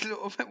 all this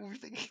little man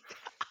thing.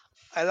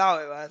 Allow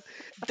it, man.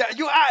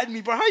 You're at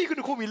me, bro. How are you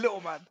gonna call me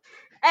little man?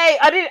 Hey,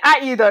 I didn't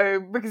at you though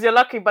because you're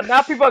lucky, but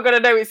now people are gonna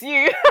know it's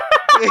you.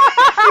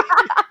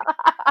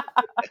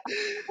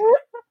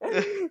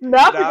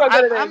 Now people Nah, are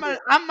gonna know it's you.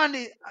 Ant Man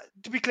is,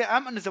 to be clear,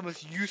 Ant Man is the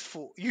most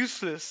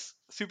useless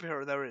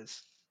superhero there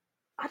is.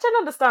 I don't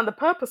understand the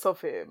purpose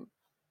of him.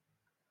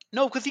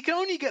 No, because he can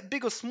only get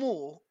big or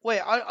small. Wait,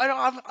 I don't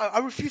have, I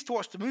refuse to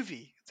watch the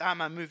Ant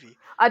Man movie.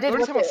 I The did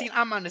only watch time I've it. seen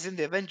Ant Man is in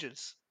the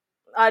Avengers.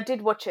 I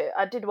did watch it.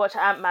 I did watch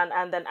Ant Man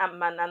and then Ant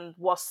Man and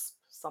Wasp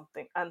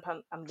something and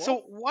So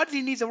what? why did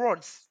he need the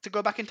rods to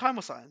go back in time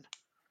or something?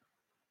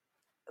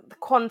 The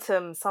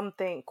quantum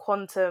something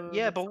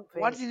Yeah, quantum but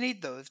why something. does he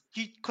need those?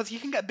 Because he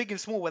can get big and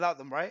small without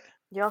them, right?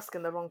 You're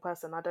asking the wrong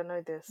person. I don't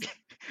know this.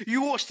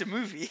 You watched the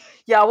movie.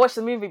 Yeah, I watched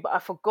the movie, but I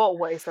forgot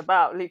what it's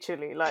about.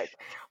 Literally, like.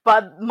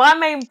 But my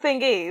main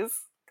thing is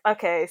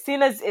okay.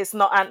 Seeing as it's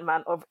not Ant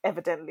Man, of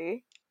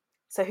evidently.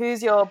 So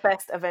who's your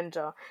best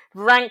Avenger?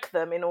 Rank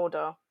them in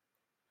order.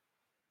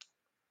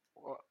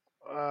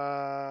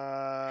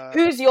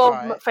 Who's All your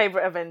right.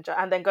 favorite Avenger?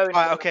 And then go in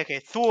All right, order. okay, okay.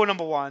 Thor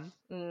number one,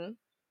 Mm,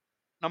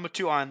 number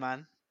two Iron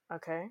Man,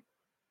 okay.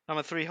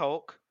 number three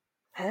Hulk.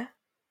 Huh?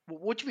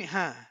 What do you mean,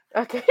 huh?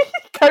 Okay.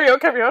 Carry on.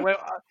 Carry on. Well,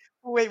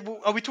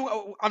 are we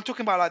talking? I'm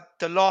talking about like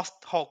the last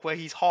Hulk where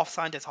he's half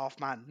scientist, half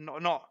man.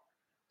 Not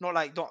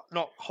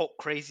Hulk,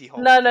 crazy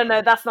Hulk. No, You no, know.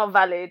 no. That's not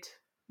valid.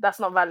 That's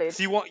not valid.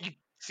 So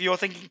you're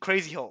thinking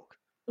crazy Hulk.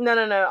 No,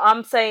 no, no.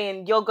 I'm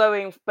saying you're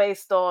going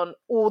based on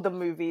all the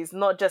movies,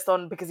 not just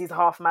on because he's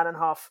half man and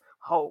half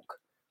Hulk.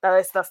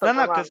 That's No, not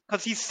no, gonna.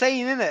 because he's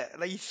sane in it.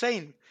 Like he's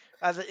sane.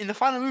 In the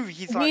final movie,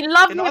 he's like You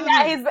love in the him other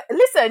at movie. his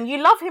listen.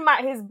 You love him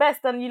at his best,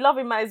 and you love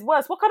him at his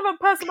worst. What kind of a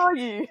person are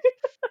you?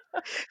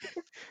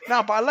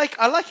 No, but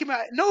I like him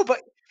at no, but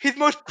his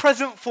most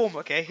present form.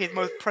 Okay, his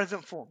most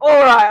present form. All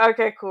right,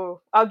 okay,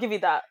 cool. I'll give you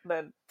that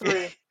then.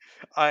 Three.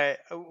 I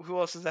who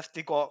else is left?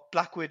 They got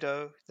Black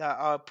Widow. That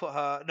I'll put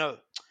her. No,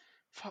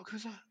 fuck,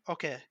 who's that?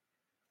 Okay,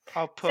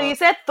 I'll So you put.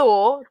 said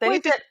Thor, then you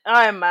Wait, this. said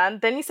Iron Man,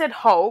 then you said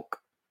Hulk,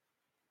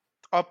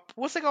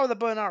 What's the guy with the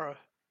bow and arrow?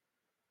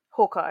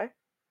 Hawkeye.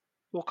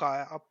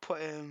 Hawkeye. I'll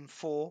put him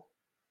 4.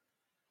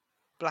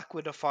 Black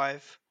Widow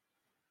 5.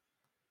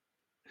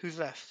 Who's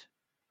left?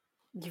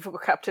 You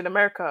forgot Captain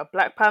America,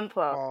 Black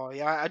Panther. Oh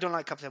yeah, I don't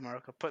like Captain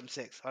America. Put him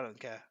 6. I don't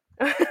care.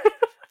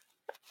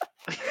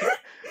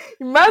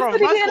 Man Bro,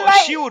 said he man's didn't got a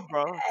like. shield,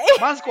 bro.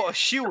 Man's got a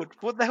shield.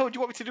 What the hell do you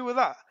want me to do with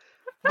that?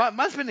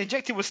 Man's been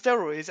injected with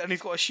steroids and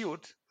he's got a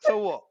shield. So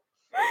what?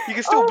 He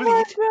can still Oh bleed.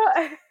 my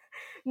god!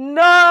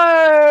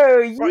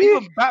 No, Bro, you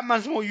even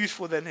Batman's more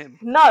useful than him.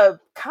 no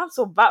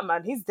cancel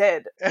Batman. He's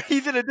dead.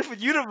 He's in a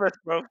different universe,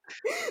 bro.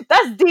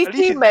 That's At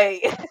least DC,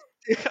 mate.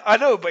 I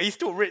know, but he's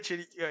still rich.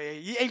 And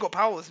he ain't got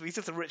powers. But he's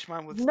just a rich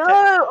man with No, tech.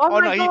 oh Oh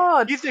my no,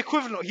 god. he's the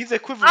equivalent. He's the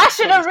equivalent I of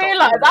should Tony have Stark.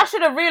 realized. You're I right.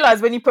 should have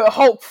realized when you put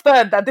Hulk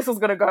third that this was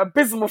gonna go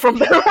abysmal from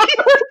there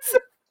onwards.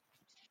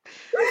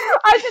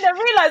 I should have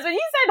realized when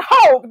you said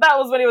Hulk, that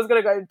was when he was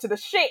gonna go to the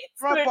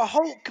Right, shits. but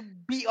Hulk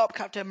could beat up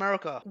Captain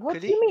America, What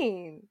could do you he?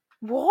 mean?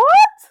 What?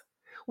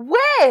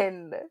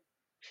 When?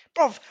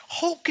 Bro,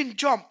 Hulk can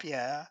jump,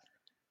 yeah,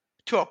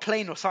 to a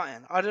plane or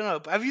something. I don't know.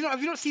 But have you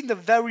not seen the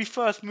very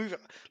first movie?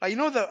 Like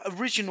the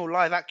original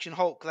live action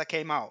Hulk that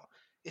came out.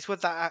 It's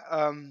with that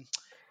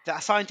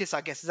scientist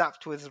I guess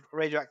zapped with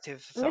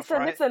radioactive stuff, Listen,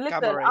 right? listen,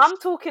 Gamma listen. rays. I'm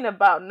talking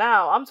about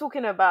now. I'm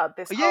talking about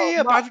this Oh, yeah, whole.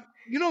 yeah, but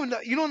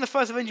in the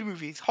first Avenger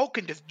movies, Hulk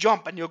can just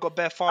jump and you'll go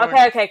bare far in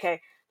Okay, it. okay,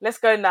 okay. Let's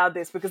go now.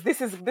 Because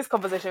this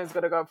conversation is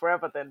gonna go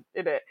forever. Then,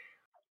 isn't it?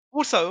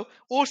 Also,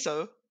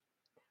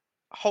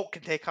 Hulk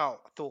can take out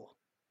Thor.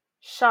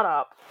 Shut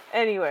up.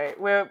 Anyway,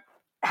 we're.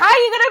 How are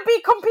you gonna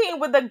be competing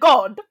with the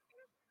god?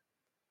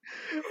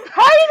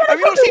 How are you Have gonna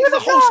you not compete seen with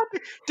the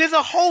god?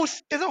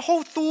 there's a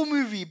whole Thor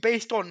movie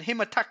based on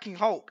him attacking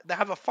Hulk. They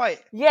have a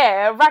fight.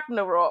 Yeah,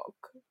 Ragnarok.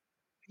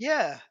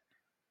 Yeah.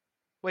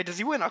 Wait, does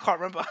he win? I can't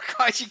remember.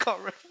 I actually can't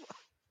remember.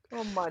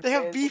 Oh my They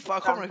have days, this beef, is but I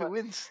can't remember shambles.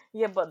 who wins.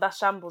 Yeah, but that's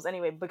shambles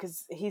anyway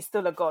because he's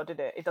still a god, isn't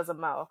it? It doesn't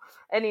matter.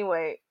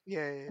 Anyway, Yeah,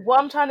 yeah, yeah. what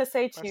I'm trying to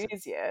say to That's you it.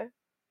 is, yeah.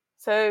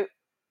 So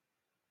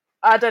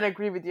I don't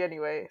agree with you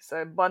anyway.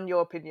 So, bun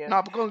your opinion.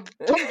 Nah, but go on,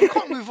 tell me, you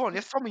can't move on. You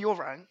have to tell me your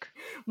rank.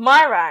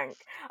 My rank.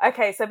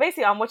 Okay, so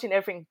basically, I'm watching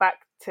everything back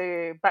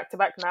to back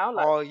now.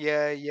 Like, Oh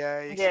yeah,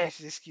 yeah. yeah,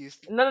 Excuses, excuse.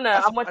 no, no, no. I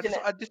just, I'm I watching just,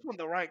 it. I just want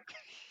the rank.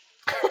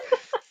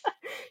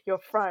 You're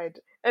fried.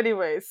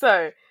 Anyway,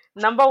 so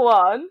number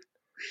one.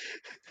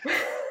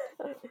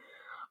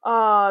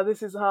 Ah,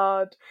 this is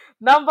hard.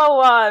 Number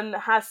one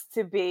has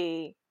to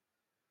be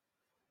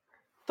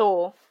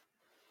Thor.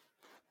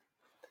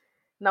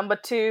 Number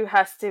two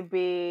has to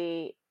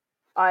be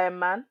Iron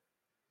Man.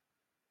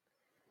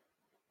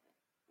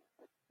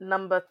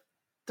 Number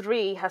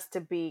three has to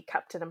be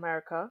Captain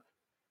America.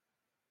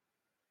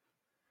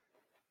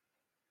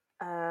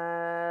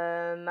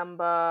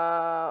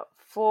 Number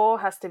four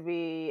has to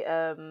be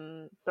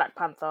Black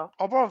Panther.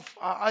 Oh, bro,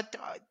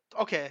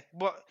 okay.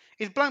 But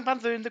is Black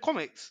Panther in the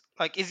comics?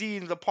 Like, is he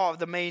in the part of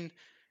the main?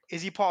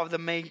 Is he part of the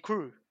main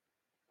crew?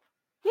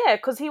 Yeah,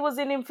 because he was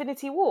in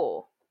Infinity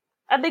War,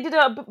 and they did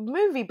a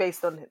movie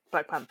based on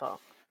Black Panther.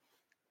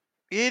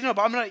 Yeah, no,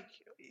 but I'm like,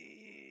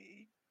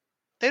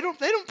 they don't.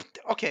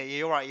 Okay, yeah,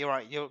 you're right. You're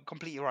right. You're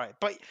completely right.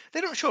 But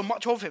they don't show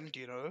much of him. Do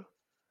you know?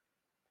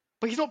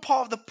 But he's not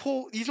part of the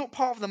pool. He's not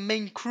part of the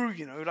main crew.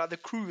 Like the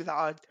crew that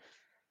I.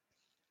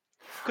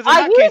 Because in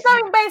Are that you case,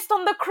 going based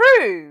on the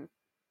crew?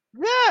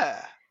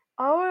 yeah.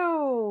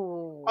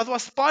 Oh,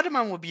 Otherwise,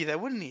 Spider-Man would be there,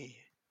 wouldn't he?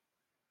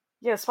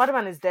 yeah. Spider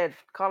Man is dead.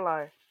 Can't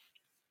lie.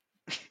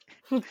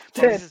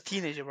 Bro, he's Dead. a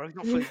teenager, bro. He's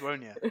not fully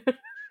grown yet.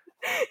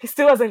 He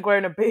still hasn't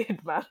grown a beard,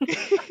 man.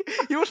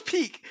 You know what's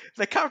peak?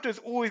 The character is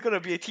always gonna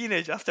be a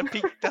teenager. That's the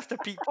peak. That's the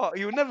peak part.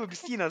 He will never be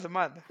seen as a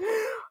man.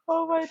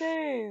 Oh my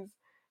days.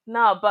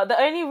 No, but the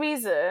only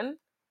reason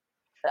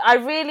I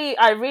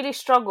really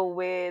struggle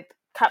with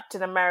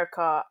Captain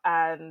America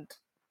and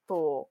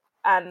Thor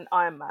and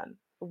Iron Man.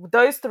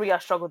 Those three I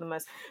struggle the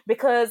most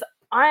because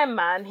Iron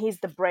Man, he's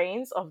the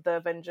brains of the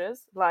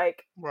Avengers.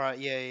 Like Right?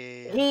 Yeah,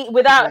 yeah, yeah. he He's the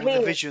without one with the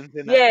him, visions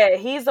in it. yeah,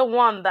 he's the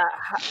one that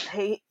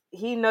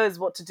he knows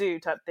what to do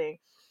type thing.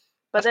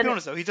 But Let's be then,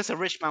 honest though. He's just a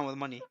rich man with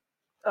money.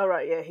 all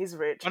right, yeah, he's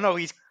rich. Oh no,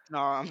 he's no.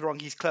 I'm wrong.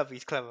 He's clever.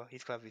 He's clever.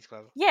 He's clever. He's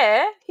clever.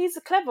 Yeah, he's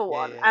a clever Yeah,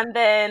 one. yeah, And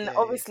then yeah, yeah.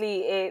 obviously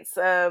it's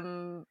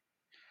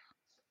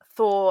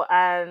Thor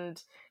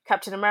and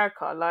Captain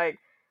America. Like,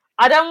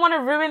 I don't want to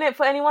ruin it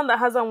for anyone that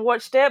hasn't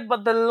watched it,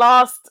 but the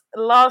last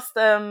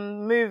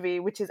movie,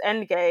 which is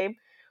Endgame,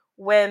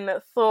 when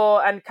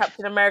Thor and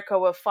Captain America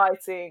were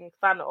fighting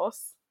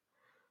Thanos,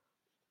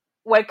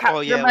 when Oh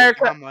Captain yeah, with the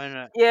America. hammer in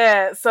it.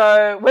 Yeah,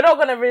 so we're not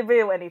gonna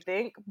reveal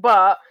anything,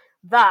 but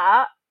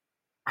that.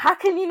 How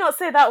can you not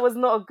say that was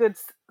not a good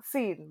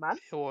scene, man?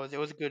 It was. It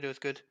was good. It was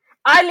good.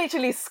 I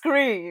literally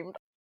screamed.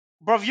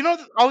 Bro, you know,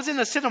 I was in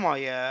a cinema,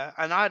 yeah,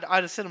 and I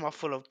had a cinema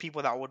full of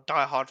people that were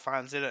diehard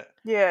fans in it.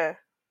 Yeah,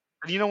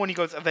 And you know when he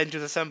goes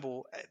Avengers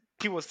Assemble,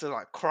 people are still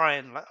like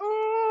crying, like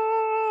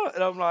oh,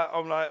 and I'm like,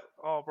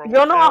 oh, bro, you're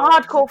what the not a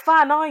hell? hardcore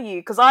fan, are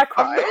you? Because I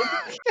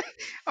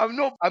I'm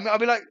not, cried.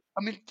 I'm not.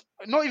 I mean,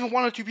 not even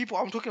one or two people.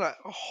 I'm talking like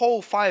a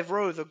whole 5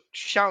 rows of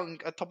shouting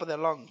at top of their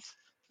lungs,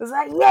 It was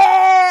like,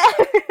 yeah.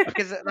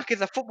 like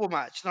it's a football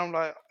match. And I'm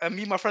like, and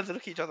me and my friends are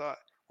looking at each other like,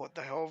 what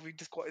the hell have we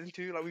just got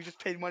into? Like we just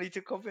paid money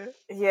to come here.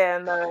 Yeah,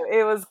 no,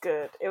 it was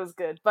good. It was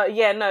good. But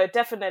yeah, no,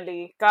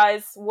 definitely.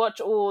 Guys, watch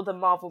all the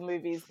Marvel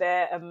movies.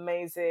 They're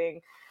amazing.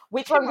 It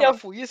Which came one's out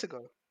like your 4 years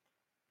ago.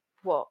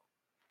 what?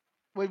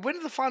 Wait, when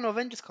did the final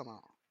Avengers come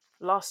out?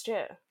 Last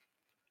year.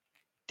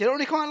 Did it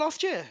only come out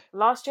last year?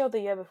 Last year or the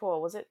year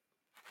before, was it?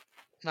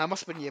 No, it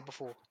must have been a year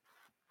before.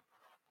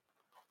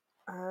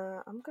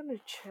 I'm gonna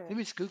Let check.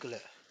 me just Google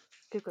it.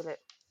 Google it.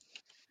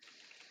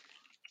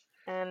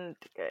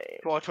 Endgame.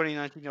 Oh,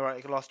 2019. You're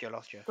right. Last year.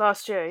 Last year.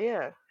 Last year,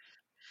 yeah.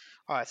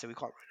 All right, so we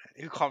can't ruin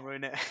it. We can't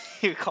ruin it.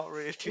 We can't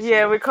ruin it too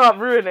Yeah, soon. we can't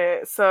ruin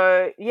it.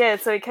 So yeah,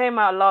 so it came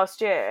out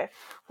last year.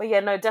 But yeah,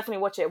 no,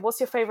 definitely watch it. What's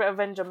your favorite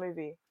Avenger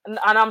movie? And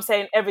I'm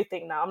saying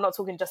everything now. I'm not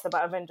talking just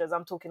about Avengers.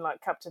 I'm talking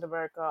like Captain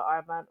America,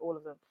 Iron Man, all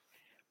of them.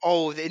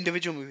 Oh, the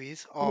individual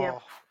movies. Yeah.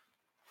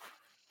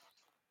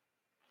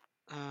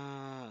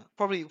 Oh,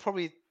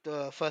 probably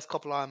the first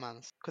couple Iron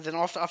Mans. Because then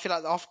after, I feel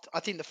like after, I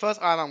think the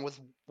first Iron Man was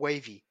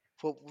wavy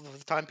for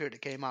the time period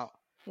it came out,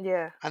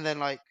 Yeah. and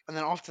then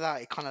after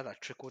that it kind of like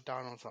trickled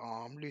down. I was like,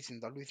 oh, I'm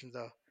losing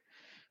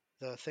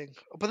the thing.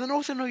 But then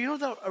also no, you know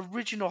the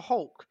original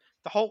Hulk,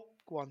 the Hulk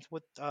ones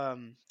with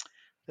the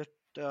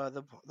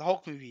the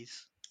Hulk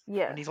movies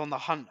Yeah. when he's on the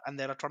hunt and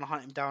they're like, trying to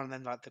hunt him down, and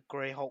then like the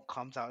Grey Hulk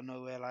comes out of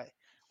nowhere. Like,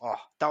 oh,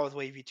 that was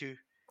wavy too.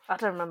 I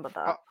don't remember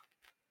Uh, that.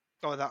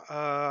 oh, that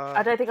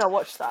I don't think I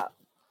watched that.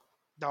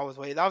 that was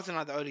wavy. That was in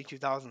like the early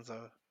 2000s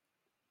though.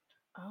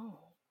 Oh.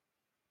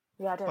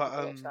 Yeah, I don't But think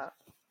I watched that.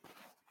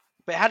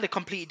 but it had a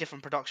completely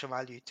different production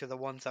value to the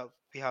ones that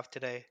we have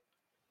today.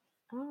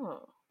 Oh.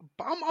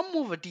 But I'm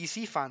more of a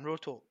DC fan, real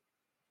talk.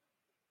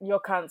 You're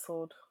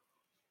cancelled.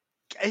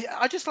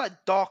 I just like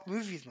dark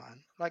movies,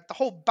 man. Like the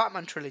whole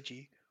Batman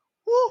trilogy.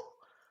 Woo!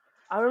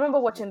 I remember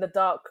watching The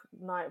Dark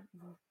Knight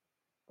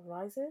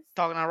Rises.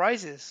 Dark Knight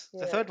Rises, the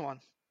Yeah. third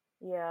one.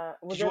 Yeah.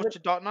 Was Did you there watch the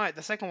Dark Knight,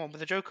 the second one with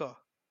the Joker?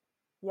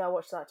 Yeah, I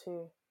watched that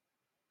too.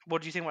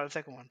 What do you think about the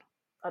second one?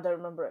 I don't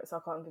remember it, so I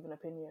can't give an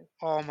opinion.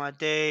 Oh my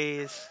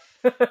days.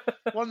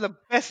 One of the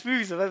best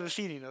movies I've ever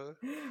seen, you know.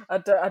 I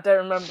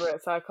don't remember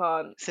it, so I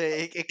can't. So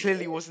it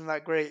clearly wasn't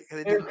that great because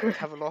it didn't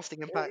have a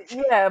lasting impact.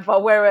 Yeah,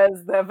 but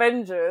whereas the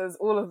Avengers,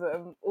 all of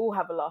them, all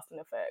have a lasting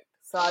effect.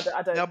 So I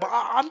don't No, know. but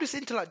I'm just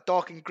into like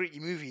dark and gritty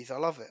movies. I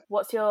love it.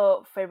 What's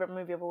your favorite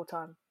movie of all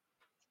time?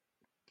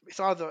 It's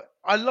either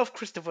I love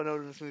Christopher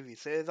Nolan's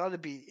movies, so it's either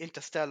be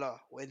Interstellar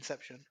or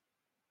Inception.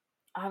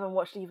 I haven't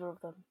watched either of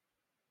them.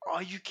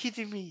 Are you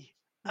kidding me?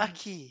 Mhm.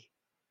 Aki.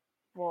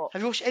 What?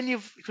 Have you watched any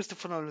of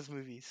Christopher Nolan's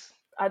movies?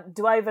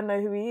 Do I even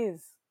know who he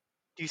is?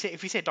 Do you say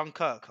if you say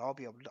Dunkirk, I'm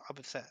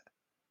upset.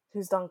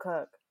 Who's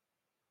Dunkirk?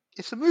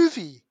 It's a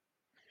movie.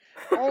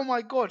 Oh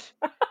my god.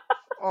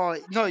 Oh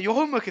no, your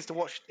homework is to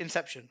watch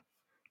Inception.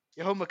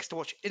 Your homework is to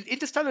watch.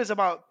 Interstellar is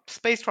about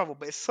space travel,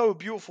 but it's so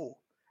beautiful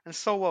and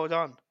so well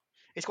done.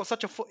 It's got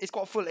a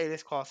full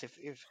A-list cast.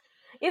 Isn't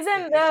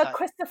If that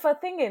Christopher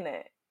Thing in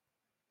it?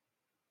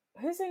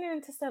 Who's in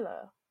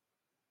Interstellar?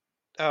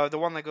 the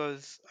one that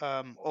goes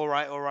all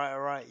right, all right,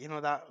 all right. You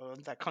know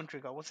that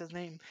country guy. What's his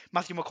name?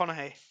 Matthew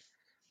McConaughey.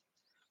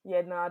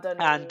 Yeah, no, I don't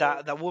know And who he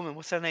is. that woman.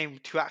 What's her name?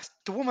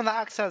 The woman that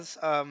acts as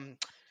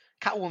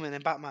Catwoman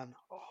in Batman.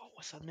 Oh,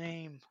 what's her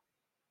name?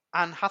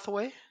 Anne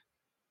Hathaway.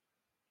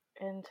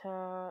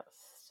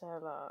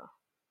 Interstellar.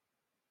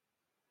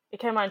 It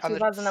came out in And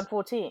it's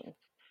 2014.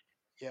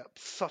 yeah,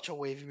 such a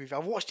wavy movie.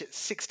 I've watched it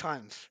 6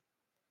 times.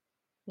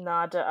 No,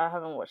 I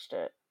haven't watched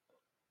it.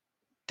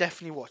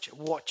 Definitely watch it.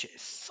 Watch it.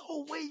 It's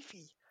so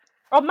wavy.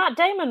 Oh, Matt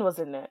Damon was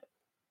in it.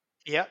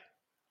 Yep,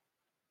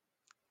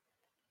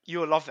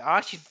 you'll love it. I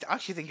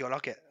actually think you'll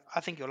like it. I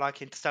think you'll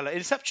like Interstellar.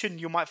 Inception,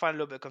 you might find a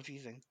little bit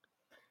confusing.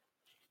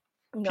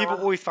 People No,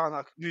 always found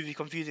that movie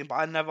confusing, but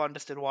I never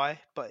understood why.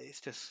 But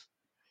it's just,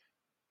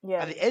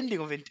 yeah. and the ending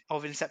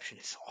of Inception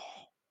is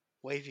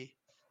wavy.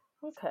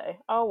 Okay,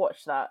 I'll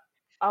watch that.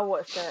 I'll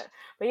watch it.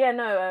 But yeah,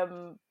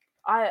 no.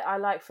 I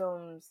like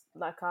films.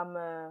 Like I'm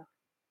a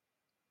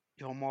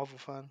You're a Marvel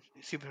fan,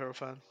 superhero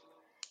fan,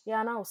 yeah,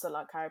 and I also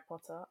like Harry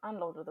Potter and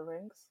Lord of the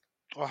Rings.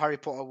 or Harry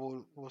Potter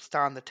will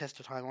stand the test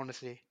of time.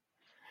 Honestly,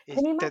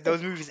 Can you imagine?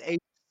 those movies age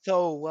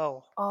so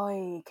well.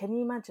 Oh, can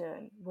you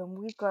imagine when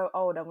we grow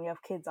old and we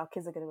have kids? Our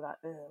kids are gonna be like,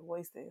 "Ugh, what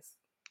is this?"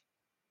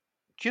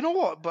 Do you know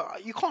what?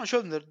 But you can't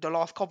show them the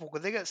last couple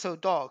because they get so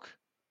dark.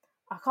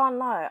 I can't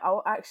lie.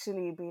 I'll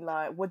actually be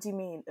like, "What do you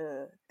mean?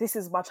 This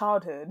is my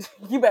childhood.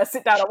 You better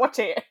sit down and watch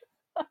it."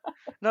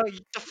 No,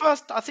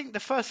 I think the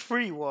first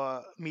three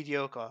were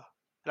mediocre.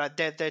 Like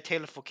they're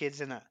tailored for kids,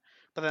 innit?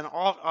 But then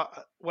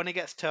when it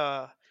gets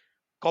to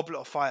Goblet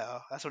of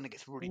Fire, that's when it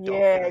gets really dark,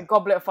 Yeah, innit?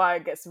 Goblet of Fire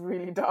gets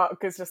really dark.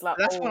 It's just like,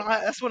 oh.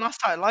 That's when I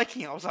started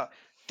liking it. I was like,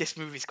 this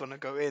movie's gonna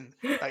go in.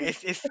 Like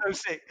it's so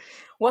sick.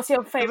 What's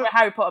your favorite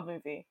Harry Potter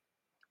movie?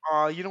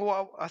 You know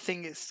what? I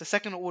think it's the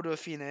second Order of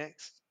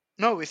Phoenix.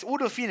 No, it's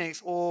Order of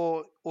Phoenix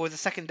or the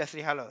second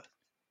Deathly Hallows.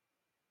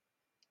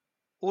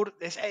 Order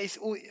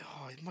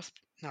it must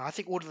no. I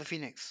think Order of the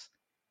Phoenix.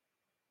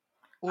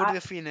 Order I,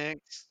 of the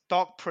Phoenix,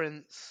 Dark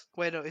Prince.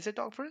 Wait, no, is it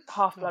Dark Prince?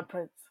 Half Blood No,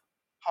 Prince.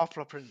 Half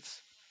Blood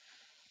Prince,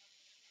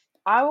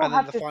 I will and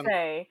then have the to final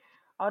say,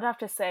 I would have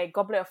to say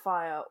Goblet of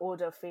Fire,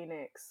 Order of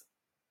Phoenix,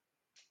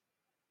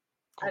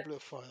 and Goblet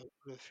of Fire,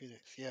 Order of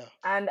Phoenix. Yeah.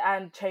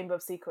 and Chamber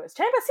of Secrets.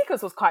 Chamber of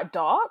Secrets was quite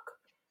dark.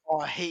 Oh,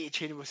 I hated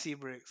Chamber of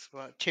Secrets.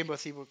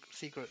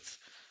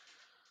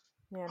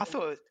 Yeah, I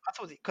thought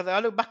because I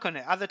look back on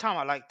it at the time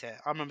I liked it.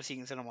 I remember seeing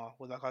it in cinema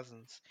with my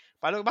cousins,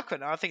 but I look back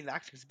on it, I think the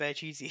acting is bare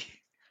cheesy.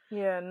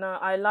 yeah, no,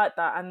 I like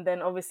that. And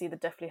then obviously the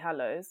Deathly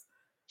Hallows.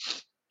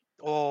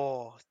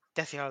 Oh,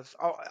 Deathly Hallows.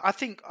 Oh, I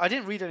think I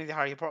didn't read any of the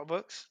Harry Potter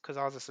books because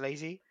I was just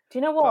lazy. Do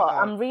you know But what?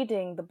 I'm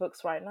reading the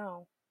books right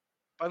now.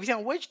 have you seen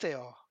how wedged they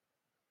are?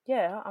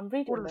 Yeah, I'm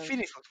reading Order of the them.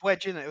 Phoenix was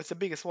wedged in it. It was the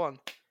biggest one.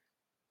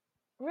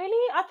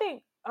 Really? I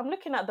think I'm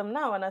looking at them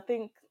now, and I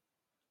think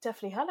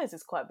Deathly Hallows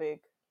is quite big.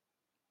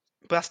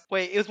 But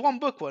wait, it was one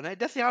book, wasn't it?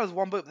 Deathly Hallows was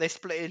one book. But they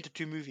split it into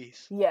two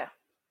movies. Yeah.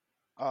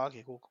 Oh,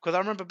 okay, cool. Because I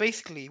remember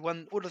basically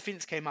when Order of the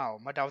Phoenix came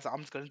out, my dad was like, "I'm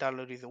just going to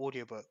download the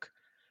audiobook."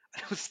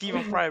 And it was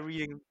Stephen Fry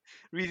reading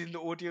the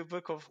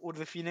audiobook of Order of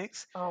the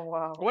Phoenix. Oh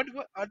wow.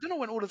 I don't know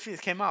when Order of the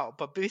Phoenix came out,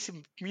 but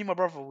basically me and my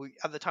brother,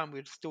 at the time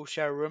we'd still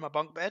share a room, a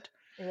bunk bed.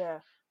 Yeah.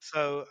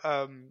 So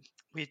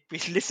we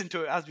listen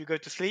to it as we go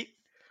to sleep.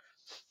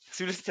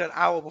 So we listen to an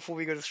hour before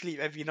we go to sleep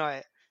every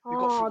night. We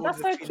got through Oh, Order that's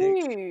of the so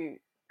Phoenix cute.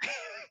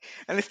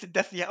 and listen to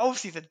Deathly.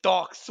 Obviously, it's a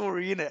dark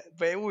story in it,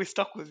 but it always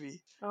stuck with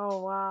me. Oh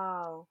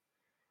wow.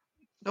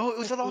 No, That's it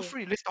was so the last cute.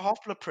 three. List of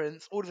Half Blood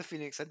Prince, Order of the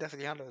Phoenix, and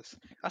Deathly Hallows.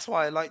 That's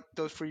why I like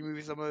those three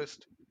movies the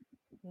most.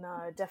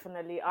 No,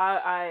 definitely.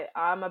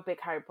 I'm a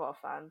big Harry Potter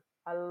fan.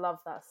 I love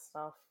that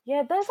stuff.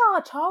 Yeah, those are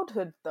our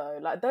childhood though.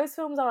 Like those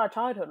films are our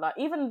childhood. Like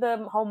even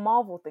the whole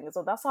Marvel thing as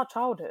well. That's our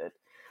childhood.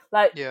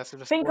 Like Yeah, so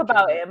think nostalgia,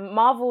 about isn't it? it.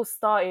 Marvel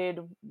started.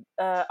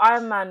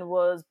 Iron Man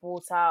was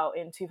brought out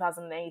in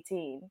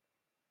 2018.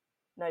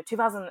 No,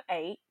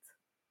 2008.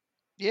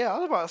 Yeah, I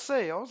was about to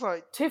say. I was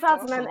like, that's a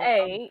long time.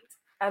 2008,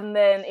 and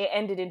then it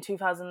ended in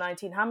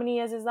 2019. How many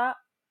years is that?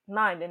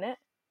 9, isn't it?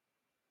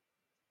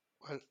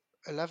 Well,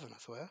 11, I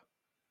swear.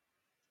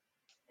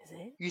 Is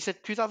it? You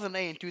said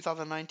 2008 and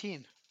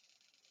 2019.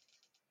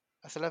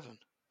 That's 11.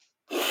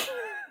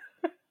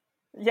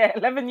 Yeah,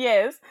 11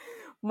 years.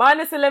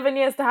 Minus 11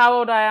 years to how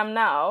old I am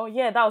now.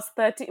 Yeah, that was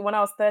 13 when I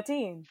was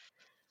 13.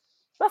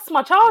 That's my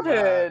Mad.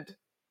 childhood.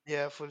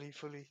 Yeah, fully,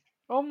 fully.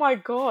 Oh my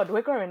god,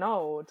 we're growing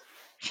old.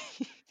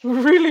 We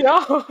really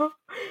are.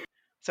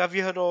 So have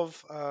you heard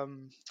of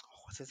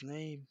what's his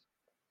name?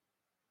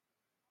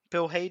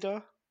 Bill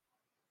Hader?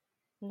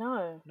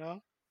 No,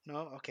 No? No?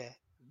 Okay.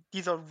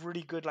 These are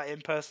really good like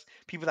in person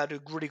people that do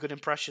really good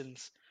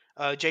impressions.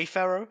 Jay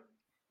Farrow?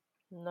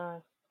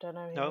 no, don't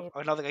know him No?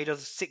 either. Another guy who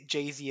does a sick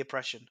Jay-Z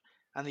impression.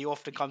 And he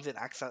often comes in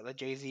acts out like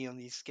Jay-Z on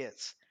these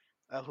skits.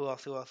 Who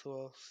else? Who else? Who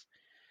else?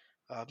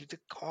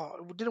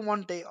 Didn't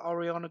one day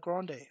Ariana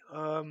Grande?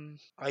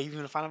 Are you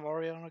even a fan of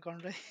Ariana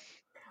Grande?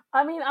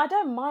 I mean, I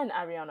don't mind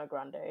Ariana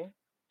Grande.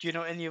 Do you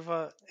know any of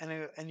her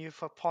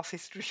past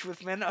history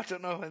with men? I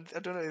don't know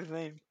his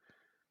name.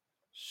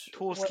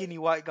 Tall, Wait, skinny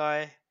white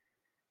guy.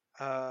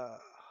 Uh,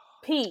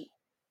 Pete.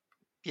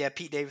 yeah,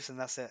 Pete Davidson.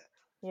 That's it.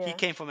 He Yeah.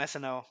 came from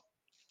SNL.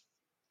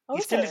 Oh, He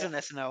is still is it? in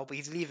SNL, but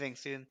he's leaving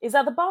soon. Is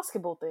that the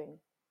basketball thing?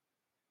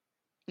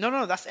 No,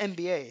 no, that's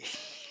NBA.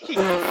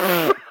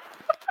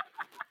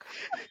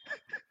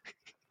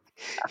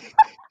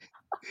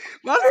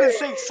 Man's been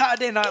saying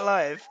Saturday Night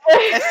Live,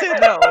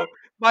 SNL.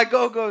 My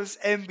girl goes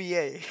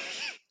NBA.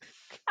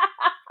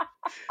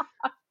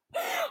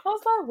 I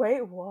was like,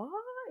 wait, what?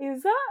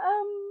 Is that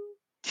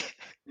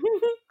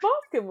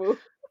basketball?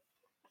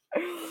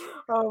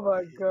 Oh my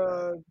Yeah, man.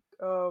 god.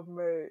 Oh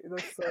mate,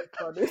 that's so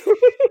funny.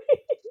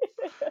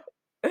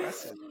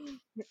 That's it.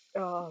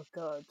 Oh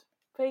god.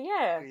 But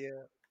yeah.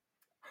 Yeah,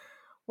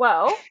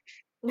 Well,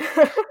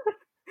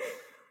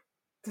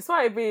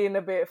 despite it being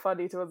a bit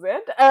funny towards the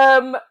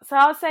end, so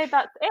I'll say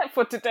that's it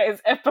for today's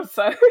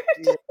episode.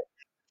 yeah.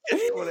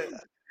 Let's call it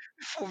that.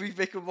 Before we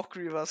make a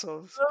mockery of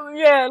ourselves.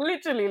 Yeah,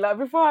 literally, like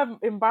before I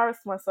embarrass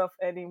myself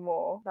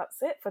anymore,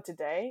 that's it for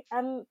today.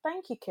 And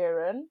thank you,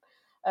 Kiran,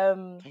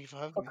 Thank you for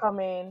having for me.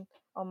 coming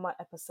on my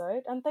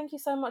episode. And thank you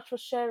so much for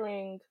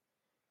sharing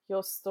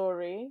your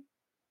story.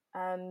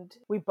 And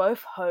we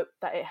both hope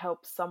that it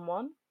helps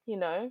someone,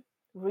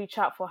 reach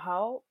out for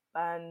help,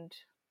 and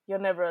you're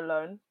never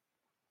alone.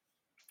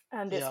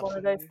 And Yeah, it's one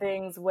of those absolutely.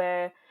 things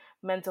where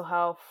mental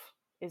health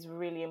is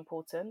really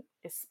important,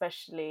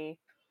 especially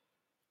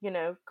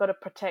got to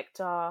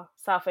protect our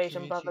South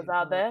Asian Community brothers as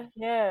out well. there.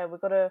 Yeah, we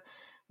got to.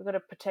 We've got to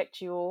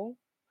protect you all.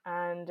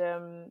 And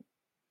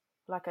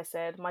like I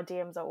said, my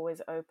DMs are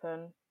always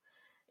open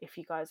if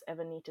you guys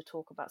ever need to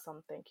talk about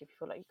something, if you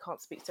feel like you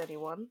can't speak to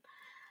anyone.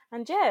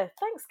 And yeah,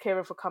 thanks,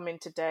 Kira, for coming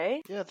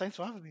today. Yeah, thanks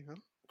for having me, man.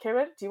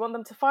 Kira, do you want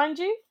them to find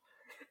you?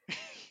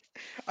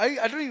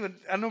 I don't even,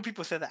 I know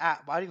people say the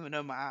app, but I don't even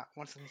know my app.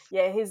 Once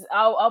Yeah,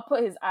 I'll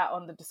put his at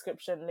on the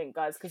description link,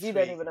 guys, because you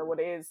don't sweet. even know what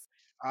it is.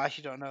 I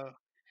actually don't know.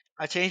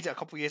 I changed it a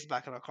couple years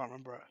back and I can't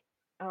remember it.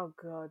 Oh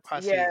god.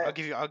 Alright, sweet.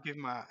 Yeah. I'll give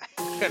my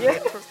Yeah.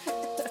 later.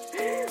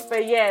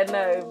 But yeah,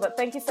 no. But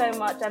thank you so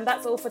much. And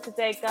that's all for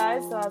today,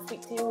 guys. So I'll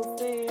speak to you all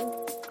soon.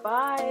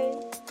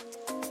 Bye.